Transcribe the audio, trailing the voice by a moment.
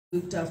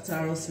Looked after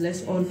us.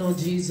 Let's honor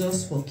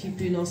Jesus for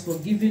keeping us, for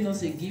giving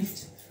us a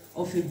gift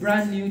of a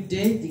brand new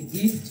day, the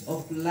gift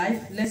of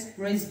life. Let's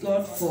praise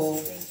God for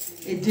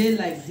a day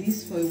like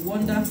this, for a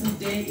wonderful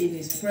day in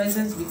His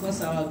presence,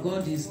 because our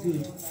God is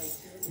good,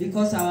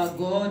 because our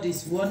God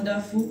is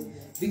wonderful,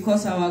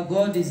 because our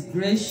God is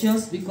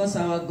gracious, because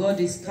our God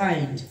is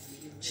kind.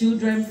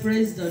 Children,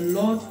 praise the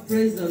Lord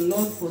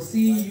for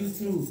seeing you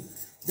through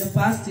the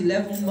past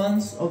 11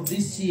 months of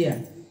this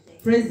year.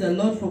 Praise the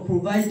Lord for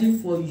providing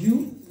for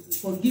you,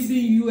 for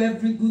giving you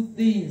every good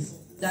things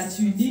that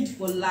you need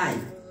for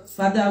life.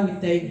 Father, we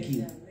thank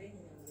you.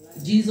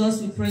 Jesus,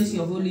 we praise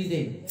your holy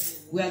name.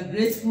 We are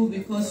grateful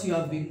because you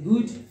have been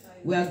good.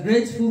 We are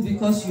grateful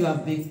because you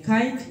have been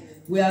kind.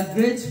 We are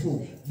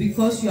grateful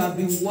because you have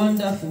been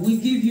wonderful. We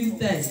give you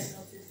thanks.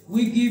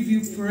 We give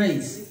you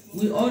praise.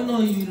 We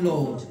honor you,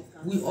 Lord.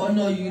 We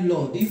honor you,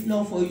 Lord. If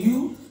not for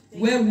you,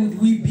 where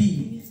would we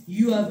be?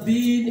 You have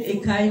been a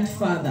kind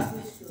Father.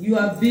 You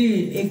have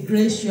been a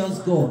gracious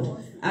God.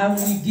 And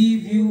we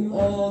give you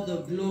all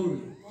the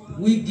glory.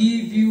 We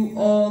give you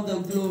all the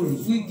glory.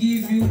 We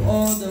give you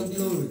all the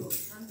glory.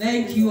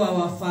 Thank you,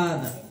 our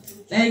Father.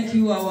 Thank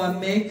you, our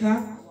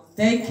Maker.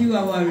 Thank you,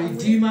 our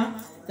Redeemer.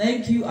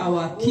 Thank you,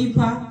 our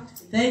Keeper.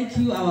 Thank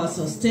you, our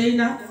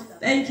Sustainer.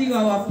 Thank you,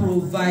 our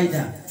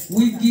Provider.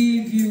 We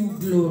give you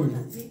glory.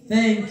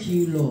 Thank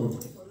you,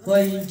 Lord. For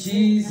in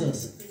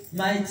Jesus'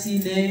 mighty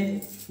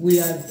name we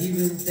have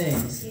given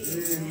thanks.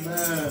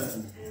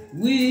 Amen.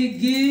 We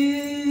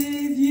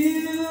give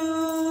you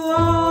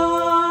all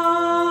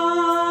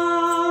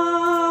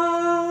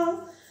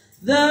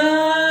the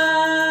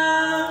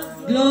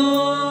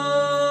glory.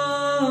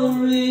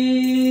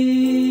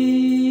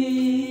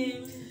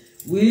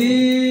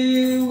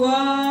 We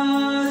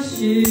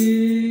worship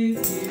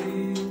you,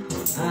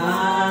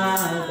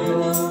 our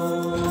God.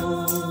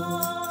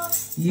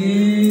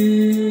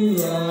 You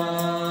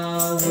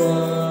are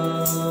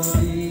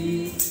worthy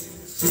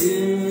to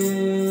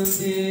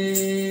be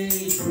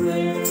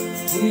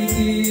praised. We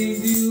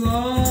give you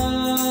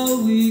all,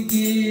 we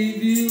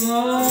give you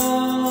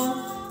all,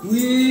 we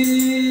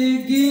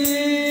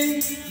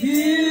give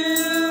you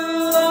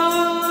all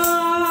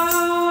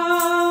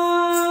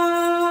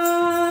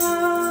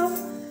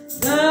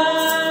the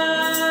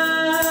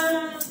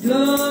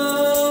glory.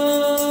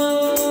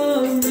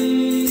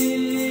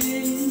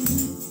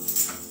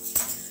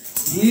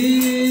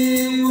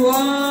 We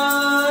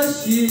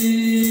worship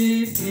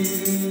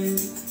you,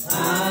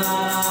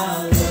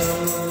 our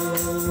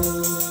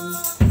Lord.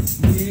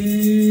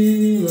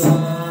 You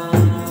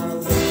are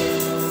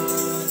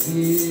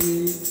worthy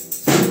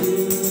to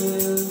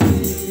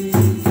be.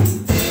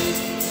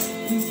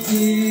 We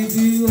give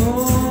you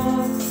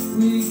all,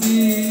 we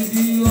give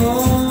you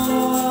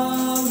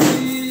all, we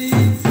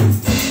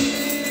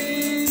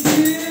give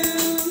you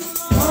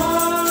all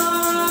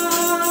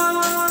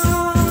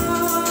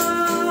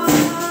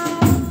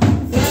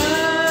the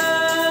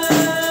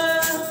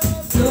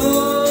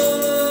glory.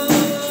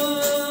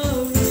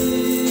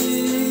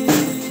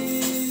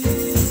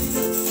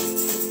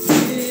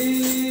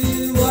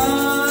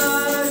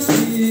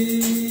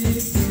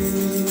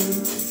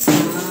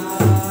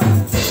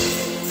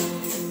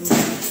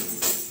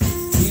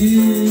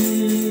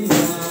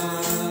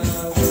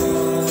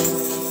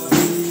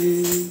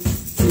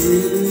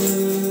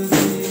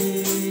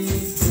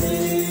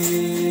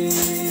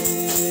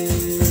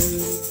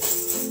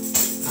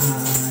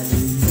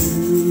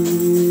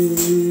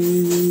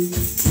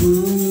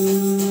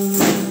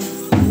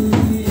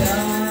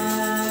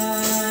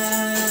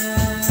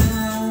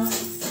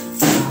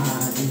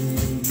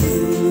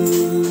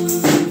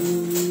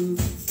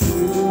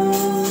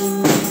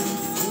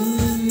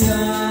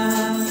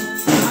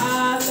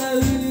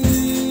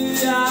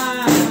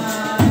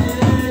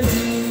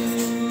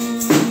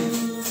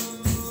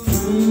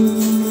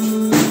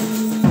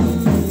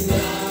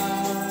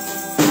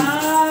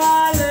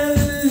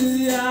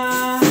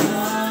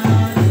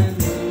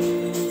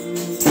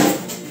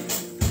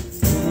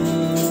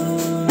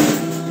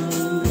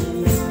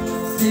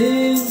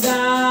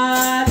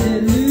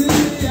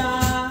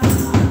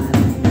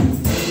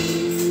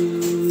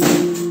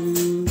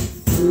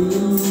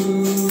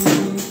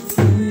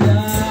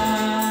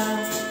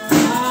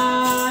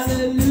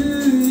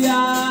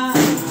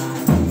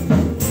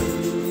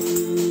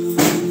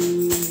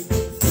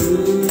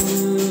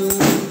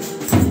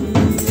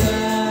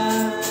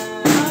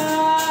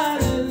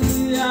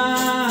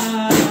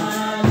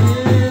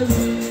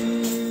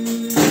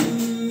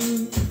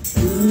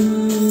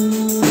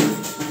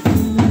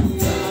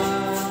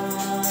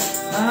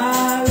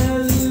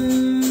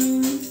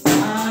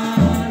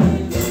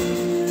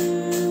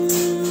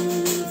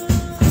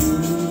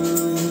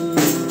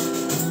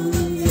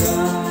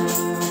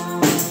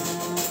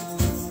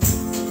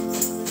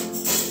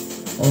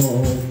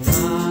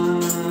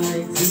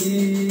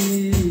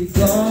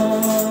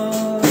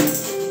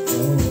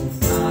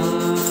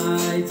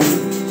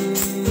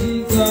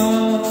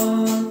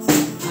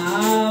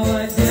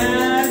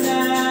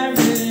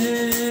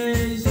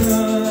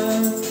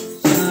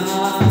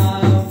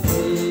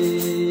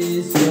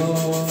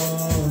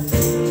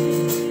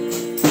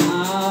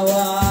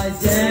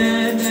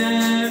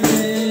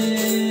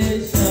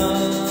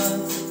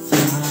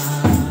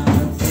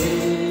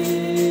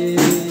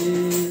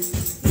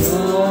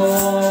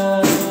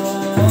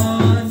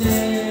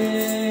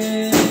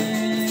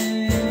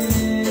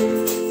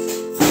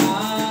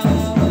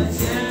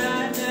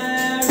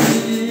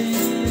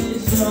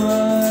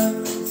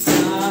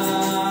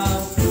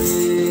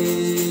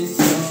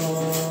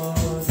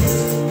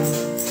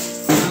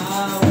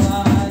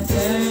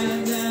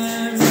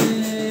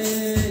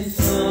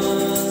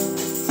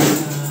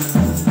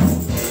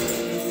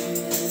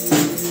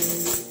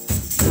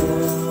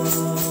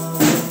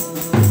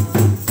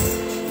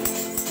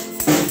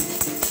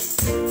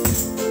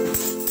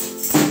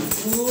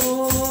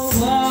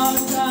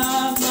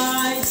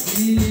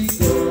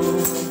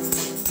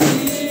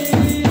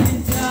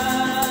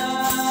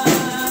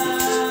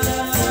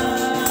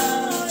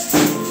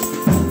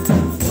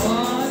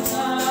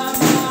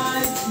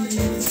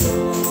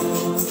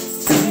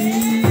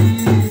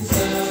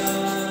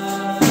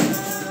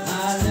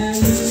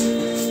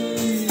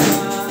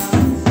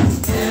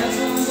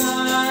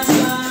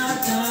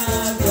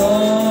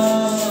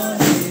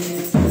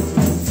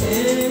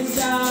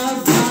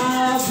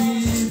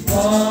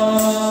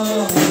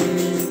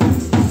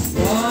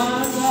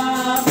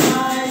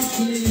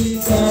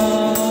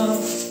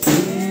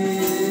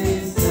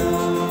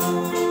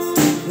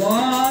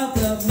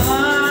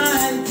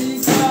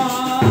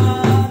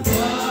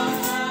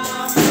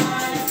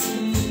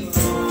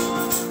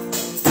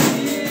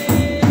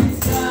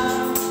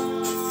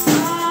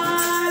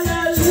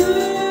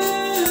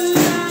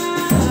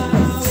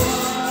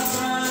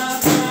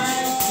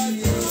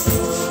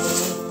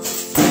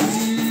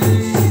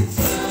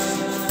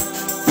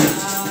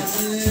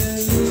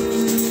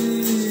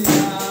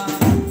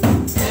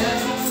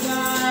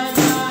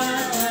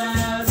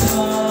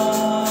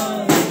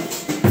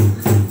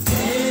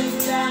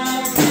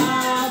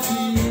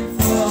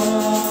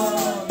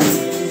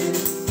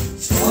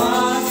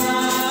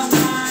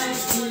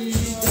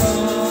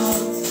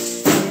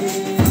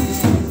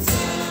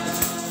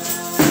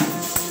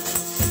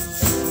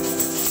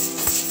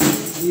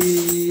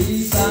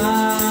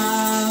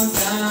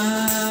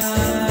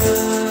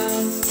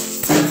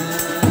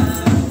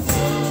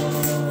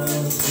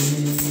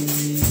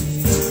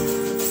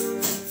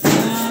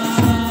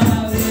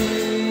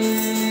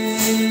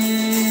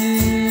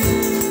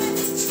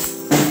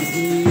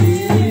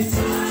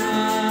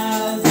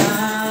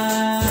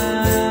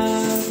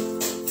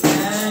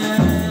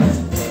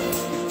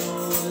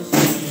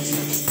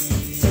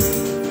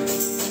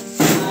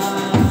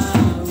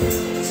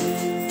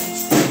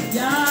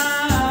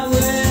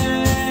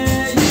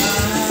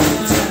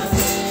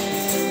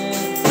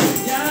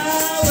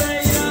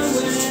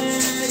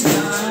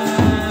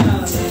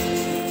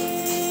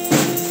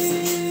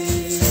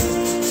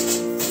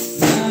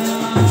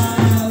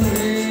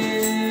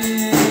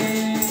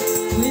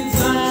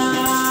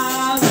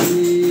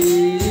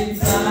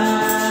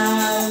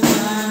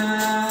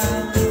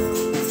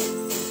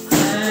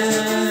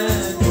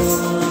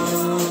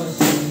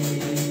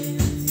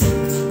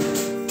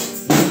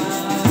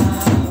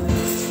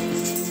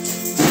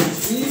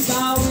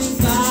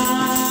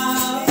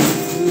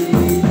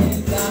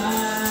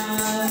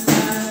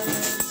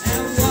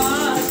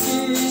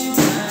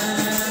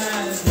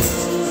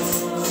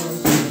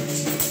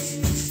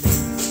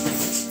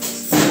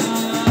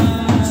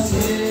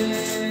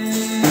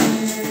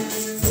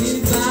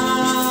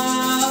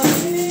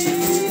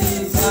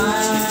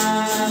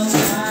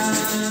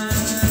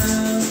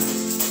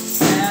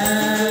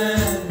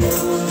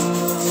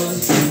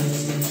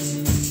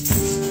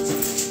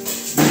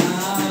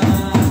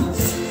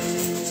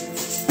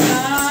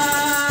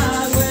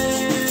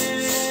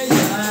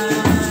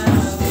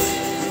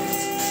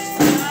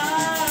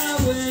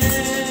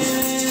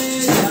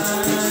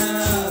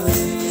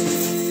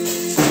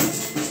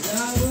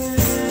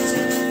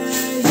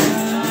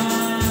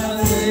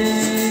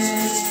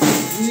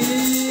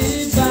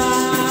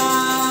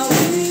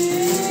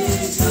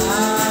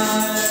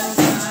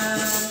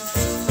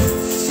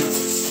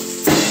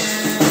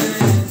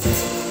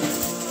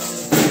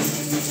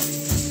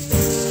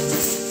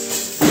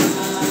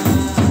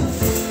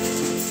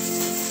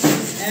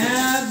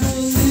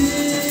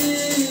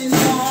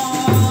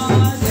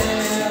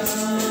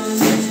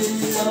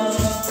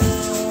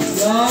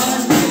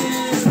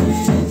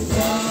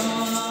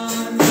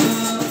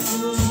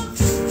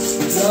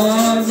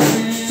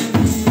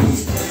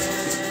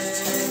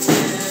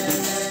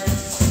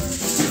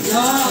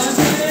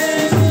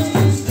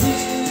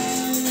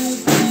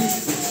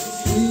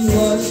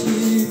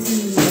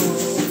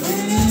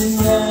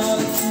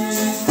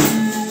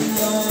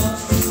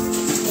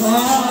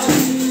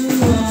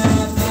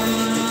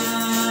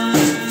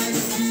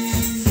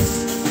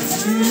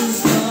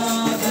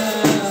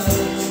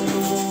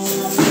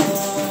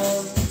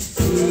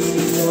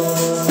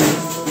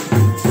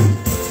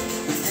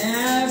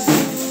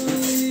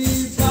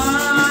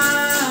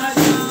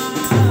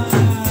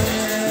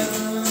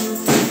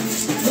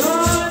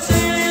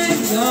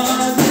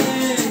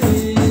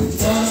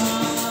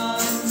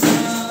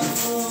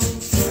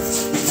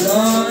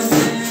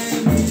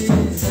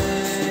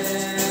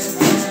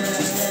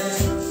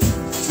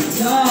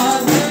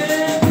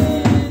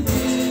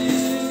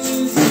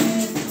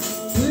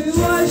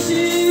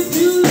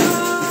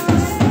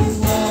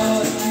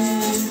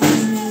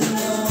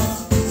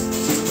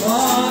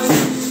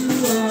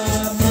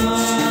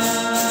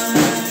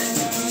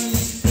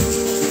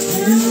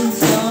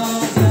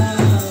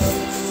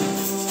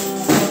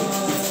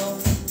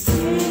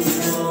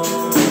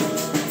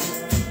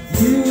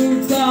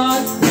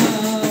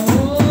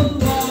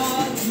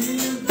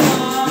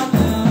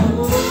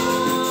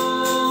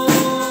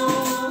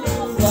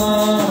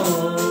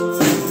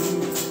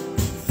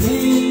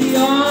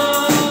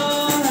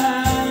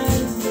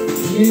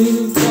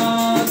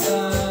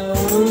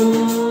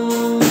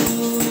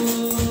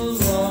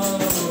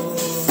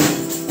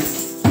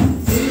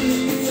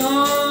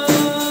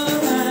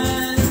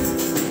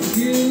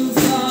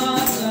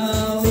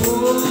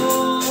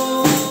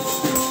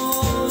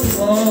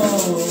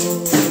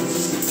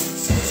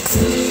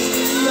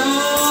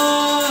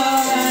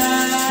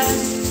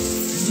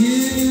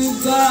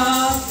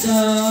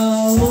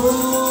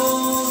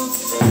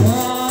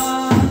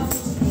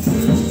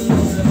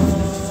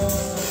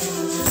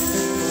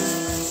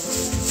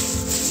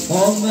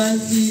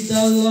 Almighty,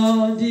 the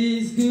Lord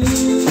is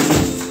good.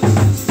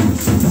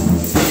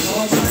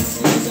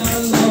 Almighty, the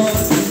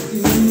Lord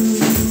is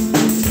good.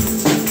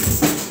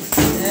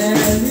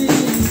 There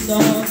is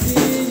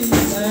nothing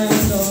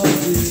inside of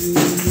you.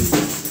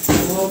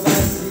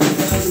 Almighty,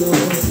 the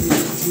Lord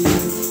is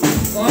good.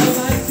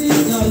 Almighty,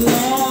 the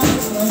Lord,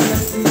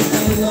 Almighty,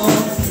 the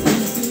Lord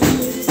is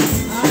good.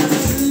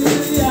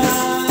 Hallelujah.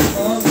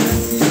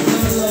 Almighty,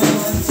 the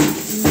Lord is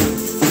good.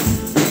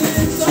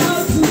 It's so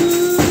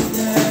good.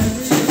 There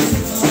is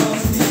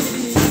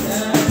nothing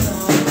inside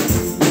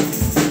of you.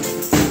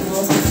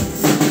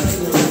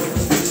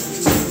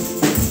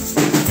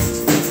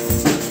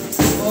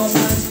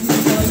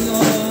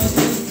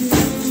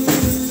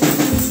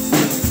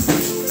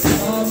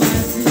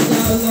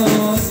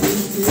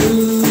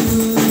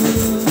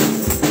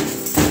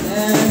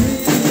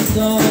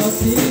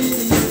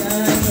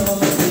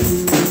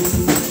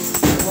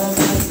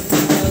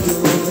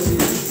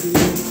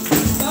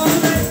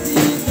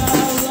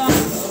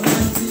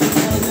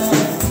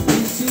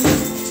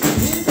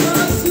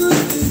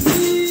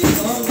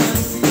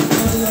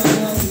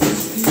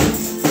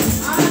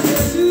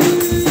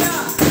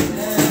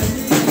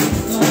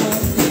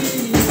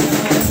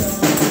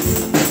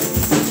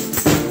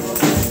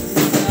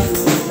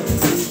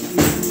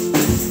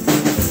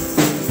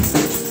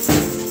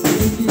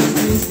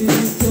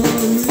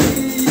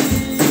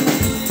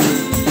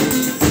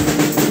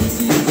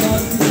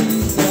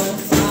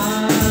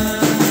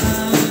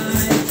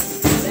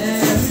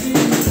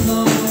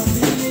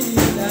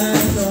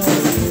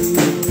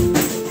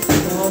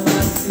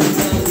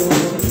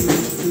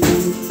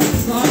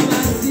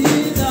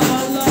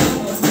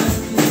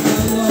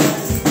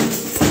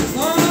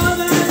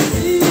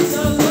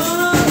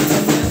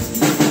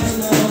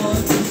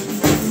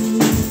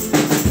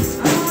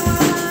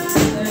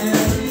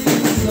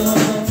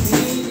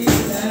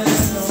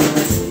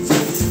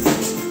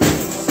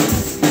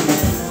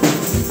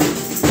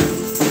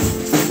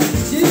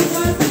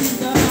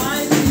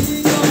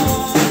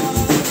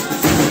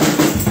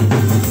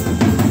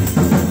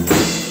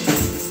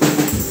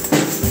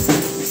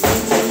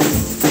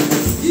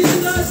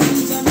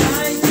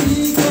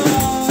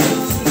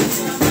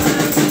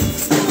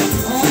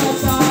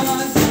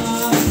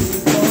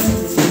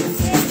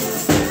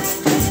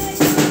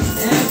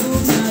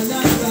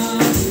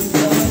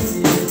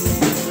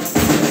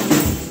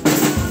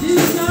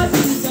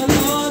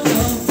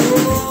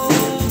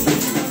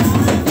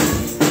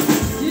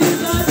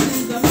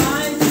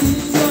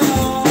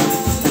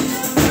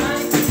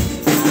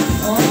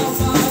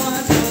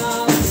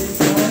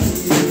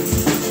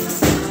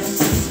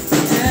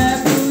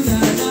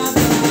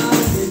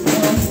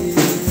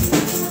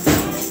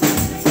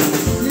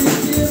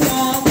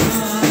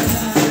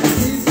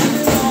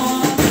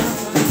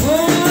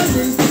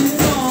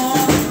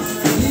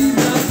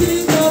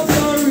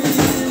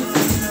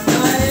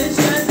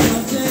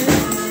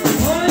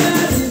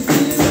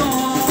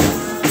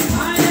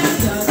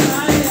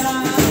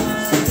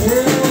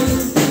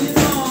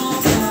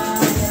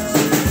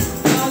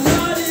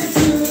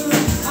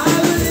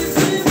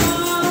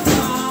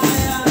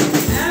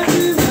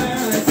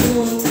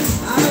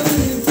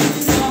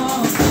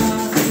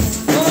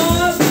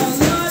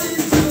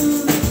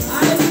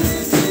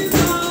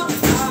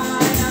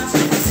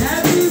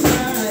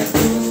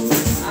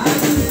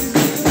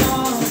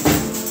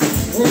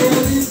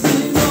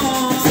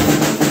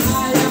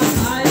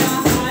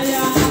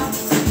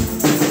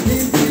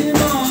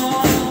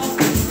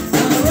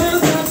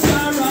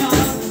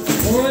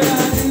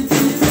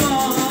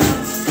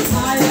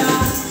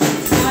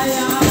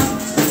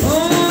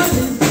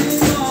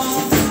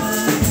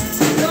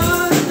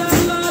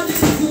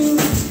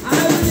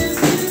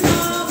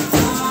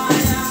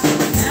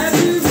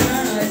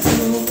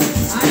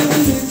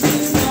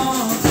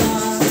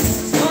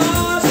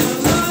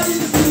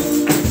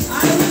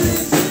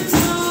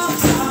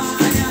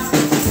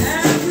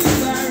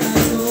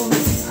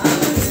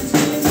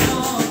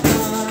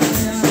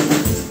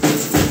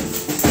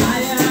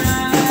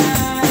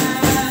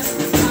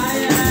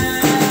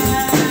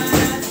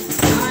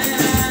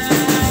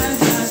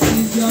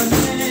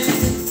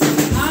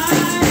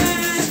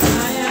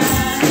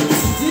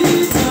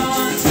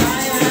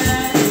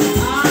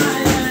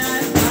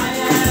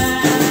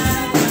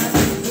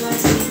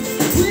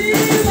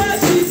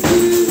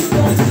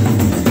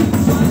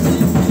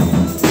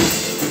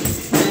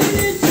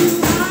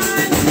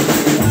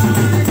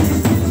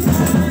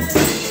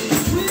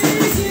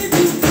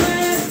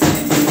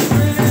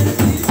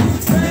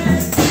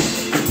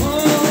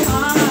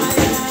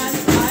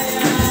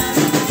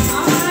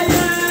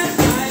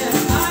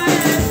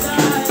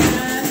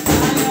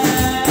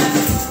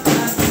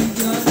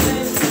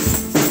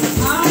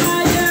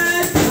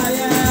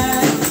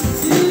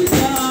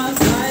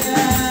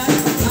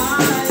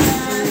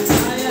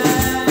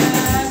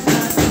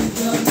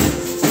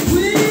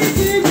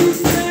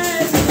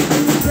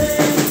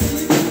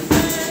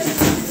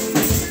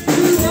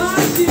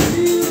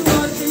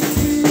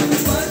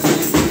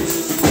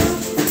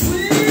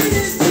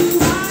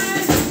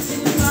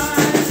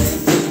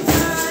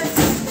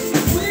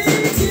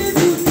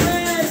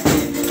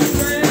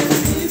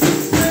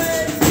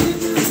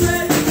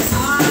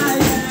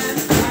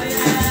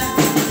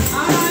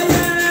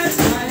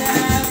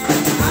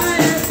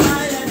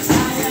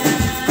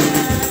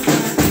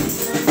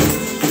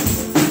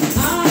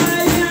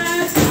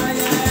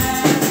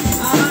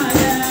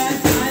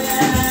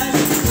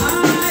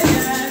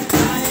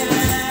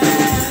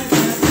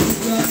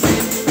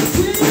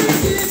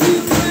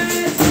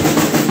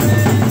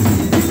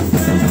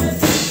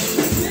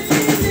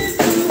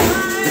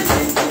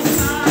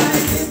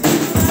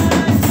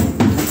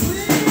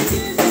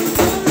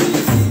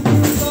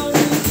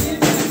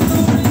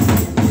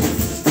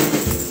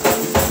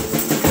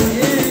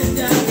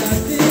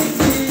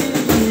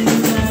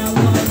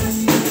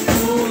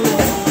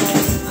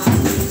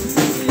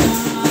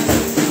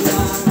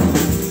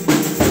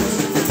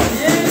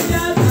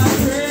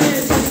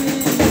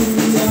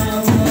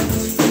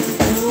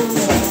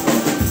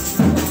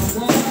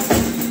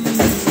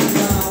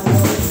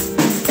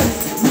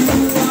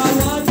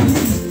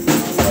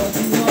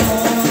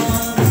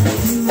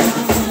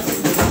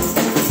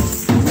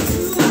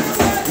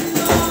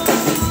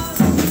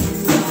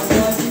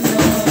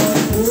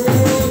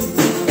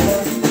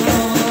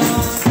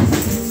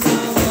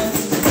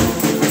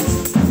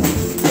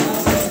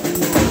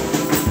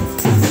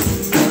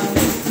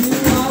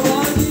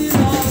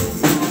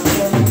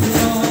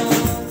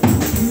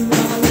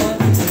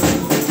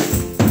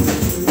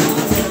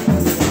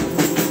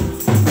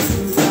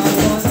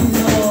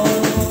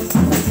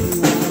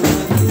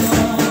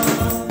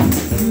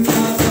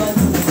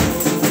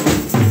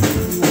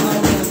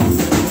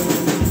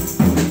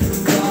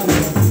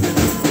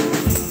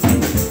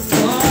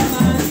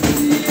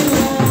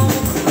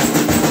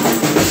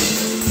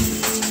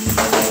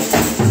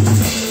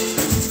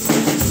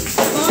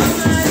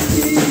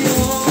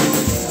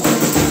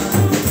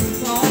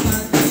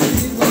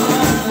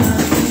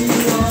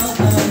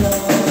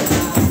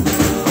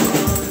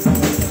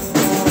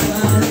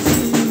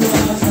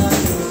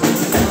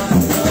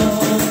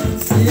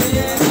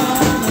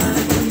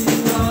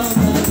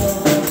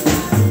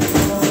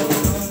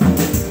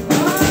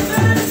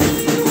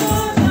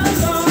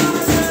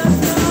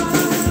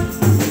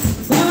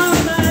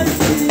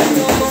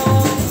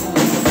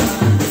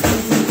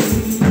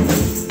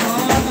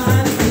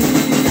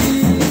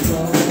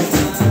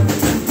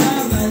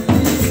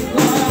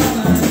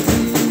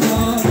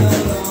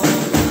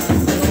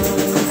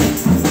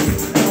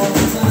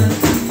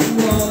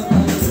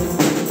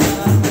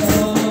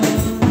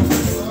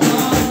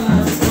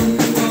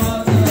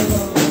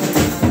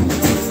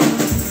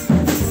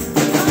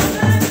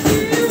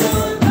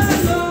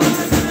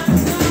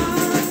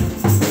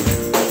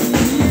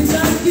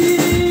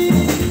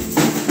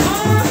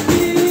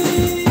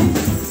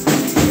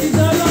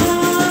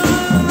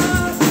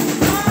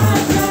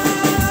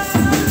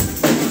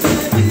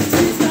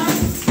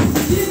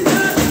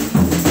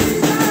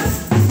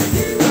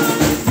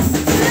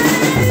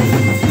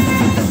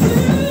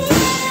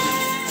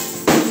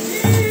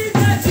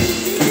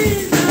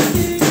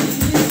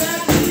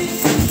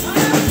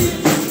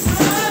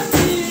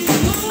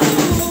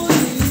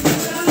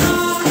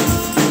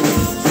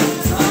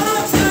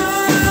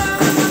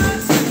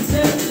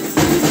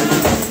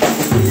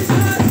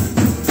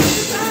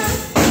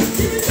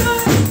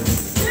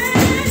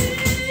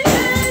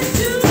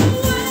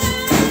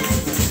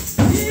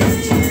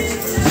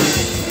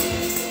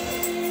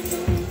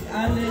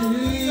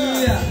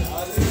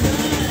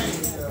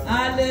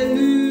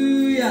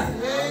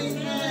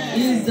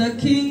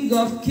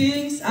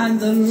 and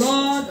the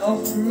Lord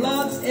of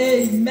Lords.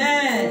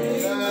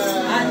 Amen.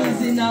 And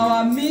is in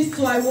our midst.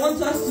 So I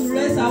want us to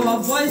raise our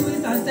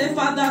voices and say,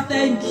 Father,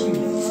 thank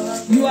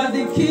you. You are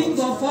the King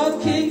of all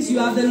kings. You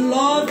are the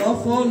Lord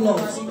of all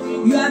lords.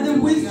 You are the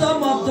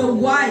wisdom of the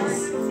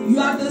wise. You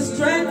are the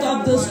strength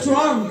of the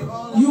strong.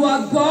 You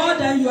are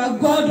God, and you are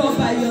God all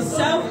by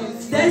yourself.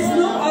 There is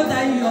no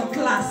other in your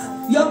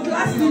class. Your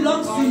class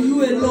belongs to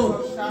you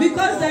alone.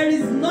 Because there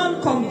is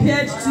none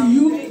compared to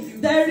you.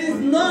 There is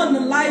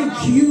none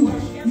like you.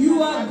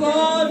 You are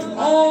God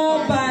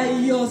all by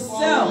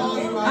yourself.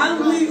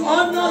 And we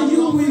honor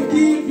you. We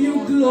give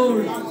you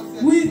glory.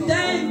 We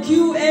thank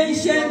you,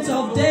 Ancient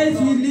of Days.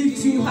 We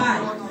lift you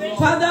high.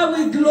 Father,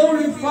 we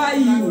glorify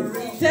you.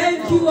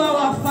 Thank you,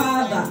 our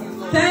Father.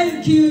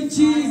 Thank you,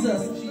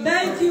 Jesus.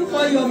 Thank you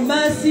for your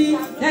mercy.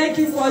 Thank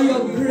you for your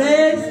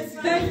grace.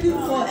 Thank you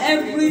for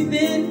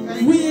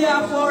everything. We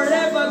are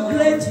forever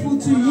grateful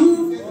to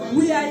you.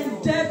 We are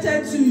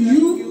indebted to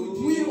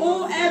you. We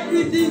owe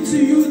everything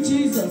to you,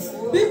 Jesus,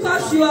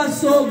 because you are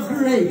so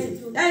great.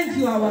 Thank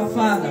you, our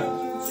Father.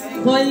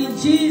 For in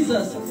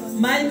Jesus'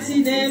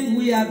 mighty name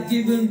we have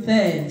given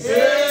thanks.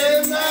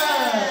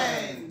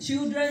 Amen.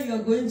 Children, you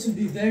are going to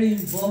be very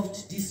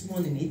involved this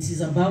morning. It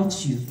is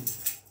about you.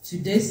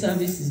 Today's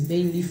service is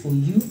mainly for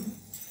you.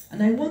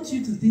 And I want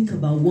you to think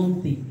about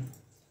one thing.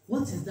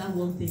 What is that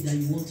one thing that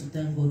you want to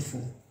thank God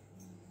for?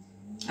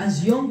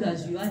 As young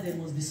as you are, there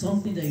must be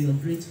something that you are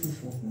grateful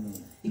for.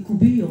 It could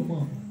be your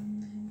mom.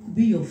 It could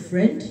be your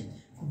friend. It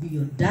could be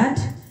your dad.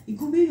 It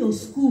could be your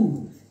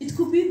school. It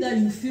could be that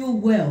you feel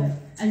well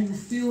and you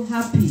feel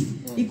happy.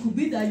 It could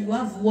be that you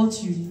have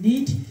what you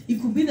need.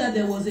 It could be that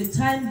there was a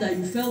time that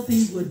you felt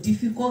things were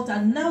difficult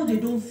and now they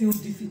don't feel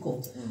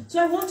difficult. So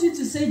I want you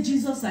to say,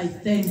 Jesus, I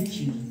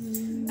thank you.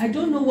 I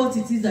don't know what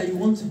it is that you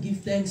want to give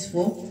thanks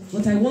for,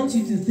 but I want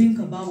you to think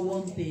about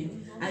one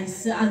thing and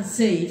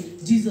say,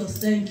 Jesus,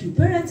 thank you.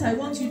 Parents, I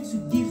want you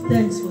to give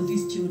thanks for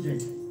these children.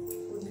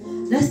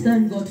 Let's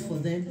thank God for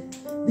them.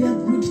 They are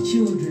good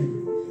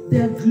children.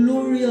 They are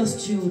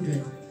glorious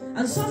children.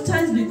 And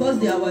sometimes because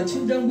they are our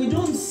children, we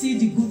don't see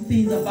the good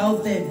things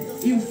about them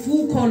in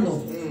full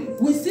color.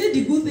 We see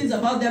the good things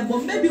about them,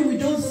 but maybe we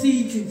don't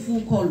see it in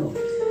full color.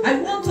 I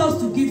want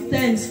us to give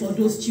thanks for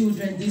those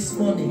children this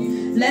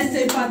morning. Let's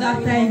say, Father,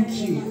 thank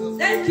you.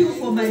 Thank you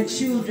for my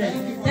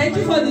children. Thank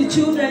you for the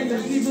children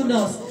you've given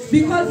us.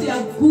 Because they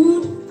are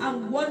good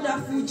and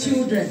wonderful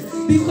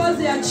children. Because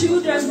they are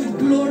children with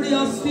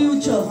glorious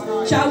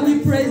futures. Shall we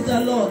praise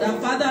the Lord? Our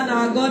Father and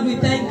our God, we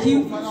thank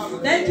you.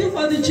 Thank you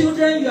for the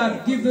children you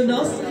have given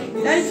us.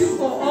 Thank you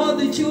for all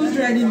the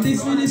children in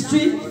this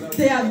ministry.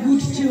 They are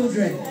good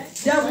children.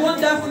 They are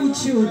wonderful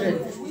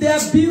children. They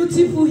are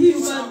beautiful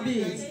human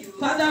beings.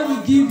 Father, we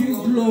give you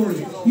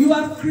glory. You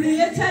have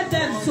created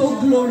them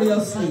so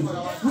gloriously.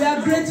 We are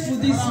grateful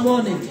this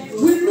morning.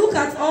 We look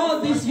at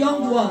all these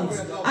young ones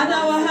and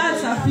our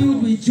hearts are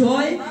filled with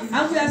joy,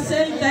 and we are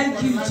saying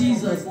thank you,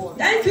 Jesus.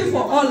 Thank you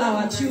for all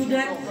our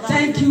children.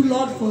 Thank you,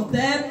 Lord, for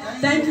them.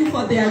 Thank you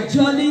for their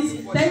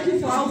journeys. Thank you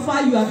for how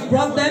far you have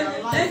brought them.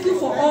 Thank you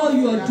for all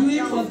you are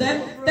doing for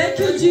them. Thank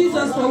you,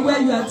 Jesus, for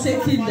where you are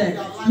taking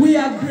them. We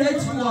are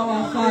grateful,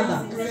 our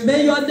Father.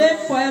 May your name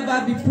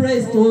forever be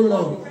praised, O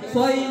Lord.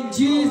 For in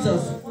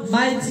Jesus'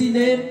 mighty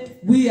name,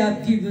 we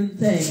have given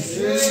thanks.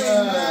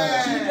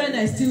 Yeah. Children,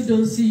 I still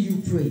don't see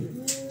you pray.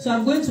 So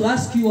I'm going to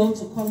ask you all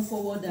to come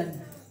forward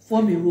and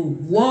form a row.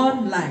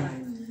 One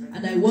line.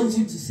 And I want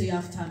you to say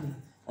after me.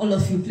 All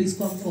of you, please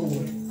come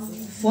forward.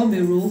 Form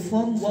a row.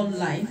 Form one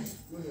line.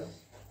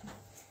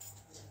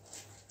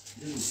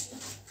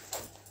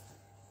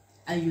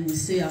 And you will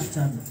say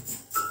after me.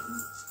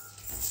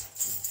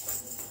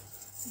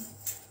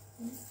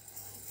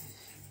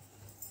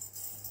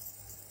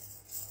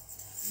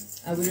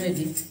 Are we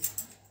ready?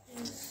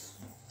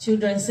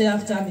 Children, say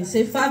after me.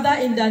 Say,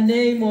 Father, in the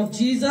name of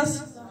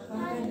Jesus,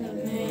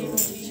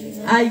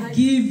 I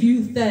give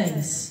you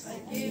thanks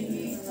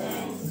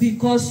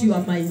because you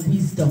are my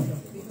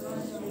wisdom.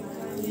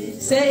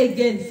 Say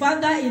again,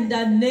 Father, in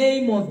the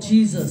name of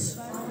Jesus,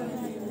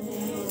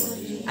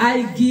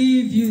 I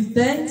give you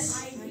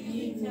thanks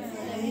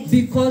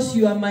because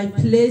you are my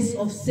place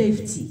of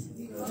safety.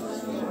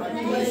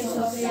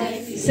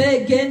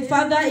 Say again,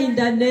 Father, in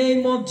the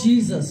name of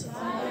Jesus,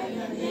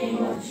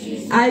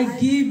 I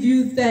give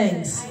you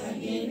thanks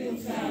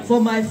for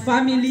my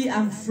family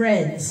and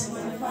friends.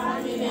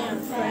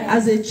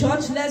 As a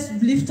church, let's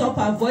lift up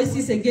our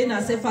voices again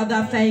and say,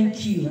 Father,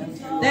 thank you.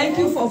 Thank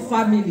you for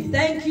family.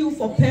 Thank you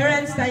for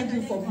parents. Thank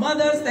you for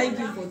mothers. Thank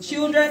you for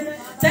children.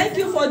 Thank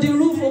you for the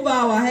roof over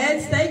our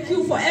heads. Thank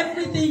you for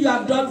everything you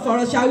have done for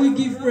us. Shall we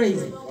give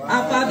praise?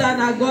 Our Father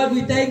and our God,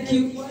 we thank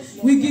you.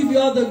 We give you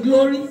all the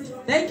glory.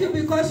 Thank you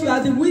because you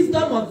are the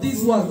wisdom of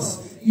these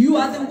ones. You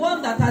are the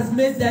one that has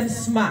made them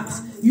smart.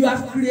 You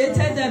have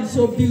created them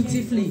so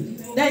beautifully.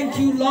 Thank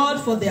you, Lord,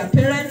 for their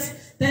parents.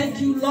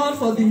 Thank you, Lord,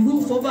 for the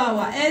roof over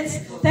our heads.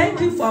 Thank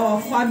you for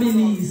our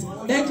families.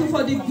 Thank you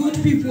for the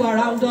good people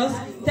around us.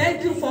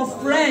 Thank you for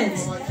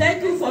friends.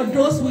 Thank you for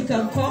those we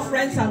can call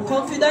friends and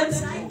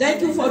confidants.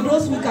 Thank you for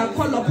those we can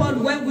call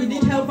upon when we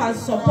need help and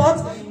support.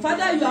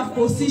 Father, you have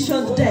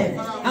positioned them,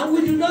 and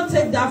we do not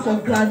take that for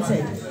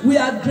granted. We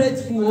are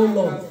grateful, oh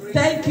Lord.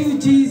 Thank you,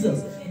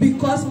 Jesus,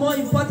 because more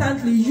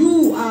importantly,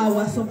 you are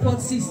our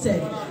support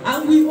system,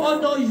 and we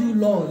honor you,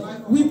 Lord.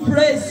 We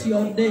praise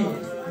your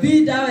name.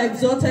 Be thou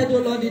exalted, O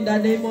Lord, in the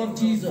name of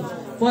Jesus.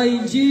 For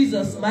in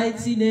Jesus'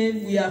 mighty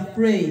name we have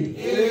prayed.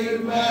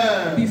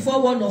 Amen.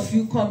 Before one of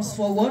you comes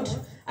forward,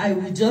 I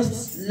will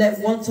just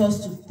want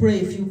us to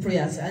pray a few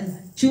prayers.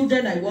 And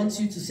children, I want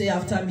you to say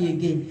after me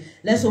again.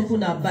 Let's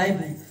open our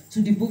Bible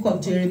to the book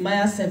of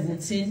Jeremiah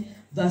 17,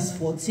 verse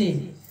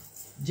 14.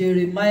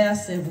 Jeremiah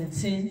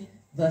 17,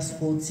 verse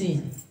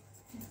 14.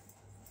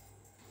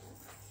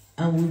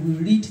 And we will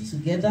read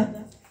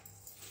together.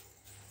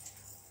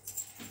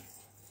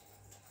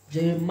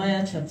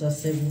 Jeremiah chapter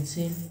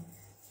 17,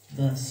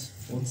 verse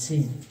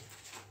 14.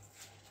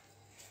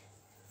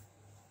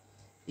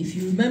 If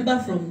you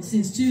remember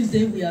since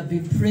Tuesday, we have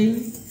been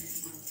praying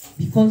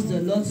because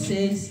the Lord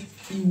says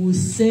He will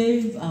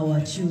save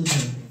our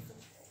children.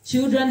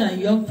 Children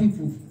and young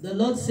people, the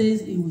Lord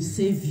says He will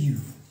save you.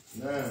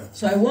 Amen.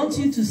 So I want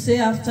you to say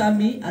after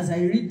me as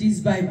I read this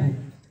Bible,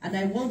 and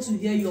I want to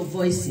hear your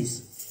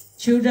voices.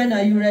 Children,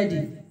 are you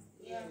ready?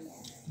 Yes.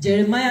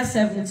 Jeremiah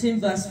 17,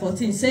 verse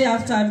 14. Say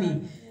after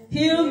me.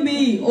 Heal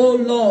me, O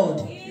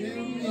Lord,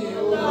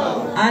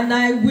 and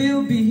I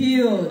will be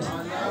healed.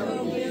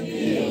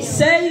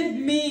 Save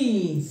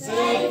me,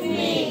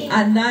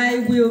 and I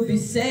will be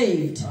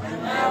saved.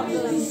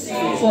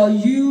 For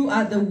you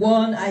are the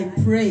one I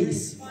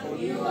praise.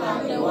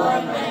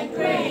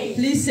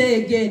 Please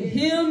say again.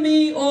 Heal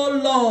me, O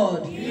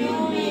Lord,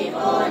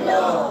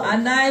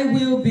 and I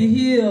will be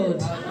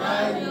healed.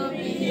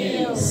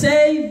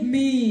 Save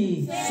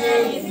me,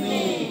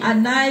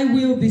 and I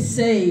will be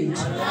saved.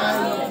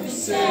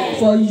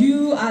 For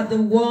you are the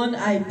one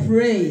I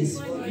praise.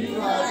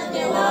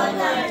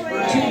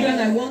 Children,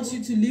 I want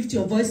you to lift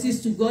your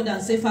voices to God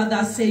and say,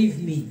 Father,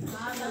 save me.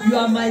 You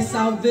are my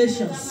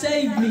salvation.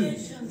 Save me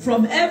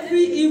from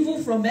every evil,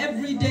 from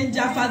every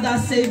danger. Father,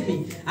 save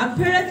me. And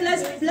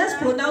parents, let's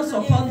pronounce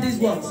upon these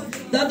words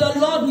that the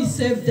Lord will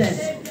save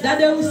them, that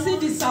they will see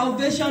the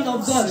salvation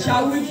of God.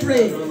 Shall we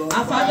pray?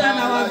 Our Father and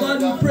our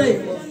God, we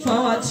pray for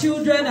our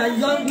children and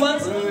young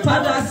ones.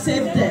 Father,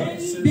 save them,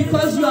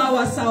 because you are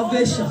our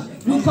salvation.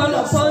 We call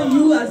upon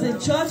you as a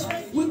church.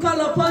 We call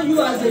upon you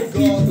as a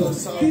people,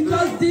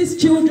 because these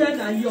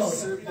children are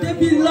yours. They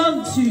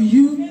belong to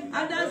you,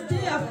 and as they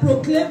have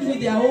proclaimed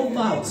with their own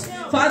mouths,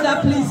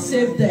 Father, please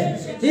save them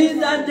in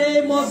the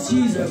name of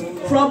Jesus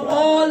from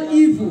all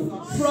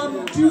evil,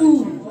 from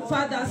doom.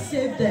 Father,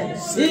 save them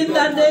in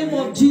the name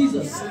of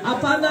Jesus. Our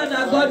Father and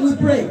our God, we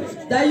pray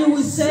that you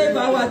will save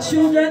our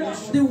children,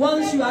 the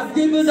ones you have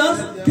given us,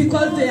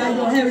 because they are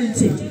your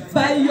heritage.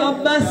 By your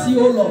mercy,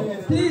 O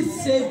Lord,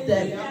 please save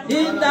them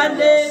in the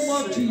name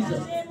of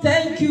Jesus.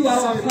 Thank you,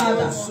 our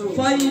Father,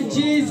 for in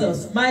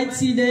Jesus'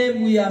 mighty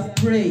name we have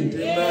prayed.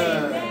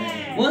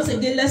 Amen. Once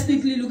again, let's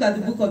quickly look at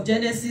the book of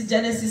Genesis,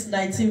 Genesis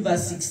 19,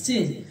 verse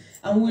 16.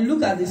 And we'll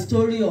look at the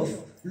story of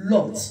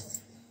Lot.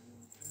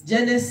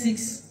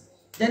 Genesis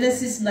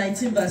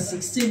 19, verse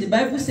 16. The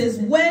Bible says,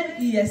 when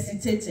he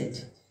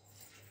hesitated,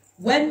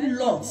 when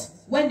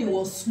he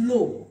was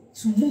slow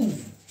to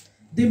move,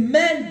 the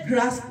men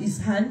grasped his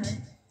hand,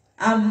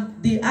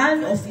 the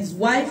hand of his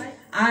wife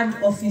and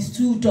of his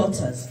 2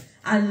 daughters,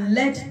 and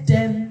led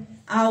them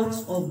out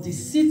of the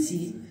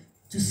city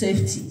to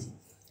safety,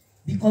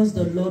 because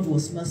the Lord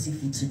was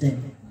merciful to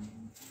them.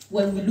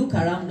 When we look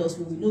around us,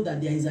 we will know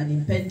that there is an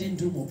impending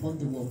doom upon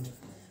the world,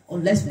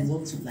 unless we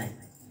want to lie.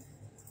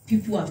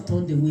 People have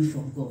turned away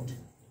from God.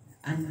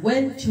 And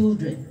when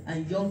children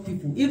and young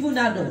people, even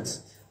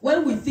adults,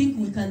 when we think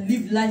we can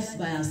live lives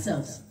by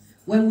ourselves,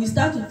 when we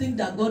start to think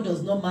that God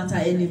does not matter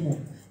anymore,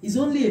 it's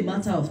only a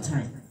matter of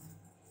time.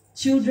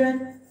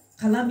 Children,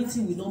 calamity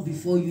will not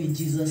befall you in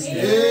Jesus' name.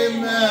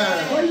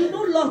 Amen. But you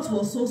know, Lot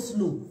was so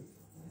slow.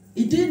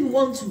 He didn't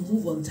want to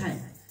move on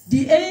time.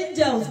 The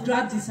angels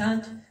grabbed his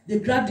hand, they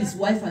grabbed his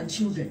wife and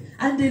children,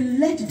 and they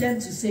led them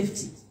to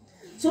safety.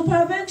 So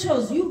peradventure,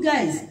 you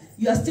guys,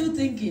 you are still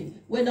thinking,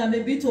 when I'm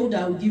a bit older,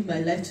 I will give my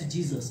life to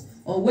Jesus.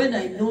 Or when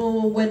I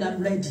know when I'm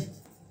ready.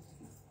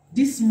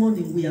 This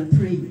morning we are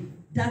praying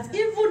that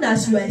even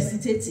as you are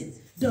hesitating,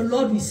 the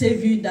Lord will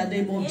save you in the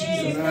name of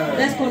Jesus. Amen.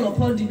 Let's call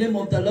upon the name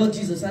of the Lord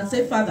Jesus and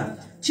say, Father.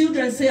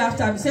 Children, say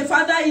after me. Say,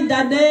 Father, in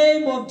the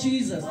name of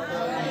Jesus.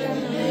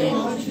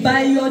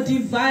 By your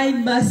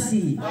divine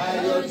mercy.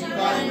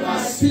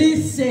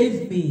 Please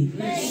save me.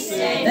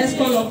 Let's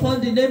call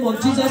upon the name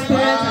of Jesus,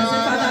 parents, and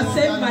say, Father,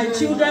 save my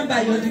children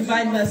by your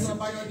divine mercy.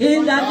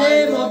 In the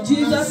name of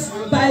Jesus,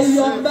 by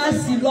your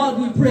mercy, Lord,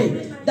 we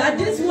pray that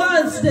these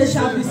ones, they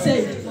shall be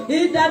saved.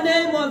 In the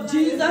name of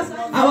Jesus,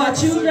 our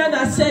children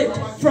are saved.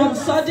 From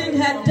sudden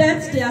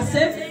death, they are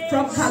saved.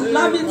 From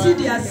calamity,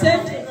 they are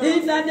saved.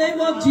 In the name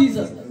of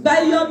Jesus,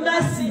 by your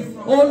mercy,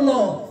 oh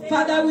Lord,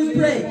 Father, we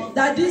pray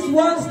that these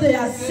ones, they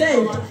are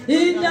saved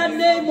in the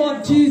name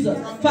of Jesus.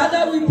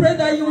 Father, we pray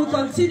that you will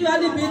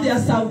continually be their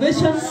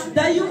salvation,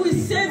 that you will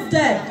save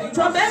them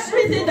from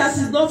everything that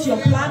is not your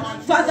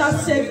plan. Father,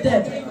 save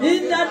them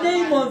in the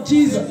name of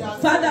Jesus.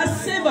 Father,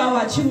 save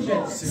our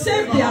children,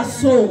 save their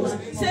souls,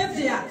 save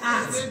their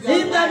hearts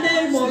in the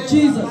name of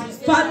Jesus.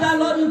 Father,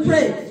 Lord, we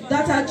pray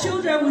that our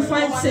children will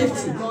find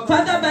safety.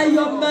 Father, by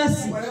your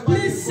mercy,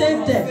 please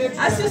save them.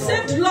 As you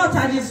saved Lot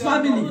and his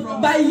family,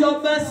 by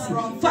your mercy.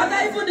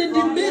 Father, even in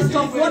the midst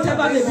of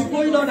whatever may be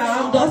going on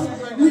around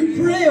us, we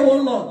pray, oh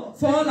Lord,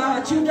 for all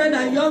our children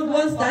and young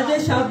ones, that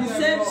they shall be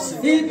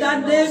saved in the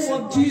name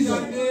of Jesus.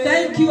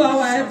 Thank you,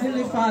 our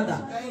Heavenly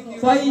Father.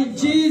 For in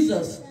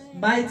Jesus'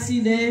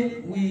 mighty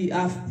name we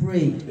have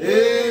prayed.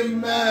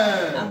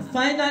 Amen. And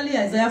finally,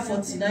 Isaiah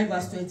 49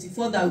 verse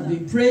 24 that we've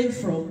been praying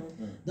from,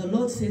 the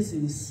Lord says he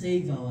will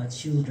save our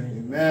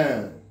children.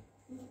 Amen.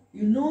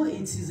 You know,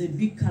 it is a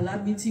big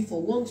calamity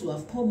for one to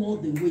have come all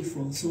the way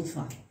from so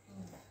far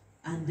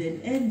and then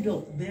end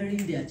up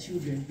burying their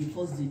children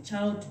because the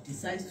child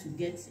decides to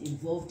get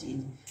involved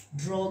in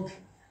drug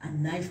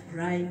and knife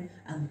crime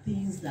and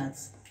things that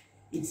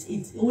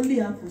it only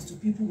happens to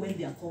people when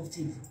they are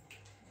comfortable.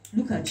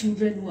 Look at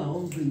children who are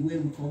hungry where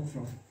we come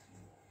from.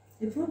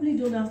 They probably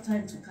don't have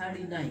time to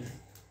carry knife.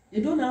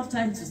 They don't have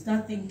time to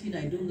start thinking,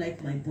 I don't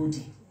like my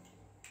body.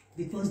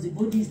 Because the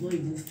body is not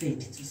even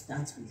fed to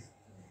start with.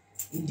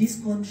 In this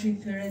country,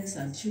 parents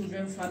and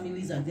children,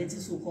 families are getting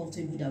so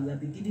comfortable that we are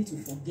beginning to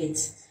forget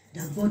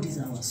that God is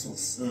our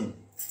source.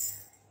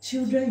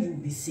 Children, you'll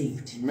be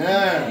saved.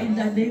 Amen. In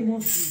the name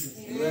of Jesus.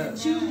 Amen.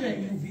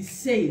 Children, you'll be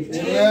saved.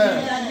 Amen.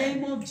 In the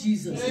name of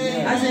Jesus.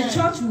 Amen. As a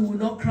church, we will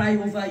not cry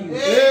over you.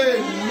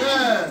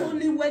 Amen. It's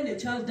only when a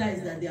child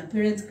dies that their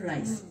parent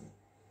cries.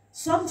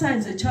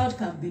 Sometimes a child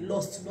can be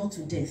lost, not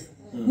to death.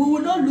 We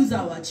will not lose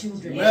our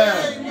children.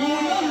 Amen. We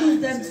will not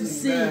lose them to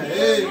sin.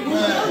 Amen. We will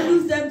not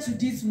lose them to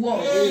this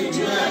world. Amen.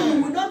 Children,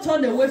 you will not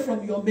turn away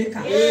from your Maker.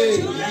 Amen.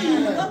 Children,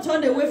 you will not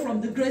turn away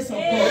from the grace of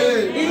God.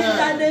 Amen. In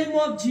the name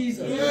of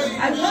Jesus.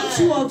 Amen. I want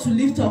you all to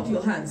lift up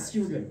your hands,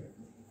 children,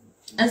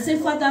 and say,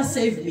 Father,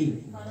 save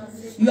me.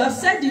 You have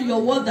said in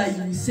your word that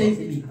you will save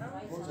me.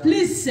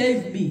 Please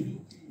save me.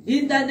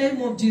 In the name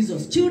of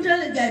Jesus.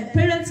 Children,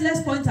 parents,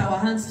 let's point our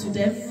hands to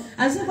them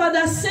and say,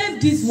 Father,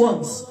 save these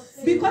ones.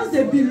 Because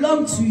they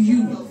belong to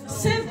you.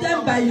 Save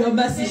them by your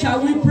mercy.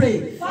 Shall we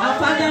pray? Our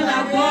Father and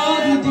our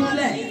God, we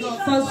declare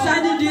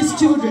concerning these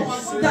children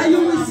that you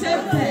will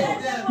save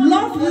them.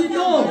 Lord, we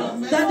know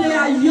that they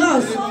are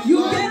yours.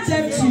 You gave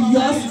them to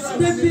yours.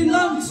 They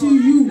belong to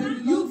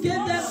you. You gave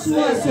them to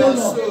us, O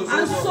Lord.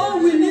 And so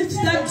we lift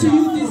them to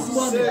you this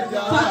morning.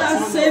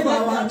 Father, save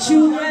our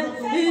children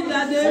in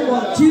the name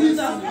of Jesus.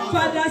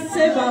 Father,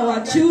 save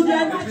our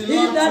children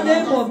in the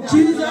name of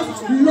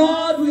Jesus.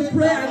 Lord, we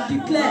pray and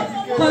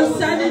declare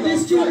concerning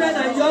these children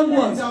and young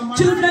ones.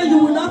 Children, you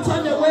will not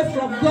turn away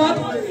from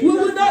God. We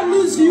will not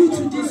lose you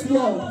to this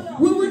world.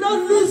 We will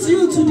not lose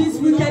you to this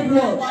wicked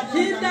world.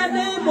 In the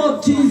name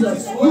of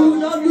Jesus. We will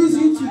not lose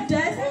you to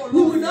death.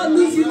 We will not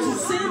lose you to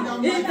sin.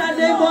 In the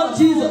name of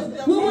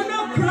Jesus. We will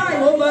not cry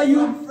over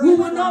you. We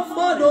will not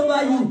mourn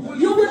over you.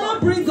 You will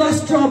not bring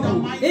us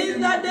trouble.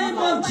 In the name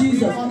of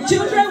Jesus.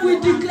 Children, we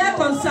declare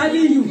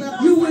concerning you.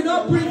 You will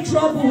not bring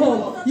trouble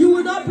home. You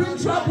will not bring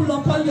trouble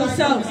upon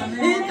yourselves.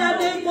 In the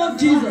name of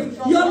Jesus.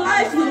 Your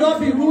life will not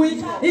be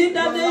ruined. In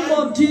the name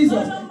of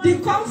Jesus. The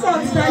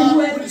comforts that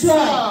you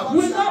enjoy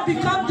will not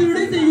become the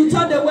reason you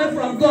turn away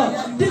from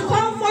God. The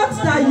comforts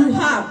that you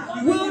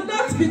have will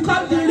not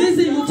become the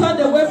reason you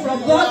turn away from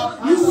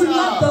God. You will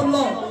love the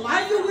Lord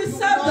and you will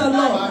serve the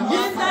Lord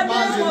in the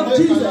name of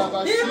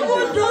Jesus.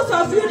 Even those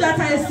of you that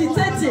are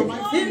hesitating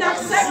in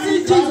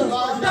accepting Jesus,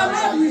 the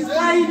Lord will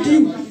find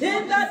you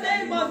in the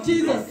name of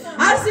Jesus.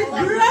 As He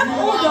grabs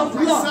hold of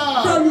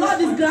Lord, the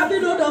Lord is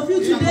grabbing hold of you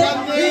today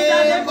in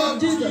the name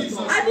of Jesus,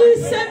 and He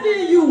is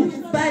saving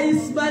you by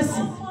His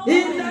mercy.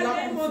 In the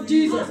name of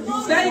Jesus.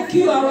 Thank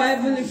you, our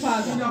Heavenly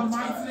Father.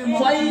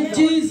 For in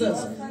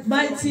Jesus'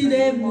 mighty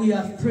name we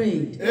have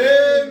prayed.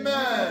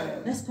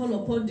 Amen. Let's call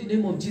upon the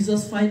name of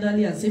Jesus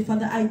finally and say,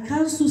 Father, I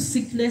cancel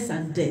sickness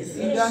and death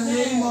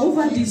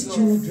over these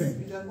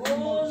children.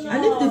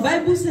 And if the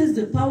Bible says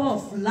the power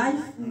of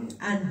life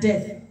and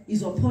death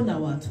is upon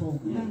our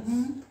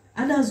tongue,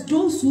 and as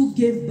those who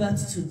gave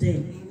birth to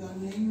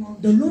them,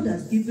 the Lord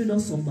has given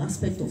us some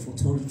aspect of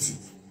authority.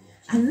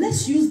 And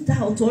let's use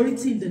that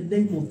authority in the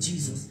name of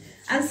Jesus.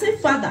 And say,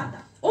 Father,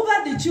 over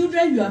the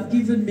children you have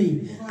given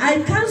me,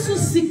 I cancel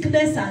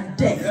sickness and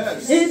death.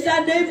 Yes. In the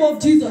name of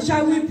Jesus,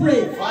 shall we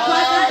pray?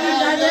 Father, in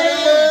the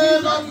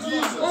name of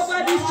Jesus,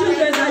 over these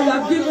children that you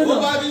have given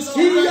us,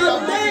 in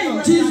your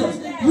name, Jesus,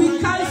 we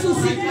cancel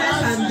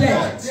sickness and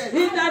death.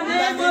 In the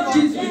name of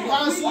Jesus, we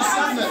cancel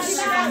sickness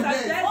and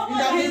death.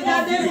 In the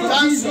name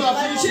of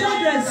Jesus,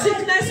 children,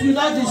 sickness will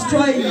not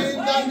destroy you.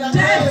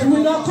 Death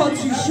will not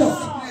cut you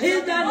short.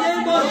 In the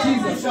name of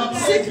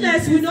Jesus,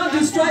 sickness will not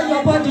destroy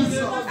your bodies,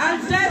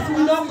 and death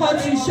will not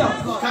cut you short.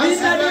 In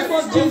the name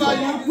of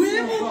Jesus, we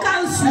even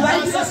cancel by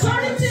the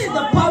authority in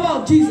the power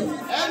of Jesus.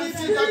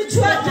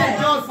 Spiritual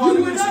death,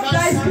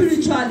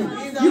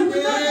 spiritually. You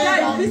will not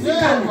die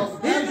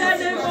physically. In the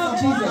name of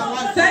Jesus.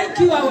 Thank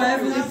you, our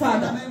Heavenly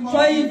Father.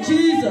 For in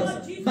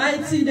Jesus'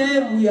 mighty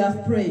name we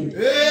have prayed.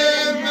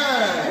 Amen.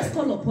 Let's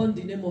call upon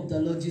the name of the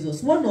Lord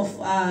Jesus. One of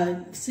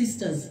our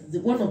sisters,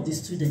 one of the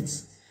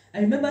students, I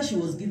remember she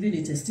was giving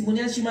a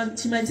testimony, and she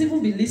might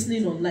even be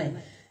listening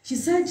online. She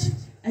said,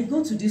 I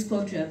go to this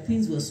country and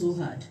things were so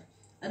hard.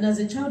 And as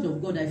a child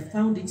of God, I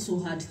found it so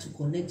hard to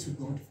connect to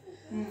God.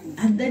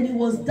 And then it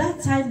was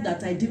that time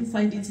that I didn't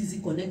find it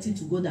easy connecting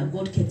to God, and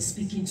God kept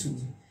speaking to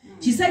me.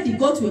 She said it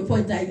got to a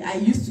point I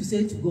used to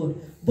say to God,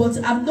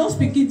 but I'm not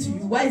speaking to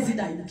you. Why is it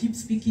that you keep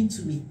speaking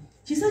to me?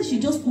 She said she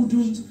just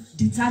couldn't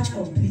detach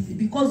completely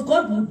because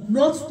God would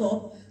not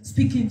stop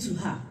speaking to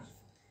her.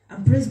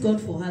 And praise God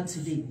for her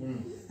today.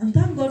 And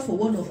thank God for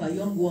one of her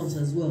young ones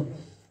as well.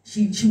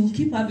 She will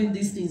keep having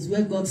these things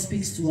where God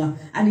speaks to her,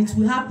 and it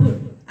will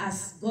happen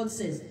as God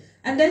says.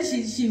 And then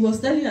she was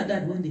telling her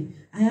dad one day,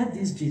 I had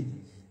this dream,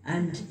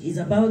 and it's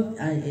about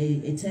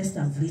a test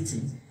I've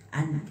written.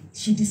 And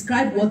she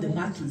described what the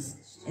mark is.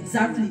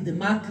 Exactly the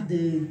mark,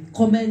 the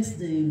comments,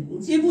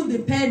 even the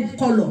pen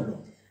color.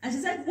 And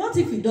she said, what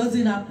if it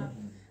doesn't happen?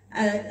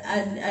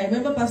 And I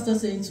remember Pastor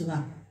saying to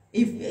her,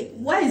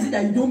 why is it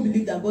that you don't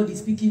believe that God is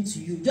speaking to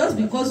you? Just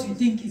because you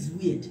think it's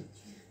weird.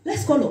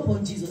 Let's call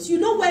upon Jesus. You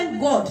know, when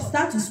God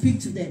starts to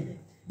speak to them,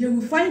 they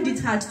will find it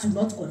hard to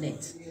not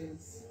connect.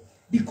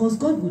 Because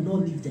God will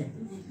not leave them.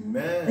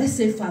 Amen. Let's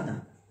say,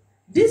 Father,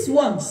 these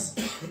ones,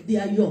 they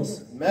are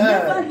yours. Amen.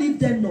 Never leave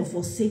them nor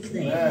forsake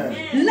them.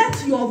 Amen.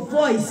 Let your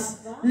voice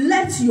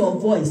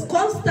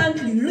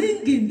constantly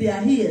ring in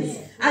their ears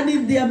and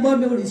in their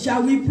memories.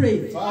 Shall we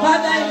pray?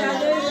 Father, in the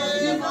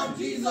name of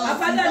Jesus.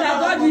 Father,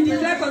 God, we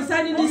declare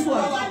concerning this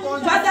one.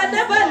 Father,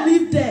 never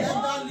leave them.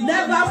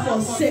 Never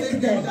forsake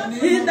them.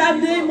 In the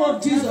name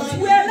of Jesus.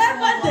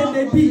 Wherever they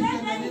may be.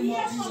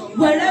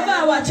 Wherever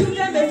our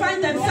children may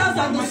find themselves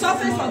on the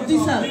surface of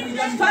this earth,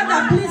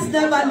 Father, please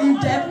never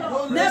leave them,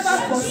 never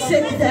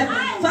forsake them.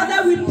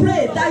 Father, we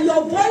pray that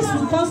your voice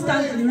will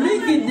constantly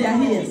ring in their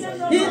ears.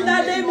 In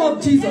the name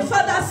of Jesus,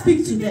 Father,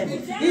 speak to them.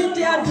 In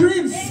their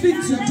dreams,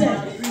 speak to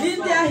them. In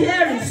their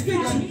hearing,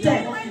 speak to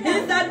them.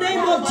 In the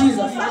name of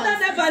Jesus, Father,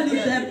 never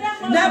leave them,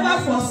 never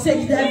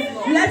forsake them.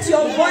 Let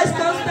your voice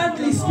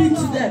constantly speak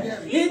to them.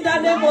 In the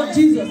name of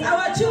Jesus,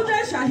 our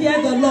children shall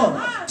hear the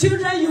Lord.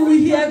 Children, you will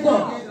hear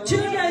God.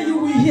 Children, you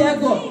will hear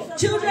God.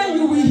 Children,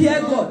 you will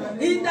hear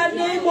God. In the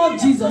name of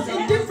Jesus,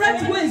 in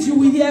different ways you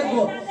will hear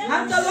God.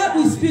 And the Lord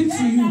will speak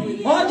to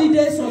you all the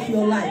days of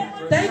your life.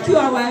 Thank you,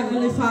 our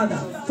Heavenly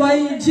Father. For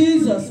in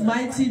Jesus'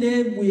 mighty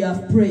name we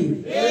have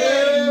prayed.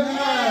 Amen.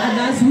 And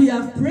as we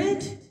have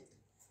prayed,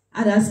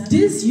 and as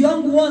these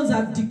young ones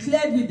have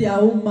declared with their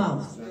own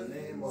mouth,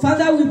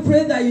 Father, we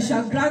pray that you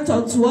shall grant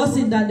unto us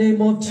in the name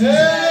of Jesus.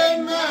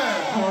 Amen.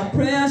 Our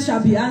prayer shall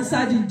be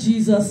answered in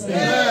Jesus' name.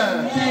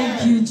 Amen.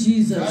 Thank you,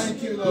 Jesus.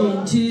 Thank you, Lord.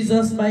 In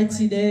Jesus'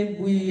 mighty name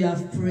we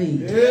have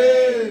prayed.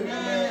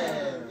 Amen.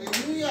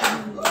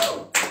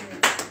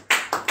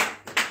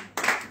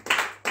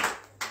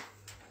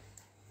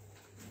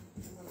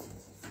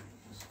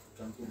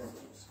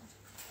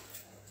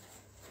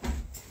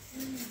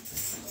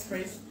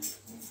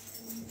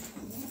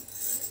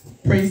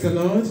 Praise the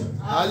Lord.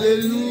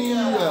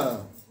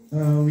 Hallelujah.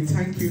 We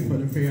thank you for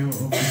the prayer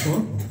of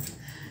before.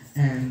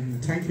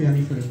 And thank you,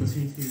 Annie, for the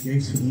opportunity you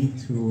gave to me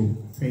to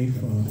pray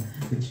for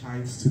the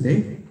child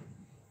today.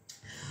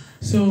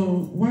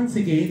 So, once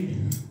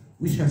again,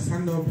 we shall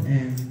stand up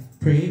and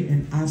pray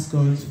and ask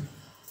God.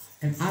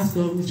 We try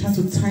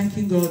to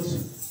thank God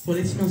for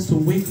letting us to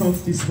wake up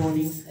this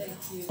morning.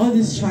 All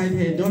this child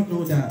here don't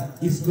know that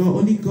it's God,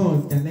 only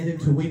God that led them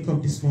to wake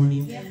up this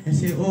morning and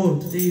say, oh,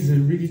 today is a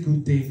really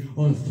good day.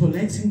 Or it's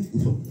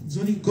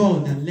only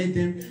God that led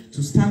them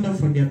to stand up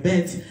from their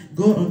beds,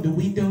 go on the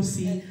window,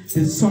 see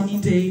the sunny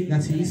day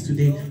that it is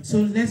today. So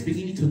let's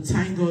begin to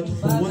thank God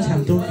for what He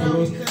has done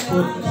for us,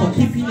 for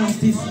keeping us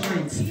this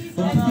night,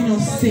 for keeping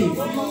us safe,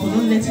 for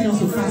not letting us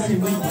fast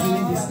away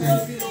during this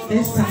night.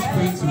 Let's start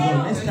praying to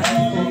God. Let's start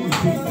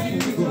praying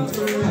to God.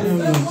 Father,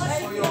 Lord.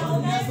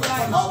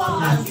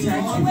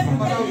 Thank you,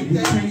 Father. We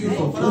thank you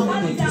for opening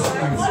up this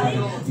night,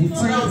 Father. We thank you for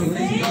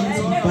letting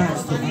anything bad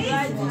to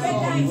happen for us.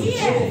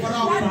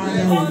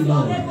 Father, oh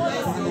Lord.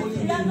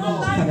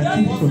 Father,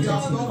 keep protecting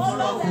us.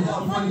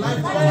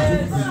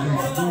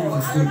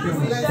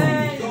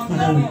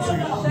 Father, we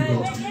thank you,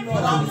 Lord.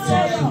 Father, we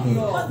thank you,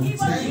 Lord. We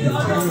thank you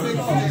for carrying us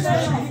from this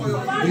time.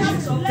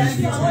 Patience of death,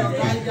 we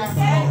thank you.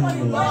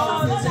 Father,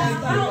 Lord, we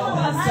thank you.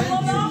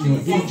 Your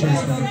angels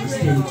that will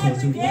stay with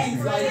us during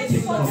this night.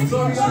 Take us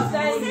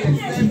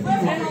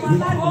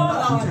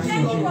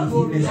and keep us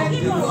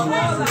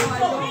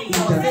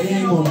in the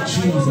name of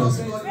Jesus.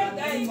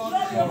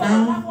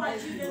 Now,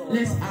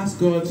 let's ask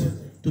God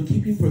to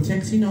keep Him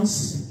protecting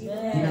us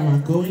in our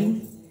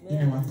going,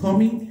 in our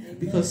coming,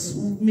 because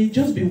we may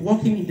just be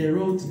walking in the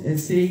road and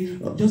say,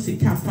 just a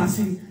car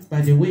passing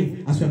by the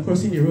way, as we are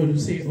crossing the road, we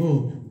say,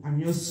 oh, I'm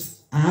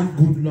just I have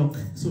good luck,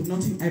 so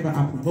nothing ever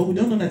happened. But we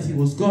don't know that it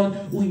was God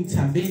who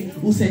intervened,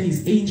 who sent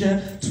his angel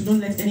to not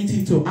let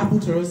anything to happen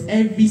to us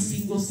every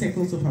single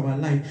second of our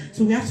life.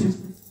 So we have to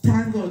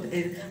thank God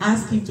and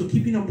ask him to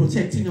keep on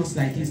protecting us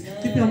like this,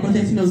 keep on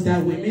protecting us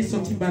that way. May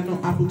something bad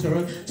not happen to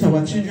us, to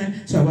our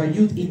children, to our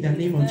youth, in the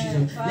name of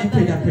Jesus. Let's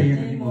pray that prayer in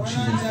the name of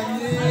Jesus.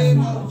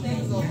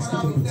 Ask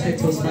God to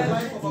protect us,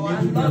 Father,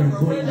 in everywhere we're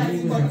going,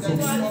 anywhere we're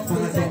going.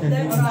 Father, in the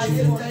name of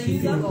Jesus,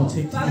 keep on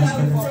protecting us,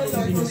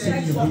 Father. Keep on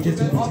sending your angels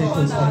to protect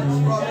us, Father.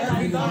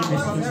 Keep on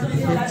messengers to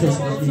protect us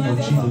in the name of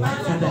Jesus.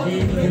 Father,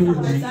 anywhere we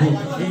might go,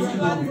 in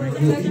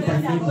the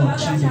name of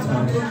Jesus,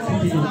 Father,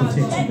 keep on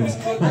protecting us.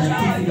 Father,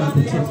 keep on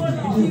protecting us.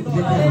 People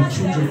protect our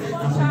children,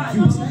 our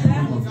youth, in the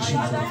name of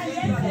Jesus.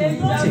 People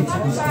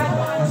protecting us,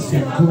 Father, as we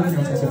are going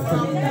out, as we are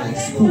coming out of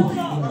school, in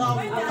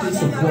our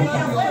place of work,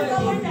 Father.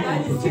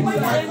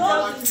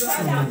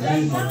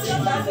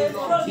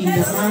 In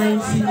the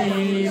mighty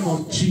name of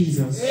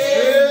Jesus.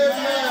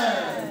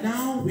 Amen.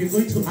 Now we're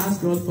going to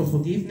ask God for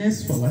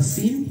forgiveness for our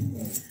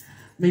sin.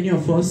 Many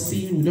of us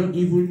sin, we don't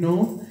even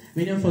know.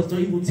 Many of us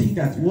don't even think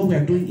that what we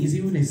are doing is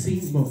even a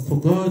sin, but for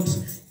God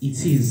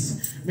it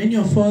is. Many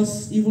of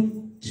us,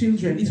 even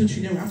children, little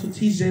children, we have to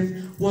teach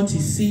them what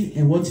is sin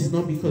and what is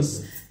not,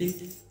 because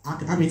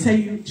I may tell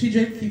you,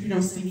 children keeping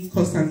on sinning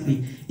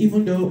constantly,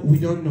 even though we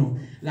don't know,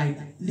 like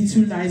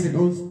little lies and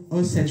all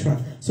etc.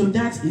 So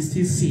that is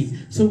still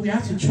sin. So we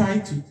have to try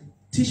to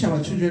teach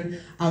our children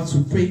how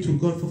to pray to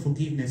God for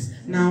forgiveness.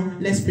 Now,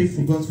 let's pray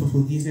for God for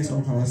forgiveness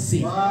of our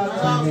sin.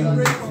 Father,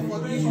 we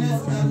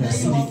have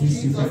sinned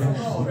against you, Father.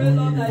 Father,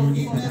 have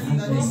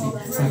mercy.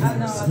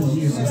 Father,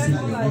 forgive our sin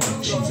in the name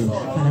of Jesus.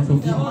 Father,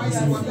 forgive our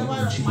sin in the name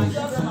of Jesus.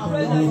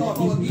 Father, even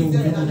though we don't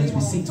know that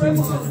we sin to you,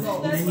 Father,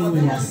 in any way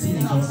we have sinned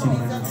against you,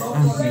 Father,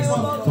 have mercy.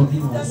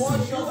 Forgive our sin.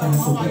 Father,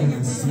 forgive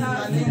our sin in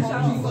the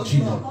name of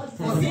Jesus.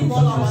 Father, forgive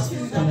us.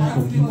 Father,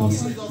 forgive us.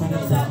 Father,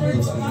 forgive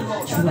us, Father.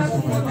 Show us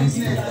for our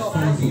mercy.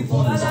 Father, forgive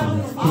us, Father.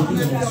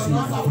 Forgive our sin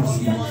and pass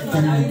by.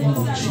 Father, in the name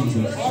of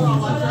Jesus. Father,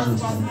 forgive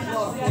us,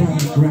 Father.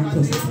 Father, grant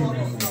us eternal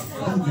life.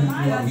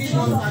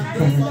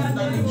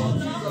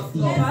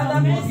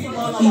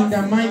 In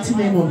the mighty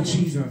name of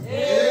Jesus.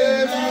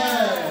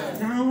 Amen.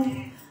 Now,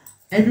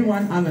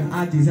 everyone have an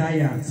heart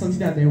desire, something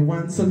that they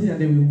want, something that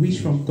they will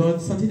wish from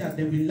God, something that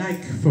they will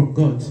like from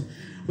God.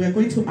 We are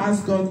going to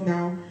ask God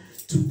now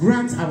to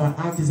grant our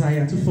heart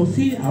desire, to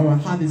fulfill our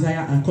heart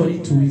desire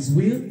according to his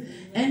will.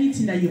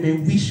 Anything that you may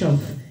wish of,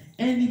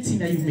 anything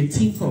that you may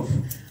think of,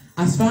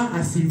 as far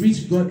as he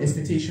reached God's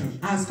expectation,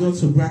 ask God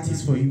to grant it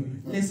for you.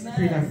 Let's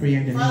pray that prayer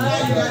in the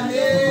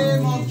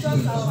name of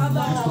Jesus.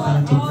 Ask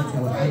God to grant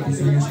our heart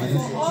desires, Father.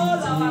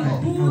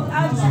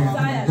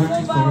 Grant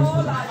it for us,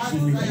 Father. She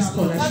may be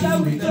scholarship,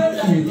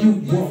 she may be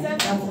work,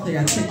 that what they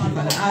are taking,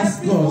 Father. Ask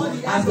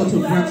God to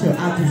grant your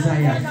heart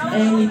desire.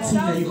 Anything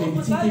that you may be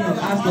thinking of,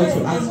 ask God to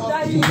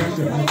grant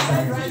your heart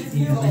desire.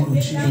 In the name of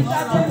Jesus.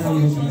 Father,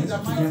 we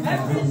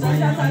ask to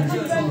grant our heart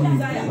desire,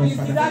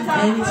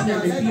 Father. Anything that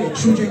may be your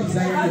children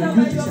desire, your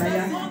youth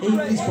desire, if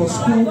it's for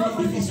school,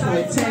 if it's for a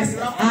test,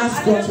 ask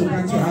God to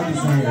grant your heart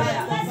desire.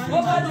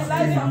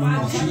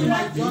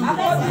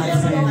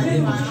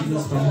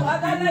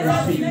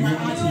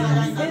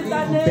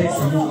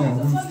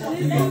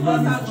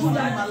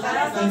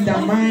 In the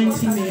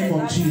mighty name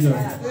of Jesus.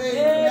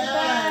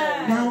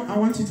 Now I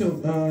want you to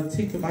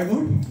take the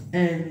Bible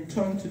and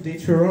turn to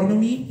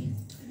Deuteronomy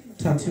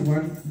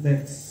 31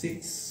 verse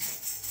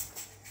 6.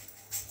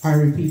 I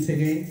repeat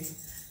again.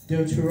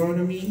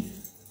 Deuteronomy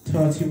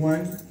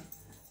 31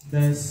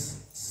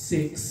 verse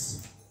 6.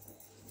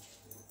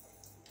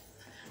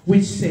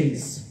 Which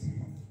says,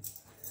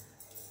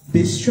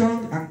 "Be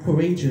strong and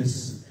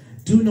courageous,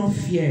 do not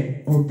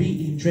fear or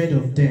be in dread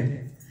of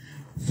them,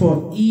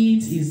 for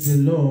it is the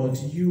Lord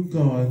your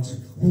God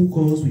who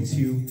goes with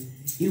you.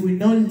 He will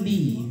not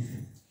leave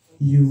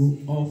you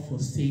or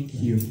forsake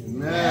you."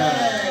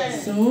 Amen.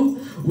 So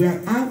we are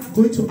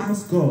going to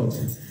ask God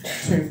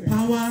to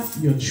empower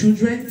your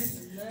children,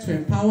 to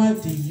empower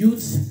the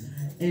youth,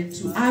 and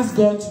to ask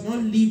God to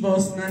not leave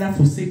us, neither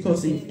forsake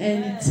us in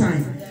any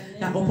time.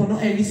 That upon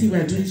everything we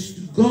are doing,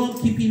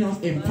 God keeping us,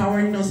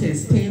 empowering us, and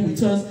staying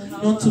with us,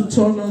 not to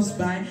turn us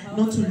by,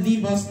 not to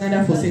leave us,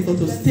 neither forsake us,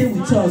 to stay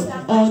with us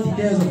all the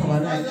days of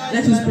our life.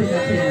 Let us pray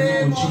that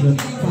prayer in the name of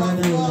Jesus.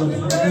 Father, Lord,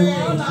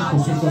 don't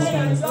forsake us,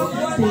 Father.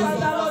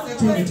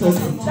 Stay with us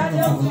in time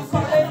of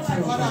our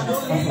trespasses, Father.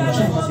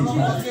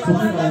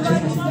 Forgive our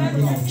trespasses in the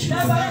name of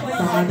Jesus.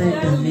 Father, in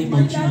the name of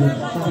Jesus.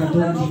 Father,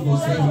 don't leave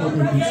us, Father, don't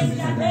everything,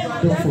 Father.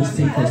 Don't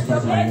forsake us,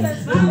 Father.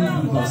 Don't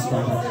leave us,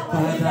 Father.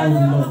 Father,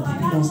 Lord,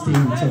 keep on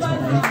staying with us,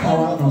 Father.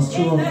 Empower us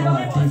through all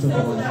our days of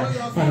our life.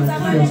 Father,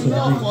 give us your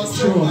grace.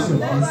 Show us your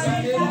mercy.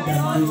 In the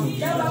name of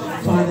Jesus.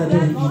 Father,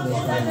 don't leave us,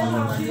 Father.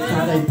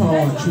 Father, empower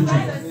our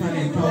children.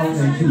 Father, empower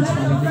our youth.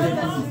 Father, may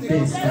them be the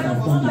best, Father,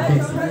 upon the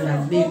best. In the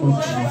name of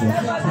Jesus.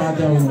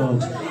 Father,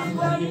 Lord, in the name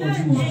of Jesus,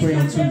 we pray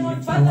unto you,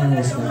 empower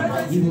us,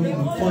 Father. Even in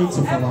the points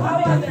of our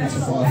darkness,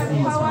 of our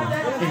fears, Father.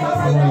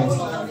 Empower us,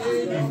 Father.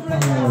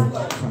 Empower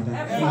us, Father.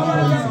 Empower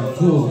us,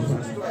 Father.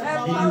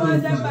 Anywhere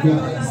we go,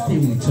 stay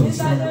with us.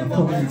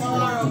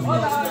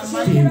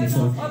 Stay with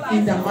us.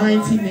 In the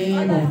mighty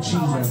name of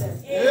Jesus.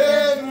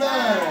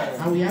 Amen.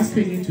 And we ask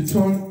you to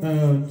turn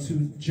to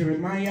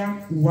Jeremiah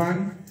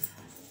 1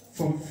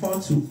 from 4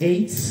 to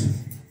 8.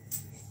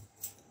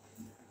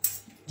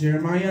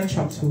 Jeremiah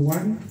chapter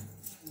 1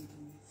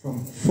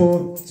 from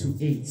 4 to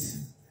 8.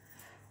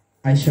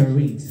 I shall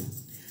read.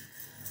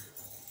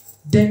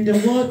 Then the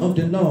word of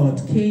the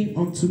Lord came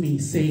unto me,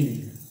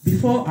 saying,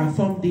 Before I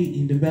formed thee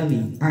in the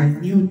belly, I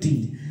knew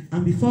thee,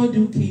 and before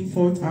thou came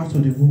forth out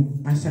of the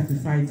womb, I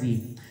sanctified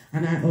thee,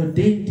 and I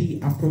ordained thee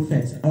a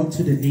prophet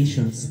unto the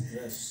nations.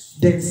 Yes.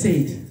 Then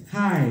said,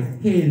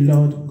 Hey,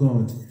 Lord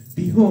God,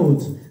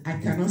 behold, I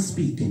cannot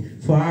speak,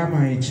 for I am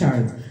a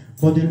child.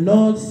 But the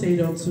Lord said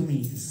unto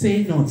me,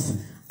 Say not,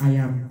 I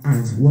am,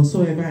 and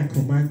whatsoever I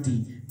command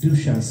thee, thou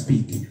shalt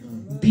speak.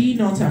 Be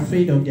not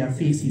afraid of their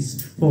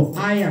faces, for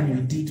I am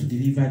with thee to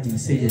deliver thee,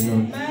 said the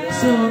Lord.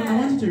 So I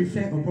want you to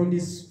reflect upon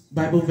this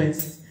Bible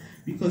verse,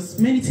 because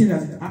many things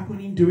that are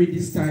happening during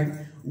this time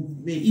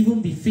may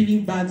even be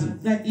feeling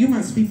bad. Like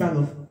humans feel bad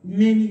of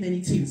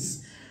many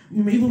things.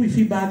 We may even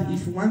feel bad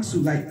if we want to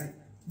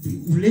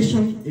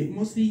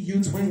mostly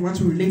youth, when you want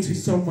to relate with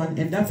someone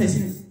and that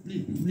person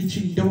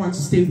literally don't want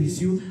to stay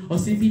with you or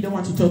simply don't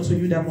want to talk to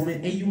you that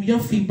moment, and you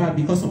don't feel bad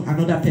because of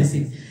another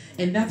person.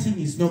 And that thing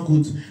is not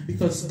good,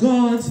 because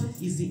God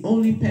is the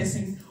only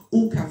person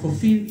who can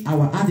fulfill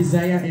our heart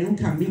desire and who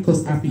can make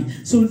us happy.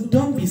 So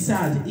don't be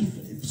sad if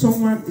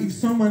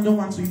someone don't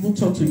want to even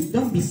talk to you.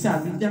 Don't be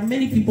sad. There are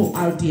many people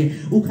out there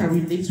who can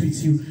relate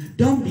with you.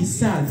 Don't be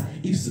sad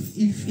if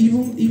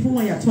even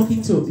when you're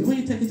talking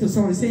to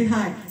someone, say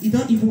hi, he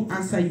don't even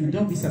answer you.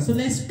 Don't be sad. So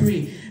let's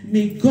pray.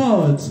 May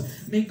God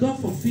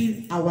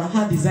fulfill our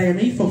heart desire.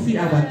 May He fulfill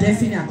our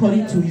destiny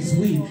according to His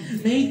will.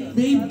 May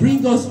He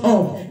bring us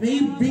up. May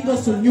He bring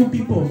us to new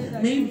people.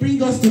 May He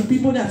bring us to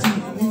people that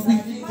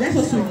let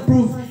us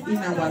improve in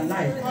our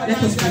life.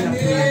 Let us find a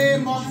prayer.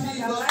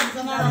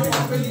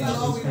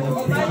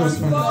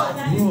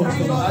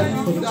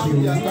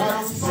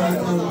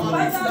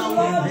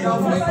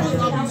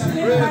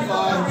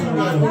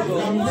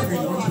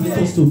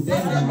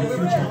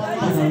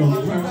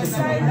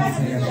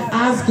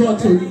 Ask God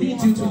to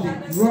lead you to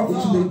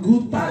the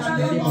good path in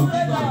the name of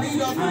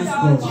Jesus.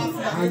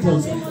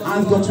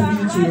 Ask God to lead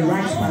you to the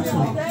right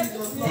pathway.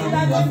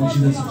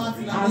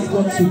 Ask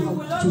God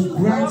to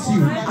grant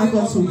you. Ask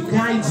God to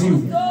guide you.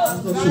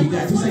 Ask God to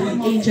guide. To send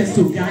the angels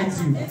to guide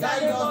you.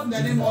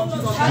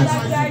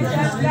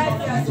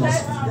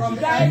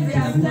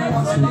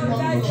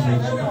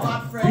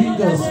 Bring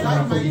us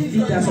for the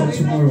leaders of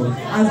tomorrow.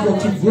 Ask God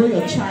to grow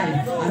your child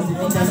as the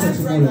leaders of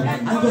tomorrow.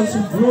 Ask God to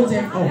grow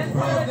them up.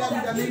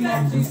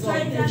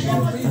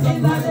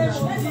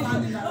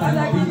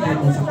 Father, bring them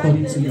up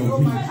according to your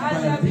will.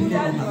 Father, bring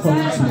them up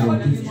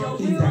according to your will.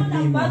 In the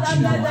name of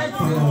Jesus.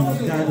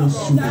 Father, guide us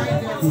through the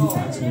good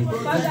pathway. In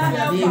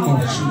the name of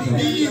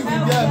Jesus.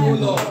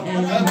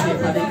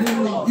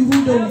 Even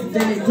though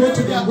they go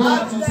to the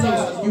wrong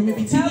place, you may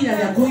be thinking that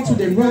they are going to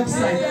the wrong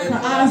side.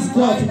 But ask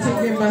God to take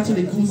them back to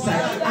the good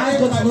side. Ask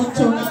God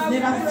to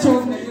never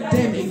turn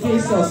them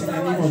against us in the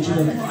name of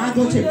Jesus. Ask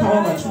God to empower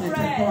our children, to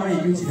empower our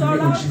youth in the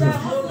name of Jesus.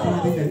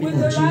 Father, in the name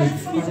of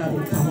Jesus, Father,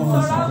 empower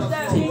us, Father.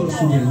 Take us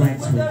to the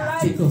right way.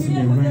 Take us to the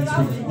right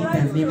way.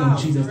 In the name of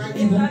Jesus.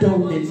 Even though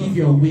we may leave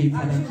your way,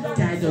 Father,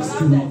 guide us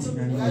through it in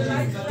the name of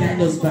Jesus.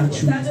 Guide us back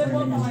through it in the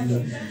name of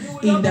Jesus.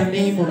 In the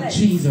name of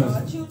Jesus.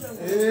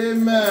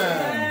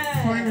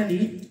 Amen.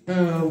 Finally,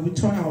 we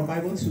turn our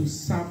Bible to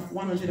Psalm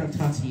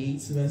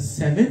 138, verse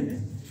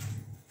 7.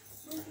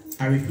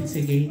 I repeat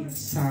again,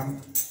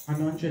 Psalm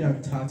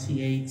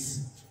 138,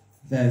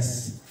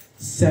 verse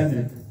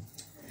 7.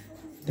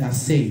 That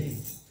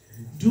says,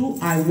 Do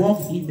I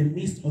walk in the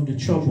midst of the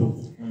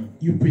trouble?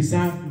 You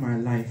preserve my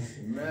life.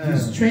 Amen. You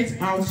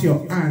stretch out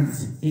your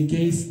hands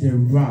against the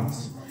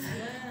wrath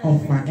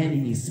of my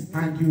enemies,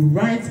 and your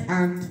right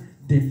hand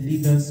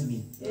delivers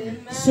me.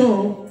 Amen.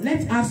 So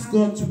let's ask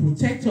God to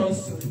protect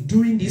us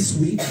during this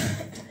week.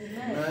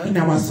 Amen. In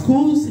our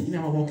schools, in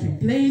our working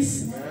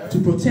place. Amen. To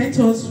protect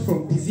us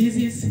from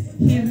diseases,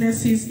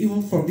 illnesses,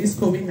 even from this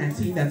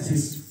COVID-19 that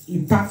is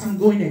impacting,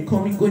 going and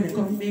coming,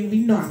 may we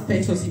not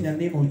affect us in the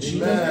name of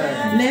Jesus.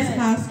 Amen. Let's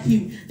ask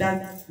Him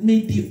that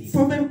may the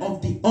problem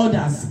of the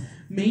others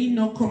may it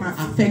not come and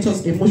affect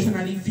us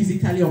emotionally,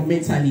 physically, or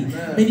mentally.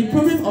 Amen. May the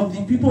problem of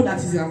the people that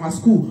is in our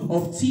school,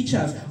 of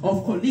teachers,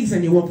 of colleagues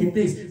in the working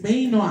place,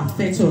 may it not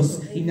affect us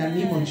in the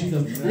name of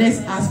Jesus. Amen. Let's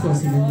ask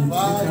us in the name of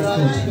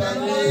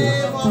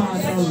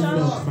Father,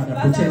 Lord, Father,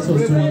 protect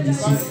us during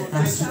this week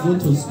as we go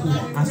to school,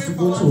 as we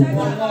go to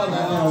work.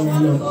 Father,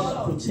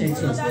 Lord, protect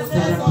us.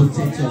 Father,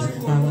 protect us.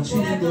 Our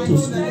children go to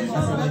school, as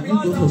our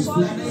youth go to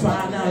school.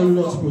 Father,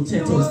 Lord,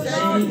 protect us.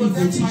 Any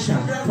evil teacher,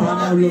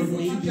 Father, Lord,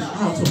 may it be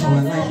out of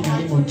our life.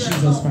 name of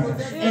Jesus, Father.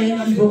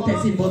 Any evil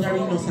person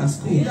bothering us at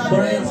school,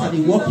 bothering us at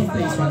the working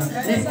place, Father,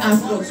 let's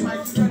ask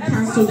God to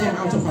cancel them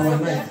out of our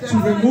life, to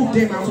remove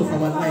them out of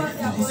our life,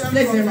 to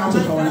displace them out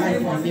of our life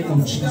in the name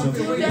of Jesus.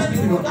 Let's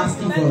keep on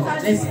asking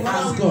God. Let's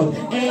ask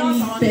God.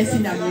 Any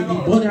person that may be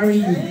bothering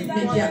you,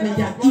 may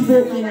their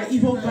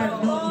evil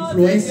vibe not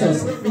influence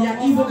us. May their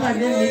evil vibe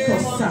not make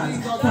us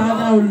sad.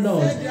 Father, oh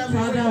Lord,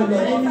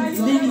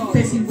 any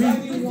person that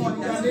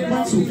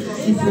want to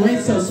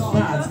influence us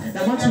bad,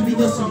 that want to lead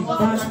us to the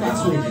bad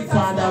pathway,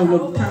 Father, oh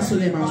Lord, cancel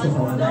them out of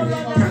our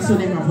life. Cancel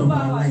them out of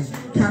our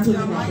life. Cancel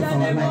them out of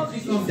our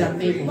life. In the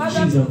name of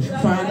Jesus.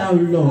 Father, oh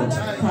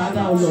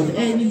Lord,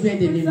 anywhere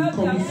they may be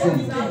coming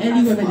from,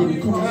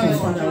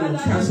 Father, oh Lord,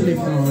 cancel them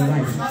from our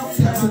life.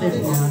 Cancel them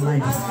from our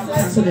life.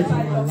 Cancel them from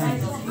our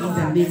life. In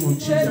the name of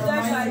Jesus.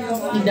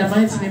 In the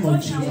mighty name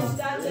of Jesus.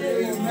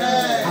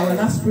 Our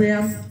last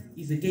prayer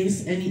is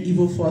against any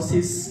evil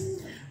forces.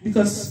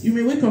 Because you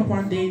may wake up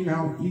one day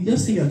now, you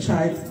just see your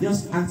child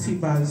just acting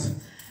bad.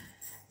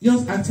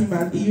 You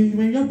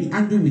may not be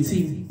angry with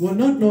him. You're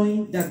not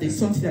knowing that there's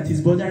something that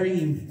is bothering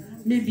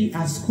him. Maybe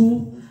at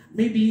school,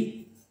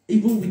 maybe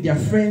even with their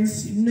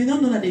friends. You may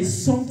not know that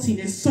there's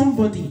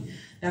somebody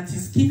that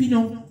is keeping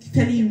on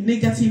telling him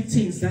negative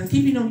things, that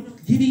keeping on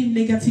giving him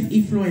negative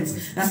influence,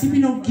 that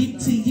keeping on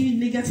giving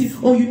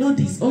negative, oh you know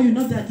this, oh you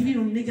know that, giving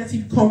him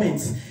negative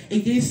comments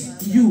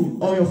against you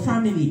or your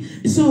family.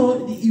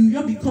 So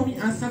you'll be coming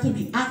and start to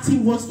be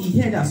acting what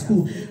he heard at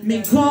school.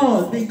 May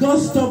God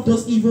stop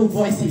those evil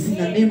voices in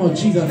the name of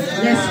Jesus.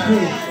 Let's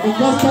pray. May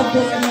God stop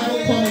those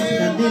evil comments in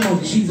the name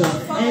of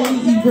Jesus. Any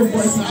evil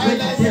voices where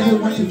the devil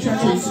wants to try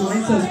to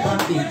influence us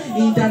badly,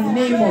 in the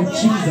name of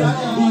Jesus.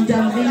 In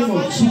the name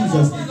of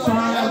Jesus.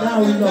 Father,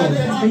 oh Lord,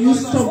 may you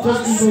stop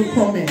those evil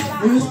comments.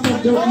 May you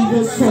stop those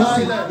evil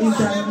crossing in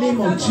the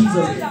name of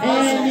Jesus.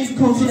 Any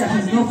counsel that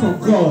is not from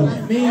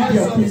God, may it be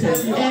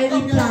uprooted.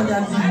 Any plan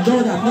that the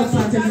Lord has not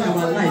planted in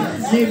our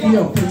life, may be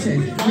uprooted.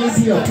 May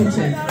be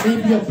uprooted. May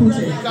be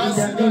uprooted in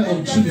the name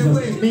of Jesus.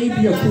 May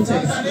be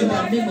uprooted in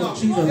the name of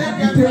Jesus.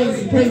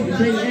 We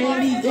pray.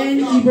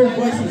 Any evil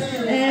voices,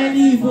 any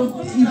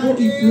evil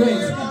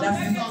influence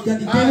that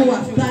the devil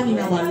has planned in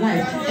our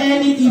life,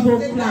 any evil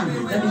plan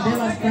that the devil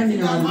has planned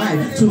in our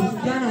life to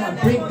plan our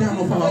breakdown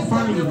of our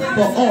family,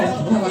 for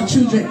us, for our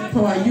children,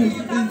 for our youth,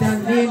 in the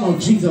name of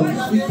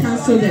Jesus, we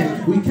cancel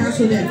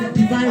them.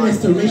 Divine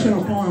restoration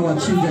upon our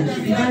children.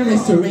 Divine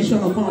restoration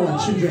upon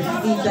our children.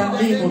 In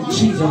the name of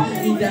Jesus.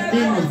 In the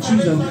name of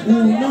Jesus. We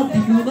will not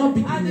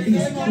be the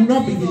least. We will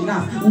not be the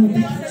last. We will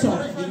be the top.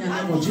 In the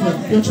name of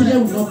Jesus. Your children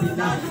will not be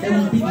last. They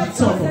will be the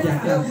top of their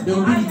class. They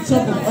will be the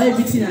top of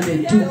everything that they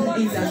do.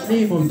 In the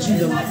name of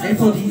Jesus. And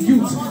for the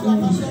youth, we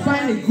will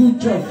find a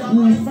good job. We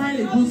will find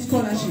a good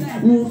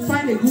scholarship. We will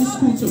find a good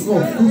school to go.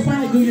 We will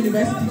find a good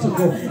university to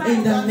go.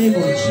 In the name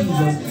of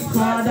Jesus.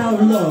 Father,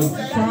 oh Lord.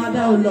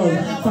 Father, oh Lord.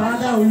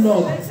 Father, oh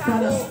Lord.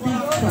 Father,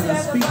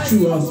 speak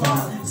to us,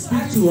 Father.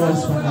 Speak to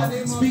us,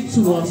 Father. Speak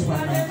to us,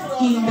 Father.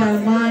 In the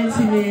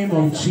mighty name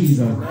of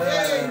Jesus.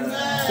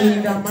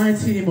 In the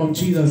mighty name of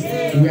Jesus,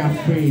 we are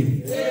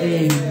prayed.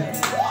 Amen.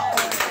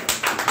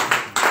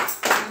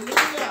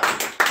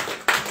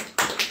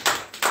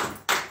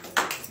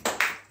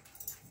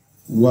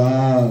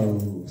 Wow.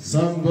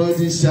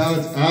 Somebody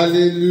shout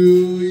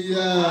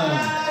hallelujah.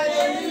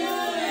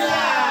 Hallelujah.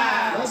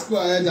 Let's go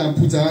ahead and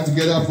put our hands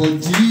together for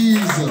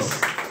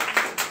Jesus.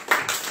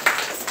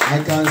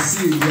 I can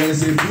see there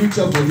is a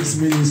future for this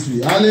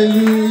ministry.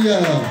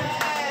 Hallelujah.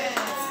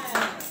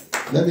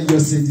 Let me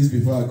just say this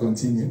before I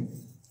continue.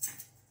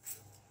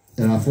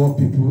 There are 4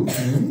 people.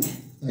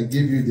 I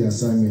gave you the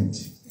assignment.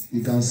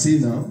 You can see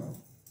now,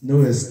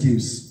 no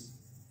excuse.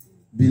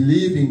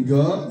 Believe in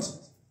God,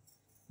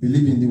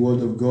 believe in the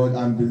word of God,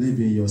 and believe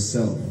in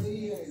yourself.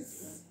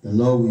 The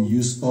Lord will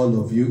use all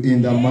of you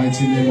in the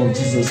mighty name of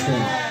Jesus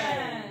Christ.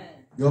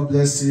 God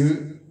bless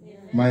you.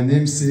 My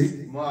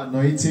namesake, more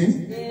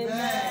anointing,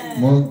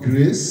 more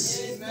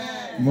grace,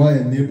 more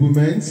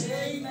enablement,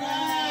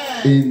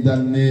 in the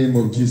name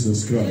of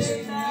Jesus Christ.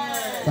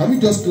 Can we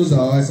just close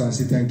our eyes and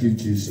say thank you,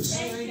 Jesus?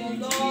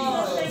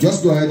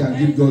 Just go ahead and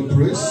give God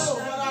praise.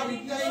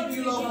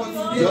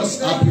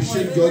 Just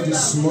appreciate God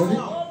this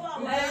morning.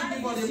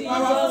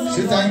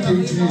 Say thank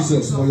you,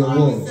 Jesus, for your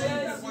word.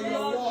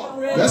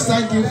 Let's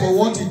thank Him for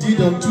what He did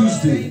on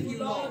Tuesday.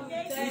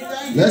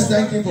 Let's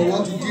thank Him for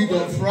what He did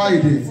on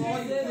Friday.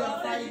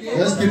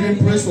 Let's give Him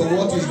praise for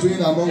what He's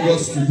doing among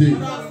us today.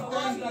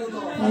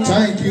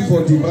 Thank you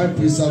for divine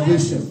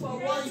preservation.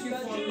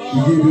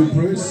 We give you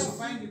praise.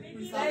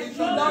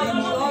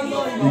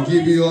 We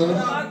give you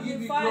honor.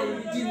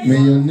 May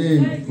your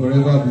name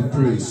forever be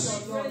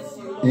praised.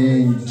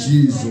 In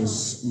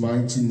Jesus'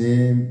 mighty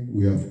name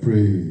we have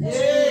prayed.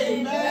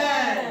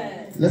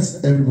 Amen.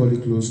 Let's everybody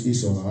close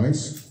his or her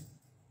eyes.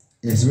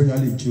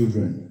 Especially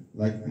children.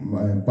 Like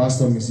my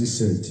pastor Mrs.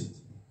 said.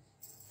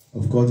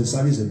 Of course the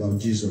service is about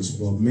Jesus,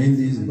 but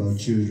mainly it's about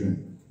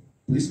children.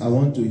 Please, I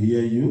want to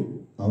hear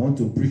you. I want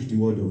to preach the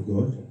word of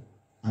God.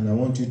 And I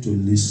want you to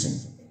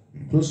listen.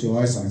 Close your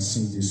eyes and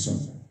sing this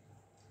song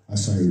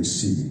as I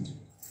receive it.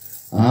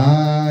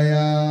 I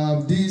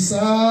have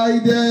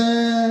decided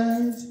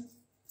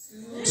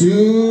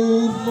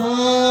to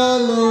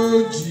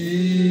follow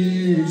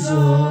Jesus.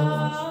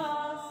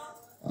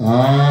 I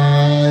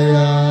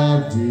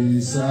have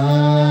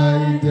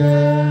decided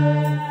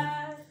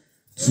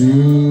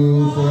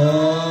to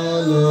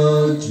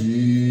follow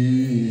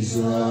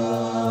Jesus.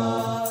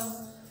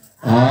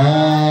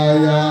 I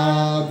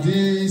have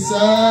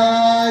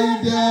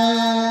decided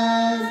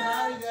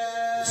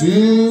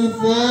to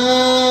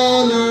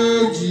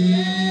follow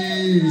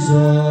Jesus.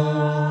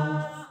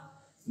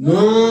 No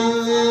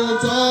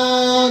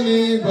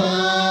turning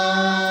back.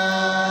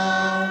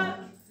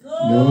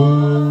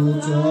 No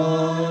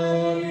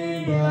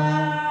turning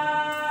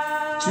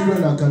back.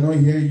 Children, I cannot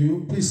hear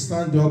you. Please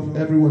stand up,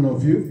 every one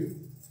of you,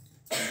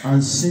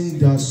 and sing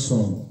that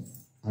song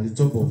at the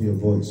top of your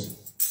voice.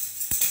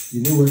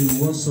 You know, when you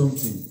want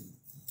something,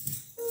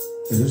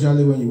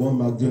 especially when you want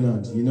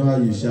McDonald's, you know how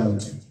you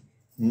shout.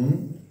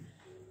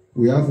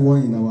 We have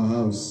one in our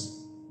house.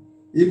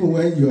 Even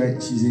when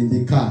she's in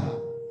the car,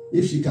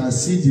 if she can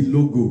see the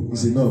logo,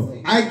 it's enough.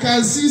 I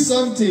can see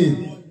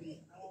something,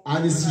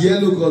 and it's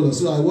yellow color,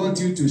 so I want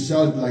you to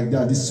shout like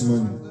that this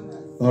morning.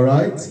 All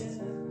right?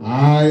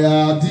 I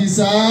have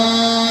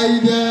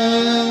decided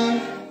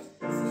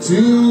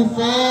to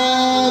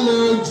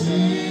follow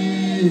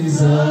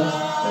Jesus.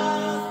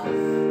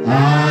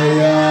 I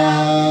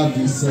have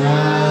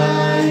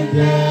decided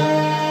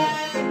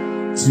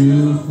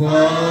to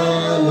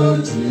follow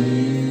Jesus.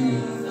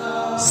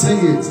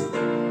 Sing it.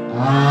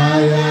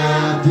 I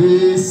have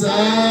decided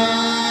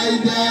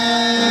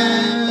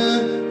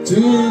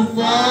to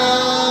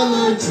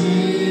follow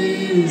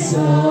Jesus.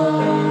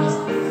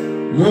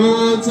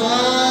 No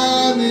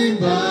turning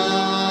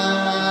back.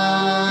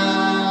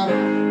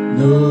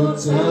 No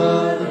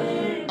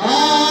turning. I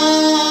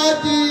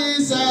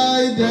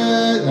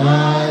decided.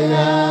 I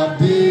have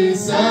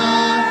decided.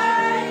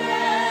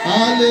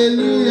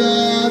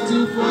 Hallelujah, to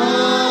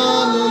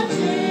follow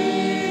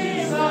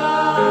Jesus.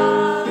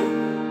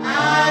 I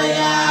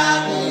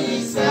have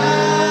decided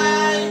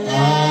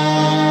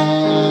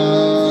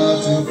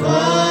to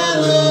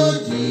follow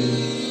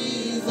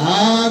Jesus. I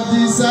have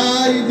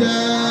decided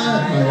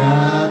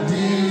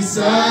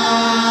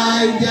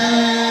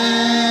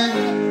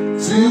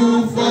to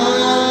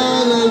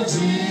follow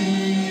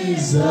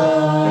Jesus.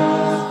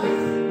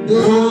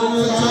 No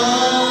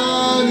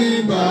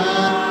turning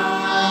back.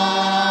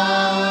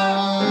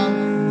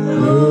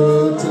 No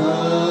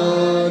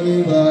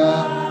turning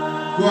back.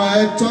 Go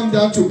ahead, turn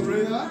that to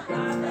prayer.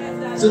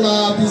 So I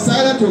have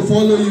decided to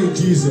follow you,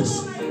 Jesus.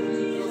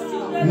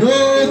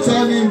 No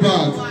turning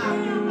back.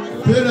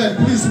 Parents,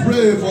 please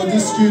pray for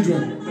these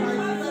children.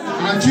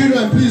 And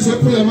children, please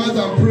open your mouth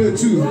and pray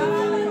too.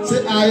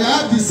 Say, I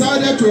have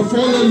decided to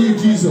follow you,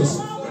 Jesus.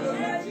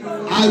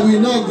 I will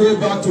not go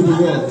back to the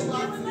world.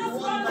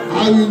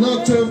 I will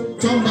not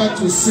turn back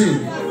to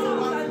sin.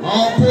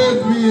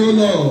 Uphold me, O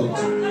Lord.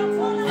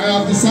 I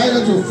have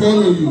decided to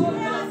follow you.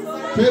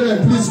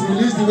 Parents, please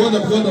release the word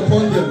of God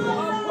upon them.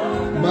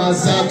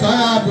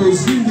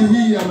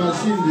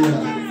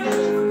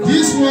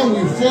 This one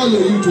will follow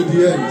you to the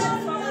end.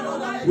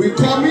 We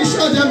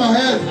commission them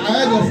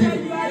ahead of you.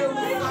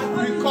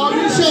 We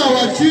commission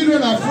our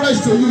children afresh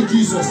to you,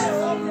 Jesus.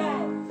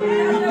 We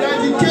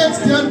dedicate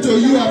them to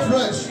you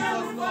afresh.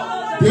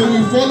 They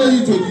will follow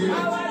you to the end.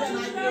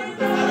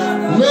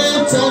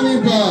 No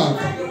turning back.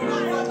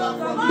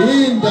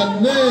 In the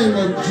name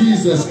of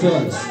Jesus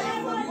Christ.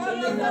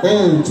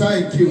 Oh,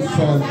 thank you,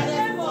 Father.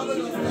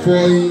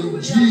 For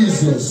in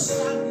Jesus'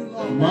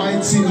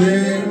 mighty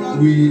name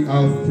we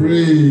have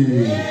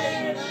prayed.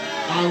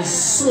 And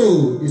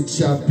so it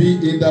shall be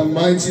in the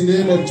mighty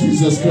name of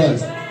Jesus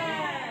Christ.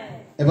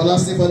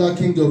 Everlasting Father,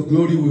 King of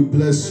glory, we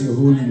bless your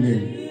holy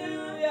name.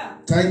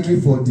 Thank you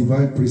for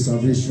divine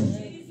preservation.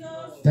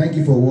 Thank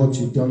you for what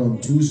you've done on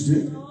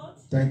Tuesday.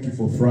 Thank you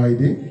for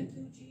Friday.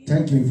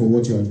 Thank you for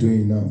what you are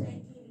doing now.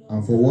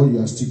 And for what you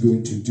are still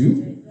going to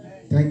do.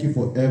 Thank you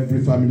for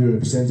every family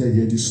represented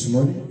here this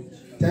morning.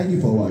 Thank you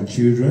for our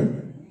children.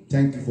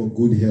 Thank you for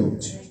good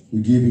health.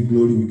 We give you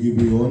glory, we give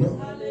you honor.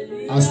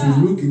 As we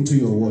look into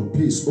your word,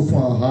 please open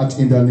our heart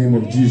in the name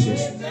of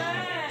Jesus.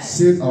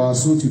 Save our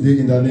soul today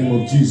in the name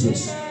of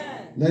Jesus.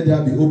 Let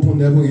there be open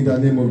heaven in the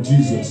name of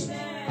Jesus.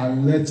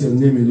 And let your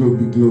name alone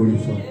be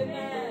glorified.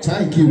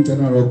 Thank you,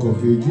 eternal rock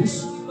of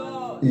ages.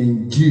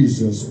 In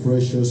Jesus'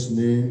 precious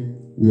name,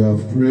 we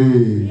have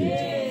prayed.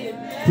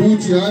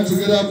 Put your hands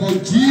together for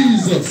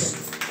Jesus.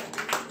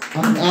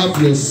 And have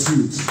your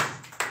seat.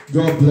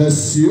 God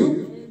bless you.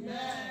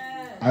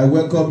 I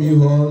welcome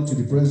you all to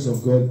the presence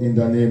of God in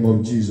the name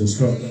of Jesus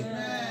Christ.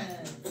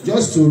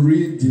 Just to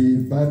read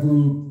the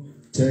Bible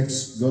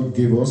text God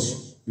gave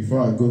us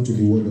before I go to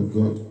the Word of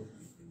God.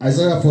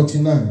 Isaiah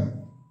 49,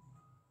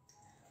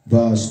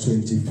 verse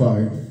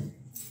 25.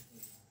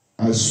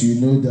 As you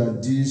know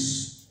that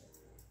this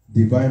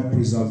divine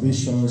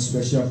preservation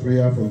special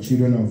prayer for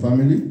children and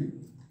family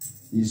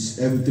is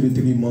every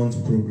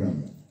 3-month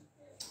program.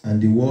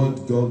 And the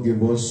word God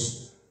gave us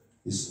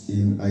is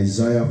in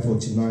Isaiah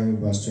 49,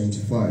 verse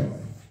 25.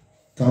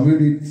 Can we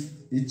read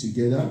it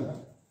together?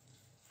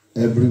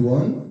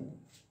 Everyone.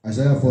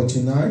 Isaiah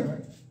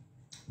 49,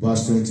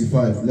 verse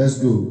 25. Let's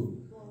go.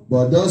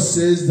 But thus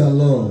says the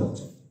Lord,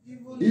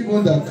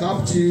 even the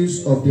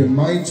captives of the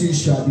mighty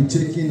shall be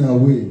taken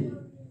away,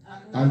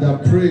 and the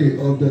prey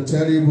of the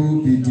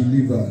terrible be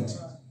delivered.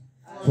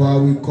 For I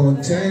will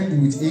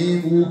contend with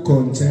him who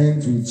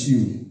contends with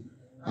you,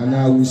 and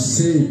I will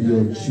save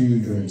your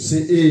children.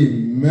 Say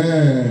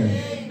amen.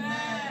 Amen.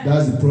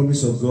 That's the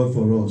promise of God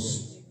for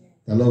us.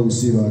 The Lord will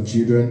save our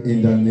children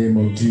in the name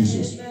of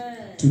Jesus.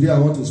 Amen. Today I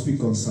want to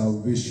speak on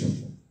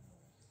salvation.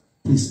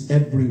 Please,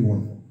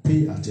 everyone,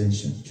 pay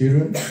attention.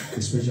 Children,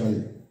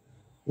 especially.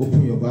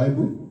 Open your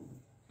Bible.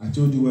 I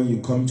told you when you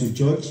come to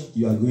church,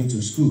 you are going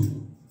to school.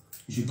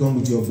 You should come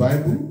with your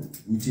Bible,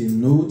 with a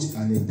note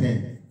and a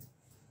pen.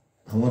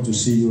 I want to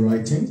see you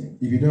writing.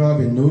 If you don't have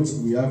a note,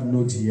 we have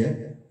note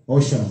here.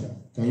 Usher,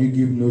 can you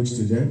give notes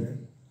to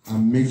them?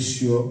 And make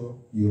sure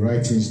you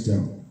write things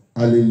down.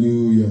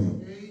 Hallelujah.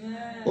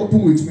 Amen.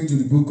 Open with me to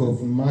the book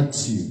of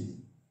Matthew.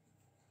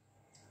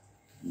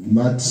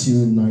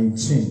 Matthew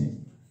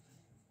 19.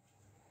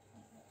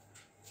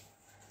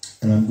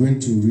 And I'm going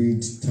to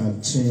read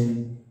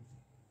 13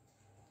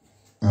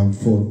 and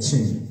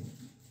 14.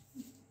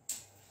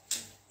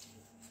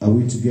 Are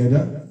we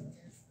together?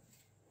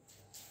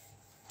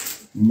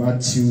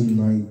 Matthew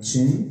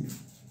 19,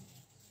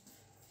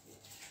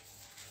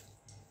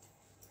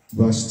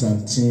 verse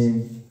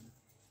 13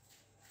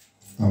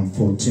 and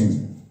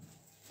 14.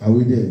 Are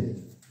we there?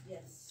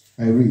 Yes.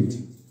 I read.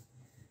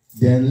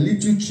 Then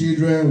little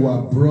children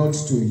were brought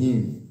to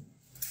him,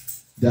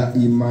 that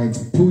he might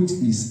put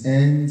his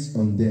hands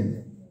on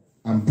them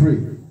and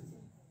pray.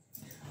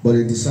 But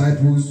the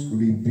disciples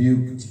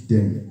rebuked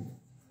them.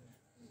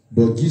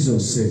 But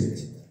Jesus said,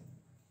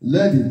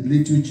 let the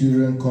little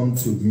children come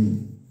to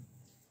me,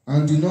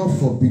 and do not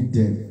forbid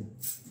them,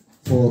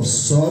 for of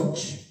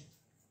such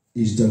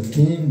is the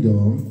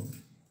kingdom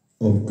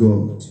of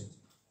God.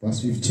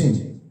 Verse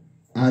 15.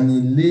 And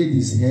he laid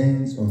his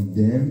hands on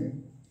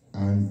them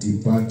and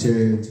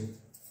departed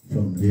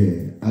from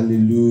there.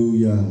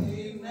 Hallelujah.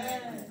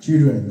 Amen.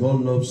 Children,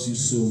 God loves you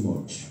so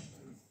much.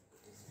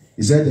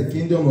 He said the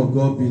kingdom of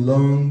God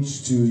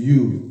belongs to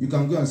you. You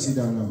can go and sit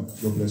down now.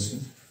 God bless you.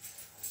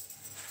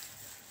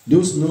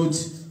 Those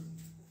notes,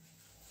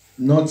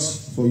 not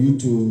for you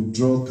to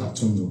draw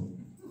cartoon.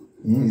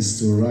 It's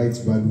to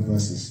write Bible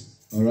verses.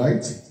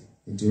 Alright?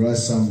 And to write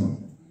sermon.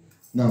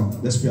 Now,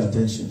 let's pay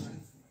attention.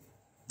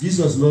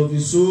 Jesus loved you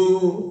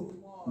so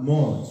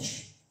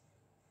much.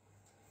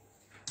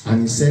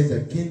 And he said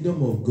the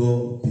kingdom of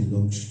God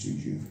belongs to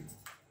you.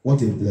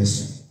 What a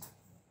blessing.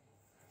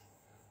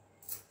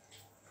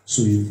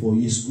 So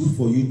it's good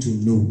for you to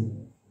know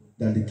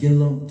that the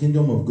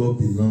kingdom of God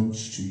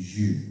belongs to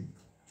you.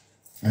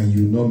 And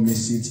you will not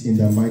miss it in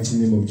the mighty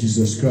name of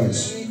Jesus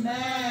Christ.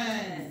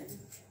 Amen.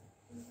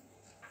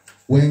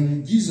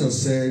 When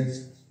Jesus said,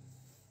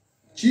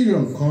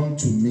 children, come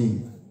to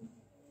me,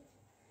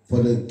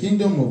 for the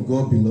kingdom of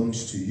God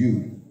belongs to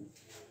you.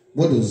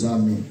 What does that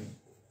mean?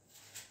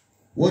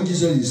 What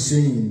Jesus is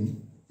saying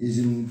is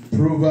in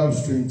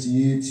Proverbs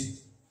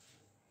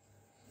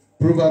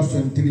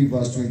 23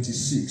 verse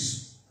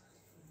 26.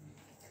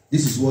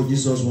 This is what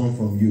Jesus wants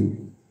from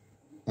you.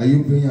 Are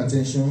you paying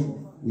attention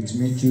with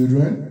me,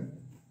 children?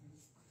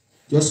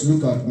 Just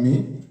look at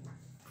me,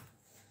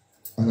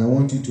 and I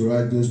want you to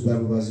write those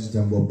Bible verses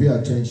down, but pay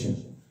attention.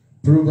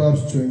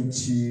 Proverbs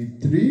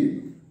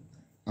 23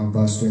 and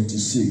verse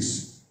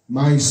 26.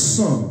 My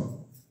son,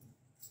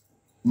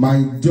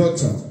 my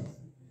daughter,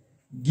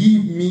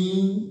 give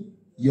me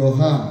your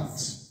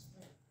heart,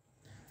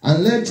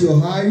 and let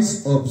your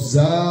eyes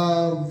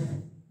observe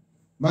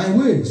my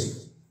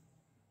ways.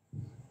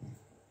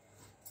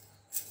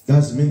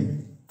 That's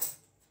me.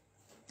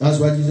 That's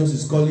why Jesus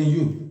is calling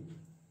you.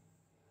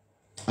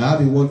 I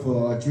have a word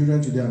for our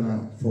children today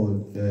and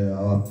for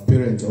our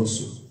parents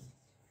also,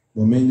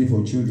 but mainly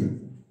for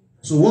children.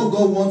 So what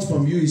God wants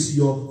from you is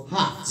your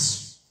heart.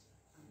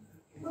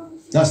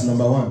 That's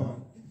number one.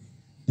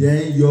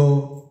 Then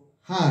your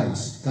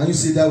eyes. Can you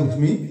say that with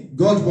me?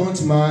 God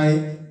wants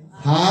my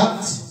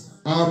heart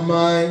and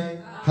my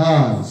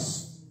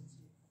eyes.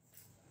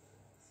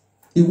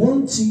 He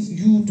wants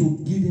you to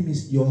give him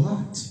your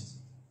heart,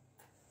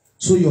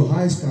 so your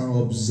eyes can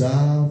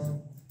observe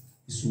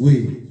his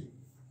way.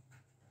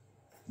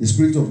 The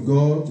Spirit of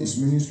God is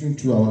ministering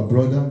to our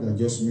brother that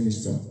just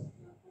ministered,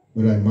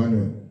 Brother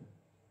Emmanuel.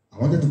 I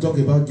wanted to talk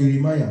about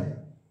Jeremiah.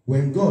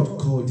 When God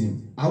called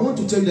him, I want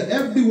to tell you that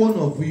every one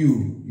of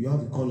you, you have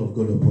the call of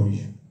God upon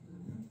you.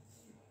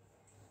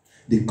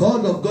 The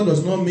call of God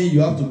does not mean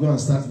you have to go and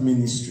start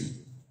ministry.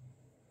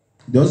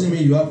 It doesn't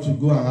mean you have to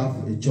go and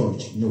have a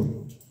church.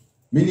 No.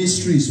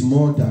 Ministry is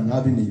more than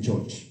having a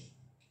church.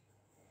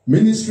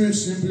 Ministry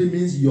simply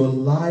means your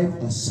life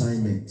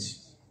assignment.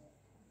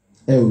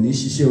 Do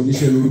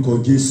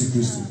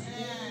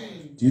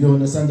you not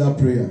understand that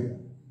prayer?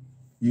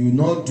 You're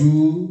not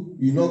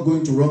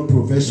going to wrong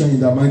profession in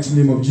the mighty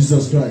name of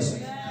Jesus Christ.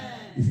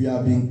 If you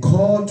have been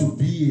called to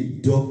be a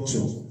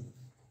doctor,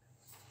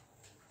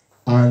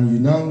 and you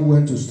now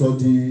went to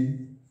study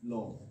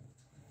law.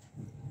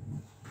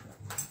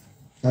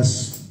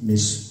 That's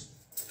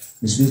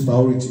misplaced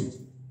priority.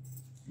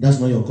 That's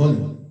not your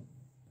calling.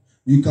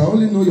 You can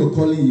only know your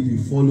calling if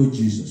you follow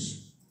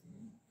Jesus.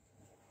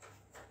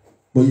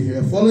 But if you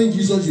are following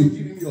Jesus, you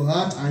give him your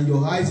heart and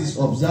your eyes is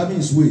observing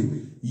his way,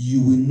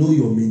 you will know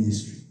your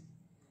ministry.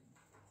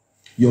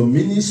 Your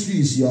ministry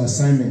is your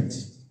assignment.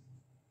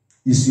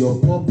 It's your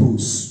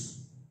purpose.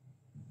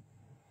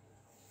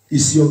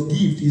 It's your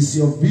gift. It's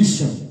your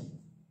vision.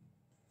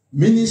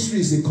 Ministry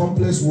is a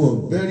complex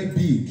word, very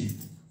big.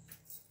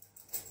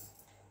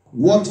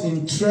 What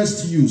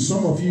interests you?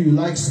 Some of you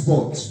like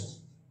sports.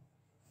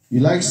 You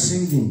like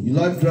singing. You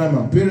like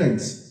drama.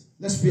 Parents,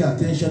 let's pay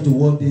attention to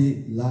what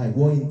they like,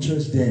 what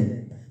interests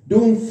them.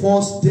 Don't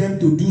force them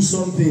to do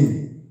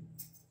something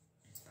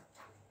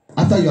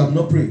after you have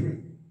not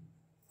prayed.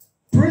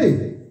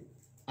 Pray.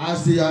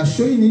 As they are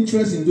showing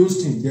interest in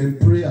those things, then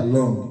pray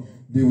along.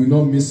 They will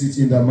not miss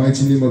it in the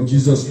mighty name of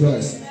Jesus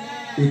Christ.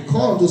 Amen. A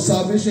call to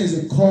salvation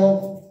is a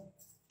call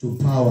to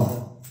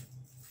power.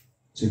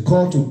 It's a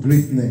call to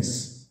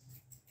greatness.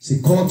 It's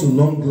a call to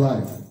long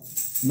life.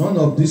 None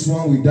of this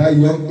one will die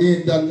young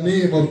in the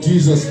name of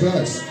Jesus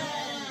Christ.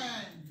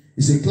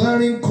 It's a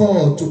clarion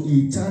call to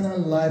eternal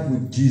life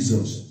with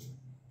Jesus.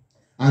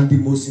 And the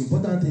most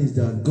important thing is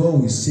that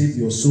God will save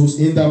your souls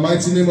in the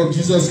mighty name of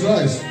Jesus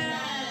Christ.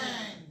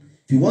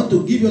 If you want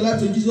to give your life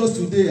to Jesus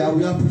today, I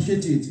will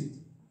appreciate it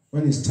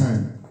when it's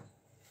time.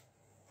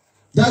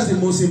 That's the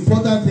most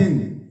important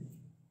thing.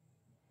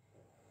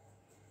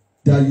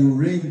 That you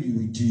reign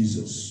with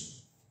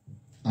Jesus.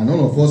 And none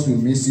of us will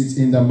miss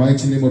it in the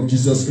mighty name of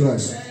Jesus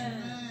Christ.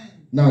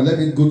 Now let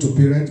me go to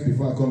parents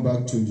before I come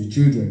back to the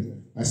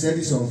children. I said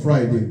this on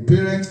Friday.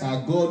 Parents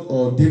are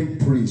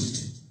God-ordained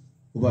priests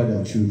over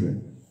their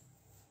children.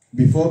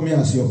 Before me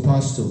as your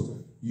pastor,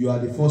 you are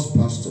the first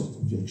pastor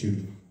of your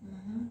children.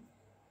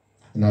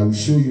 And I will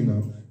show you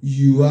now.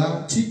 You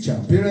are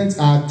teacher. Parents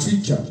are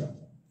teacher.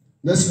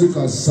 Let's look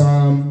at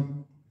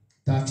Psalm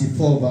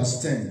 34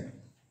 verse 10.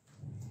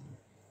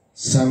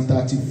 Psalm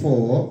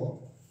 34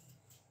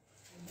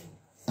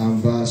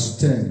 and verse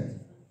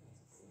 10.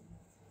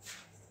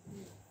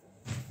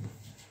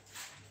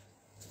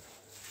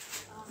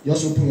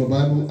 Just open your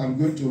Bible. I'm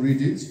going to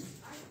read it.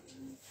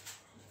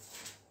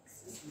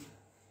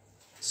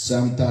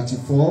 Psalm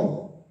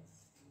 34.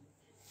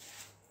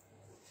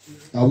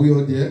 Are we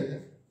all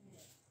there?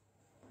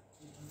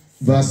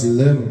 Verse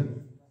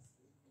 11.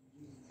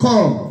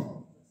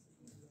 Come,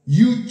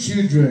 you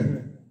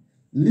children,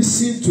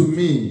 listen to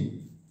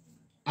me.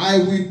 I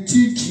will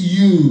teach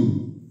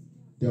you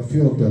the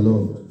fear of the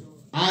Lord.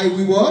 I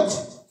will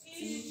what?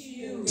 Teach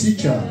you.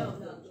 Teacher.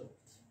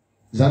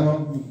 Is that not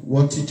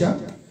what teacher?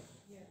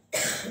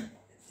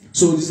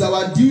 So it's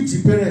our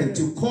duty, parent,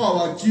 to call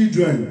our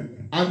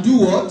children and do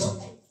what?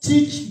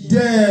 Teach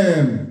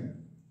them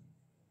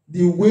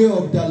the way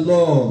of the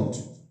Lord.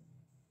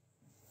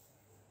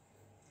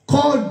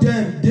 Call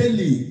them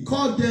daily.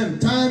 Call them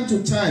time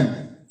to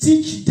time.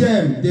 Teach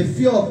them the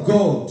fear of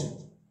God.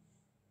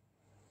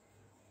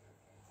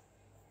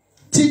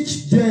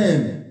 Teach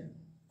them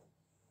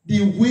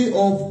the way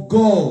of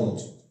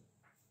God.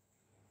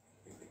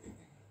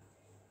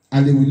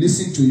 And they will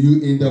listen to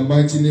you in the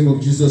mighty name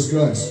of Jesus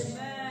Christ.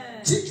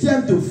 Amen. Teach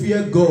them to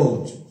fear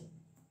God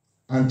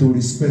and to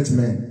respect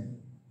men.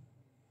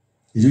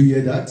 Did you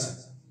hear that?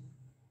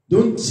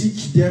 Don't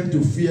teach them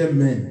to fear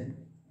men.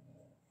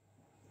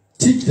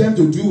 Teach them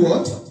to do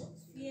what?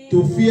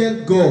 To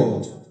fear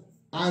God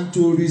and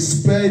to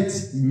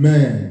respect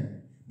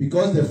men.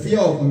 Because the fear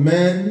of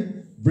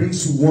men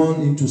brings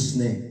one into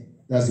snare.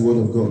 That's the word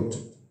of God.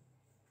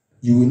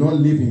 You will not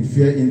live in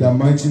fear in the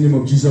mighty name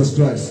of Jesus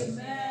Christ.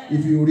 Amen.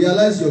 If you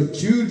realize your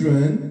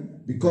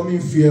children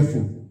becoming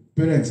fearful,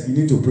 parents, you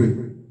need to pray.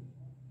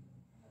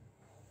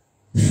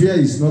 Fear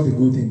is not a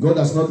good thing. God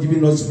has not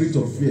given us spirit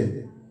of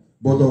fear,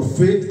 but of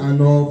faith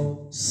and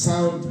of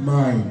sound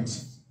mind.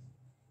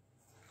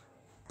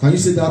 Can you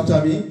say that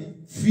after me?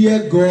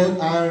 Fear God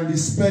and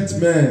respect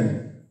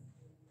men.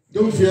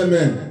 Don't fear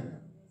men.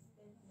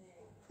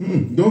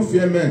 Don't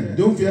fear men.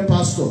 Don't fear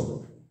pastor.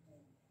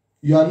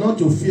 You are not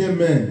to fear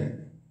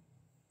men.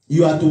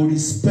 You are to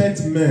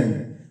respect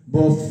men.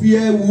 But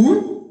fear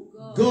who?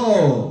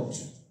 God.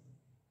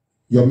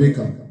 Your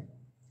maker.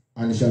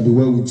 And it shall be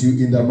well with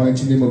you in the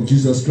mighty name of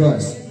Jesus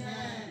Christ.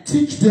 Amen.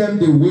 Teach them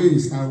the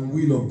ways and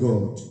will of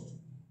God.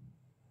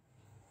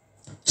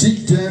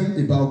 Teach them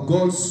about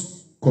God's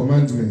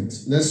commandment.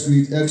 Let's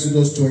read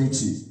Exodus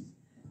 20.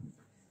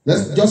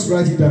 Let's just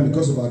write it down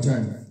because of our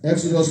time.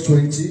 Exodus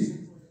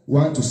 20,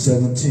 1 to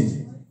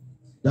 17.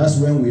 That's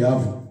when we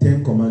have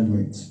 10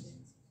 commandments.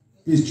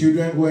 Please,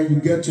 children, when you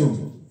get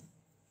home,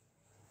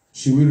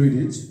 should we read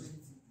it?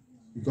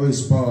 Because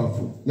it's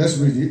powerful. Let's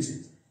read it.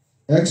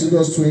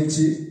 Exodus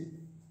 20.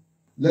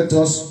 Let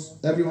us,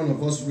 every one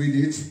of us, read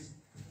it.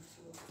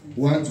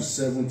 1 to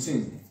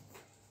 17.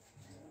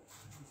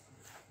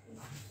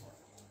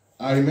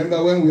 I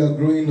remember when we were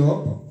growing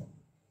up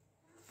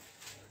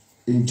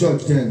in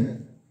church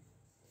then,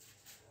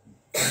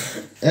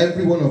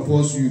 Every one of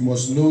us, you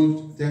must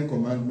know 10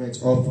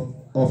 commandments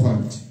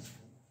offhand.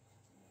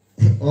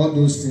 All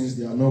those things,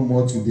 they are no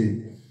more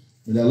today.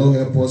 May the Lord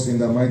help us in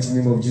the mighty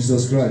name of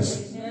Jesus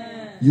Christ.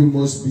 Amen. You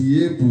must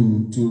be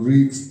able to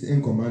read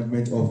 10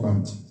 commandments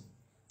offhand.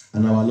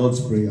 And our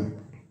Lord's Prayer.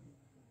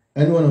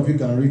 Any one of you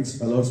can read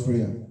our Lord's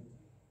Prayer?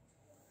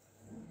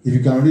 If you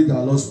can read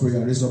our Lord's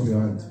Prayer, raise up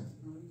your hand.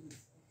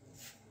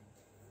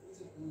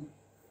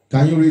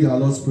 Can you read our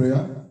Lord's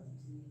Prayer?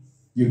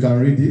 You can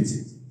read it.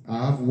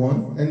 I have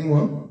one.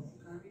 Anyone?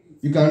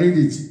 You can read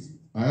it.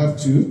 I have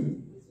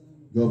two.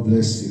 God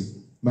bless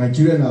you. My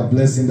children are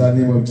blessed in the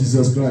name of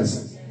Jesus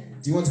Christ.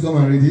 Do you want to come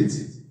and read it?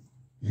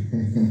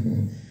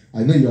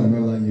 I know you are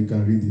not lying. You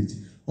can read it.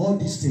 All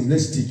these things,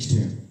 let's teach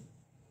them.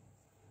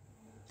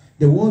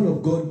 The word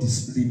of God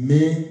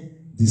remains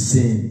the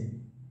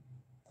same.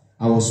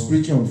 I was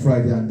preaching on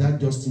Friday and that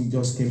just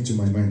came to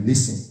my mind.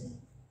 Listen.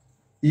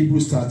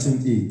 Hebrews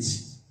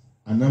 13:8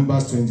 and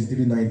Numbers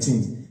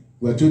 23:19.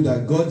 We are told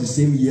that God is the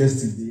same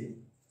yesterday,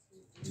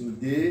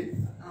 today,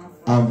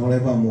 and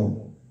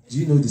forevermore. Do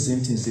you know the same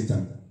thing,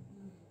 Satan?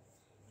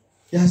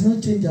 He has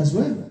not changed as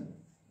well.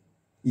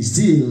 He's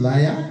still a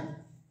liar.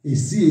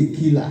 He's still a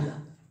killer.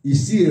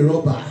 He's still a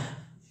robber.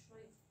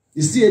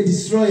 He's still a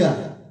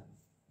destroyer.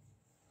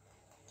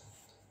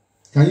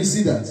 Can you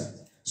see that?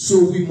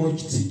 So we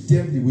must teach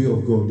them the way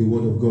of God, the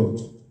word of God.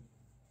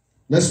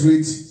 Let's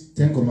read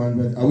 10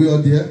 commandments. Are we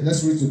all there?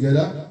 Let's read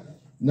together.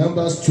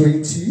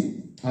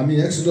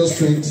 Exodus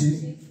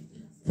 20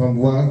 from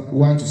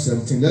 1 to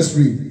 17. Let's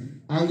read.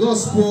 And God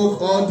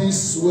spoke all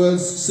these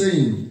words,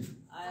 saying,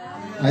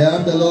 I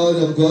am the Lord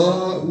your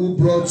God who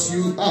brought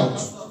you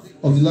out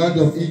of the land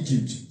of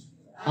Egypt,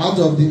 out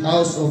of the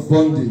house of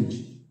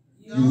bondage.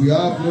 You will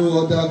have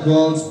no other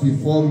gods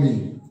before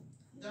me.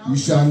 You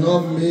shall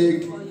not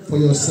make for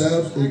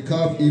yourself a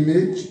carved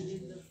image,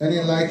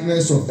 any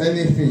likeness of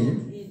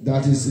anything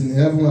that is in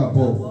heaven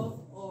above,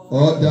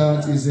 or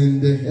that is in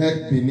the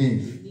earth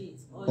beneath,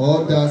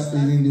 or that is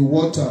in the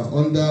water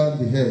under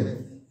the earth.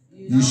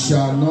 You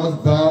shall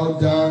not bow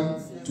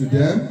down to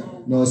them,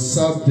 nor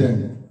serve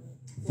them.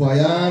 For I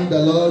am the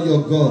Lord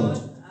your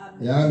God.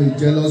 I am a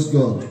jealous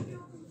God,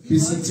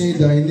 visiting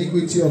the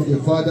iniquity of the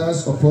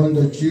fathers upon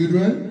the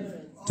children,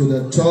 to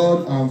the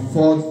third and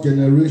fourth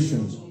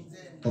generations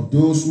of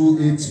those who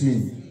hate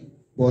me,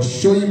 but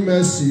showing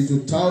mercy to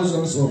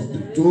thousands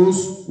of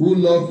those who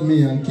love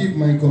me and keep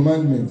my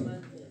commandment.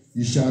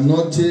 You shall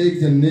not take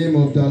the name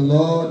of the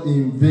Lord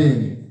in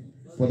vain,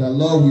 for the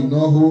Lord will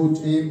not hold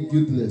him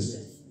guiltless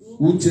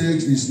who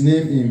takes his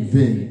name in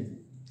vain.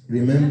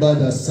 Remember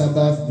the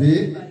Sabbath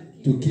day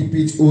to keep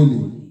it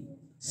holy.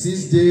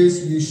 6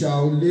 days you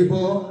shall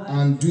labor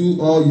and do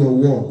all your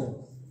work,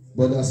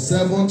 but the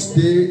seventh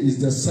day is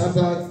the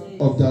Sabbath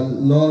of the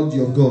Lord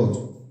your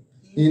God.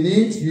 In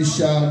it you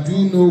shall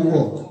do no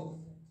work,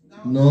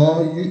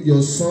 nor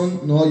your son,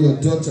 nor your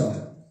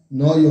daughter,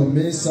 nor your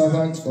male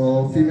servant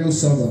or female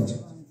servant,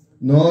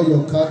 nor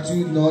your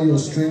cattle, nor your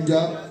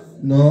stranger,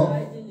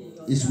 nor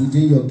is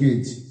within your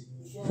gate.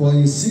 For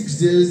in 6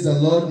 days the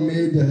Lord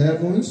made the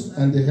heavens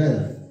and the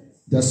earth,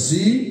 the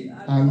sea,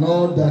 and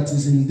all that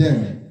is in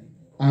them,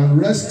 and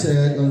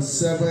rested on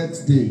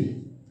seventh day.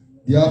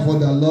 Therefore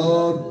the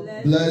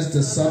Lord blessed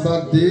the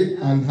Sabbath day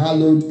and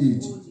hallowed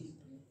it.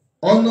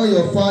 Honor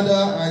your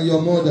father and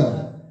your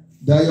mother,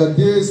 that your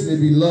days may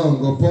be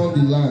long upon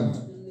the land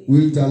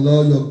which the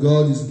Lord your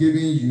God is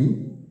giving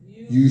you.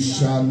 You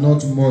shall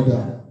not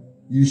murder.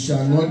 You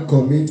shall not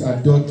commit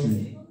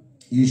adultery.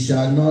 You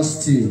shall not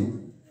steal.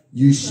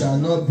 You shall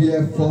not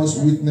bear false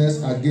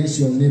witness against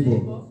your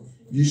neighbor.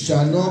 You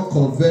shall not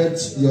covet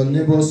your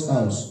neighbor's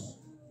house.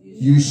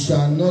 You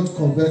shall not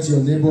covet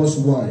your neighbor's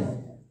wife,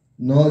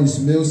 nor his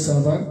male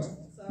servant,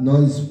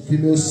 nor his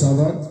female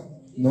servant,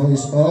 nor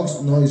his ox,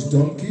 nor his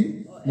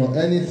donkey, nor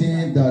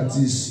anything that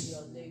is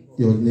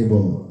your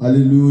neighbor.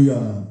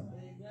 Hallelujah.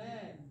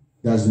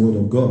 That's the word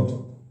of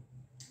God.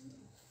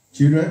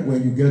 Children,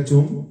 when you get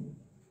home,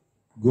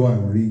 go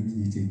and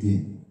read it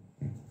again.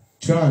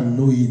 Try and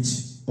know it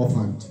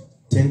offhand.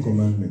 10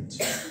 commandments.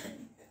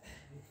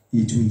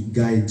 It will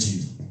guide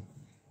you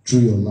through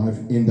your life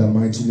in the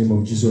mighty name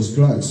of Jesus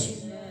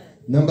Christ.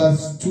 Number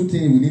 2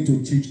 thing we need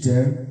to teach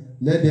them,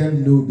 let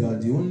them know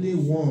that the only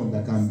one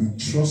that can be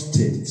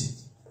trusted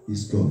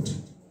is God.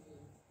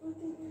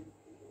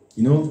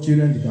 You know,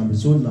 children, they can be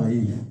so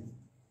naive.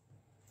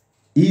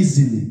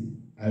 Easily.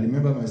 I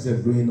remember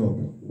myself growing up.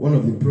 One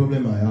of the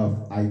problems I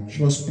have, I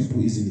trust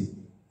people easily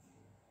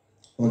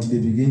until they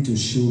begin to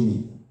show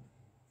me.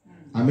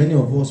 And many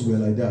of us were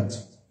like that.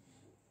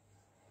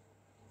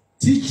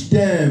 Teach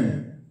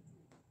them.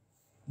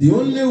 The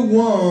only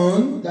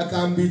one that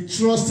can be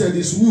trusted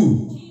is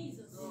who?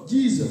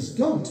 Jesus,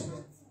 God.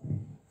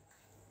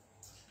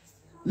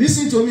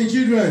 Listen to me,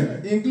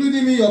 children,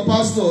 including me, your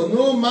pastor.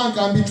 No man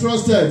can be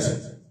trusted.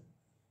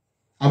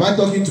 Am I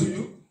talking to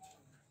you?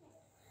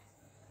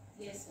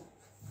 Yes, sir.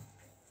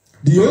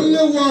 The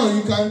only one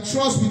you can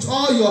trust with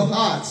all your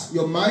heart,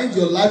 your mind,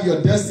 your life,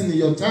 your destiny,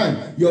 your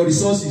time, your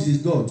resources is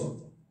God.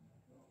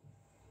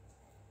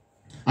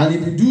 And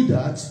if you do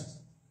that,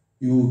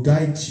 He will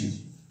guide you.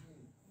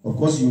 Of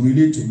course, you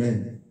relate to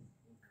men,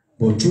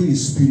 but through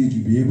His Spirit,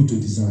 you'll be able to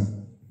discern.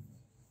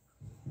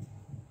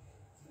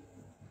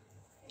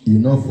 You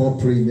not fall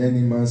prey in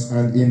any man's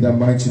hand in the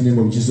mighty name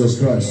of Jesus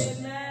Christ.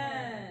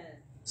 Amen.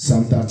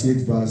 Psalm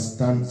 34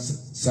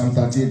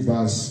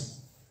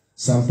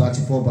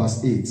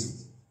 verse 8.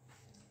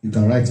 You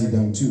can write it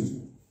down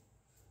too.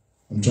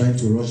 I'm trying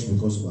to rush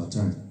because of our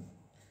time.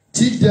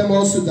 Teach them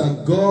also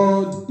that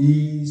God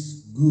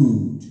is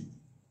good.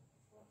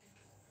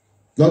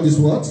 God is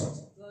what?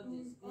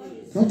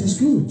 God is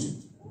good.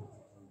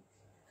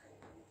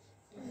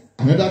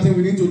 Another thing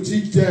we need to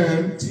teach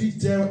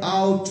them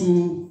how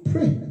to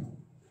pray.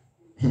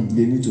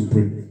 They need to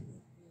pray.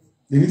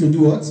 They need to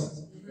do what?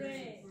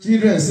 Pray.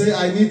 Children say,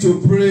 I need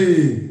to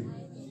pray.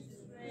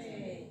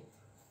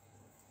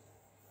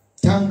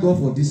 Thank God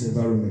for this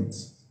environment.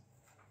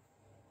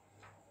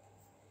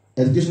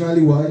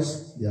 Educationally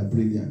wise, they are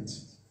brilliant.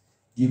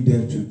 Give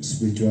them to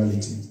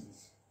spirituality.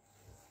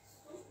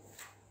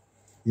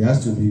 It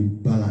has to be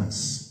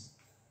balanced.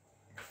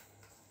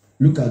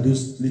 Look at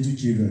those little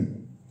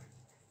children.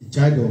 A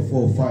child of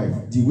 4 or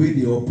 5, the way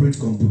they operate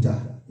computer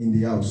in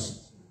the house.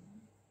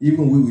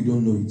 Even we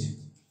don't know it.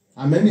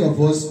 And many of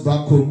us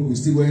back home, we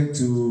still went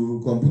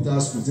to computer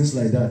school, things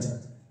like that.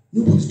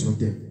 Nobody taught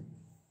them.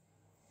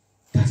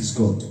 That is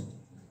God.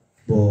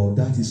 But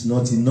that is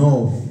not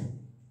enough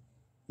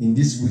in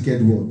this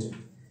wicked world.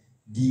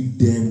 Give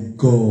them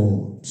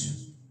God.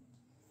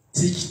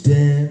 Teach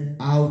them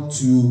how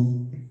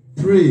to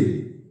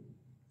pray.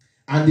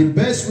 And the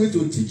best way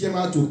to teach them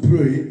how to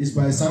pray is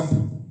by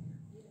example.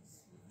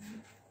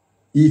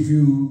 If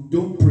you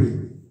don't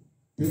pray,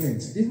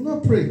 parents, they will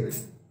not pray.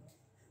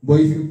 But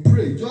if you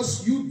pray,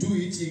 just you do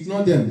it,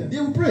 ignore them, they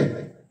will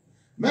pray.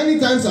 Many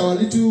times our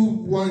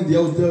little one, we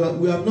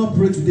have not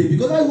prayed today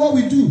because that's what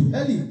we do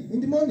early in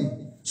the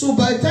morning. So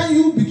by the time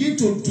you begin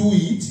to do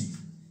it,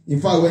 in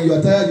fact, when you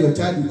are tired, your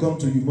child will come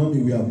to you,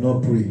 Mommy, we have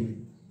not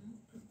prayed.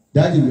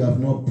 Daddy, we have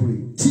not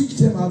prayed. Teach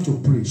them how to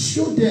pray.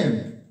 Show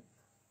them.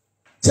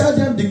 Tell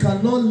them they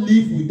cannot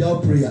live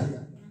without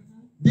prayer.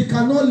 They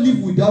cannot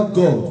live without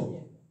God.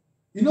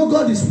 You know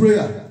God is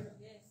prayer.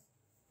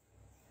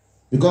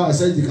 Because I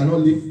said they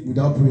cannot live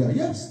without prayer.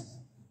 Yes.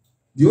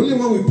 The only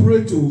one we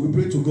pray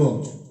to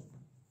God.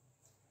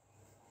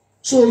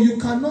 So you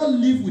cannot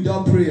live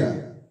without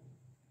prayer.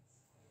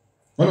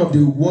 One of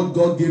the words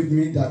God gave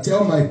me that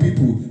tell my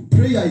people,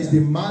 prayer is the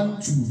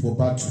mantle for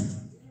battle.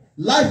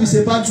 Life is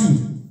a battle.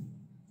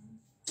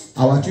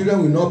 Our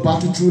children will not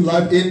battle through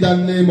life in the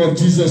name of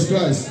Jesus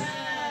Christ.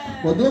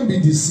 But don't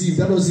be deceived.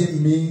 That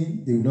doesn't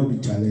mean they will not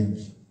be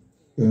challenged.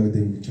 They will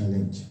be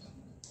challenged.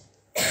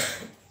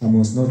 I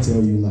must not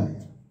tell you lie.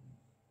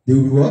 They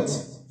will be what?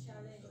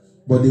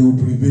 But they will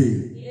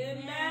prevail.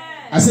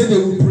 Amen. I said they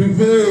will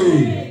prevail.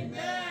 Amen.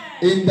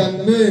 In the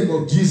name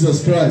of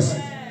Jesus Christ.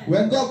 Amen.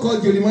 When God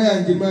called Jeremiah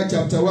in Jeremiah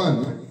chapter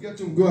 1, you get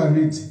to go and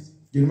read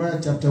Jeremiah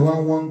chapter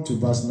 1 to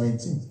verse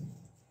 19.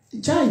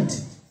 A child.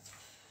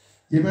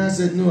 Jeremiah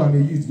said, no, I'm a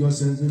youth. God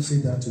said, don't say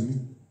that to me.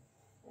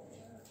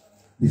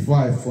 Before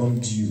I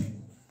formed you,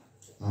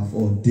 I've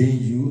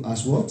ordained you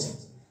as what?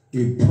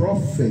 A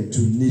prophet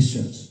to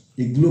nations.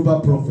 A global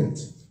prophet.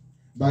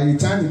 By the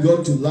time he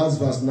got to last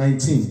verse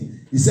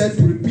 19, he said,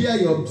 prepare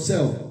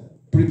yourself.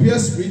 Prepare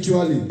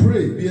spiritually.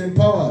 Pray. Be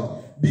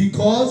empowered.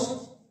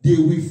 Because they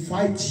will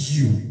fight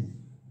you.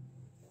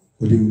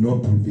 But they will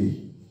not prevail.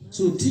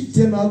 So teach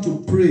them how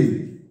to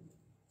pray.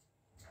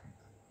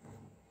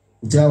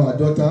 We tell our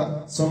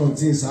daughter, some of the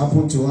things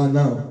happen to her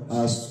now.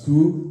 At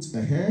school,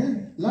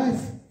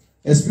 life.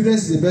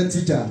 Experience is a better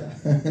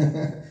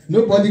teacher.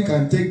 Nobody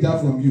can take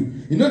that from you.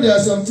 You know, there are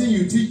some things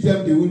you teach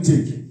them, they won't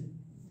take.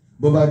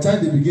 But by the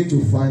time they begin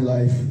to find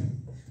life,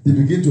 they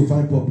begin to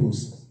find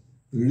purpose,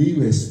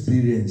 real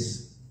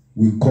experience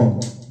will come.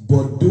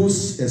 But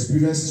those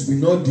experiences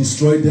will not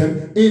destroy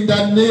them in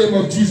the name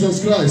of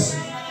Jesus Christ.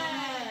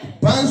 It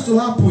bounds to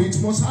happen,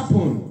 it must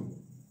happen.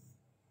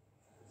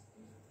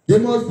 They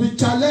must be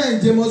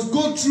challenged, they must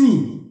go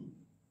through.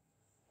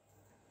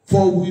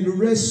 For we will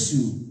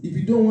wrestle. If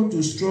you don't want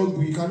to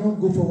struggle, you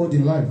cannot go forward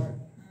in life.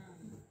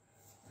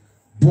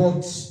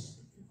 But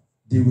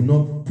they will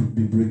not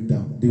be break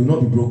down. They will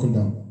not be broken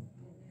down.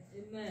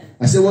 Amen.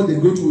 I say what they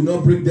go through will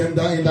not break them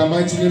down in the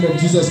mighty name of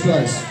Jesus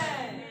Christ.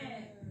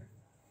 Amen.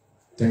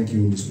 Thank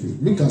you, Holy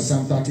Spirit. Look at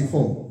Psalm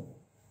 34.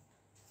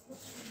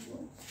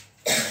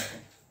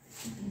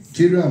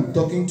 Children, I'm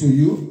talking to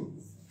you.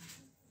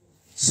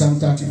 Psalm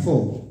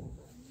 34.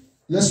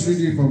 Let's read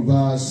it from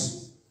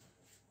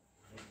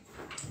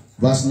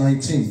verse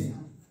 19.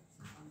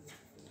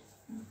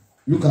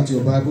 Look at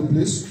your Bible,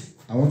 please.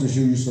 I want to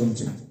show you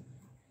something.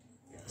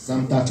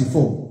 Psalm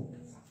 34,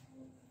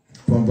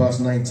 from verse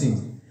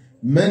 19.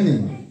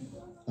 Many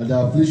are the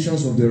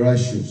afflictions of the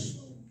righteous,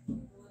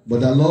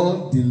 but the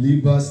Lord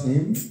delivers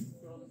him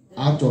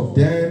out of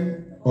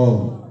them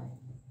all.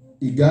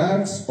 He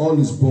guards all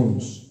his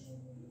bones.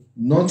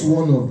 Not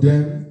one of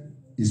them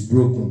is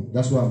broken.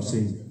 That's what I'm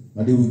saying.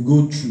 But they will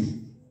go through,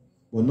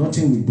 but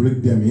nothing will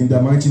break them in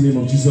the mighty name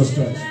of Jesus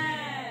Christ.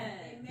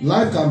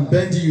 Life can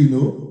bend you, you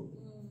know,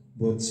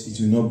 but it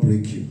will not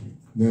break you.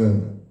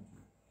 No.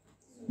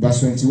 Verse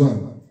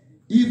 21.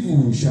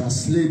 Evil shall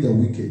slay the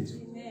wicked,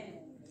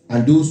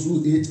 and those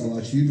who hate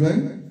our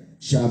children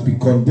shall be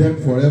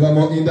condemned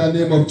forevermore in the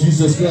name of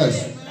Jesus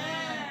Christ.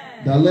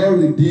 The Lord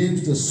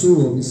redeems the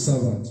soul of his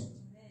servant,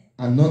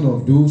 and none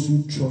of those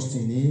who trust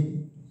in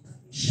him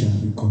shall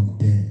be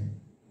condemned.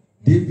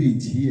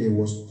 David here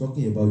was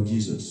talking about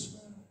Jesus.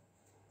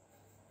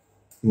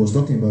 He was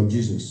talking about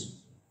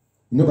Jesus.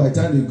 You know, by the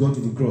time they got to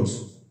the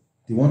cross,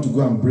 they want to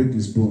go and break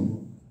his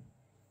bone.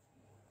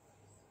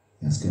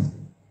 Yes, God.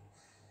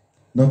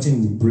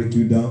 Nothing will break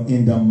you down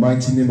in the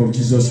mighty name of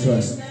Jesus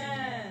Christ.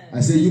 I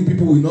say you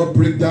people will not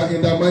break down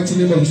in the mighty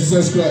name of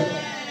Jesus Christ.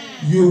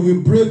 You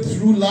will break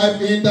through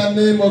life in the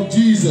name of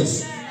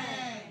Jesus.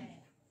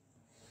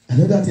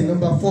 Another thing,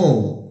 number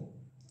 4.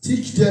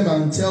 Teach them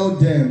and tell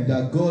them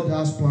that God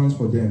has plans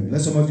for them.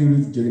 Let somebody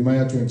read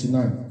Jeremiah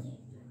 29,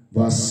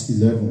 verse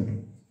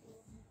 11.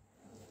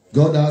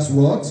 God has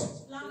what?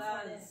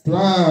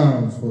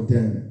 Plans for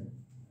them.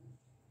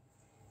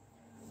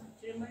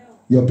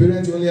 Your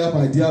parents only have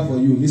idea for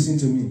you. Listen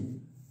to me.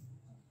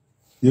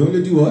 They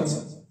only do what?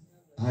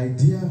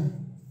 Idea.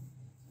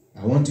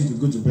 I want you to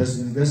go to best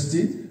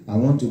university. I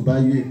want to buy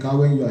you a car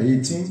when you are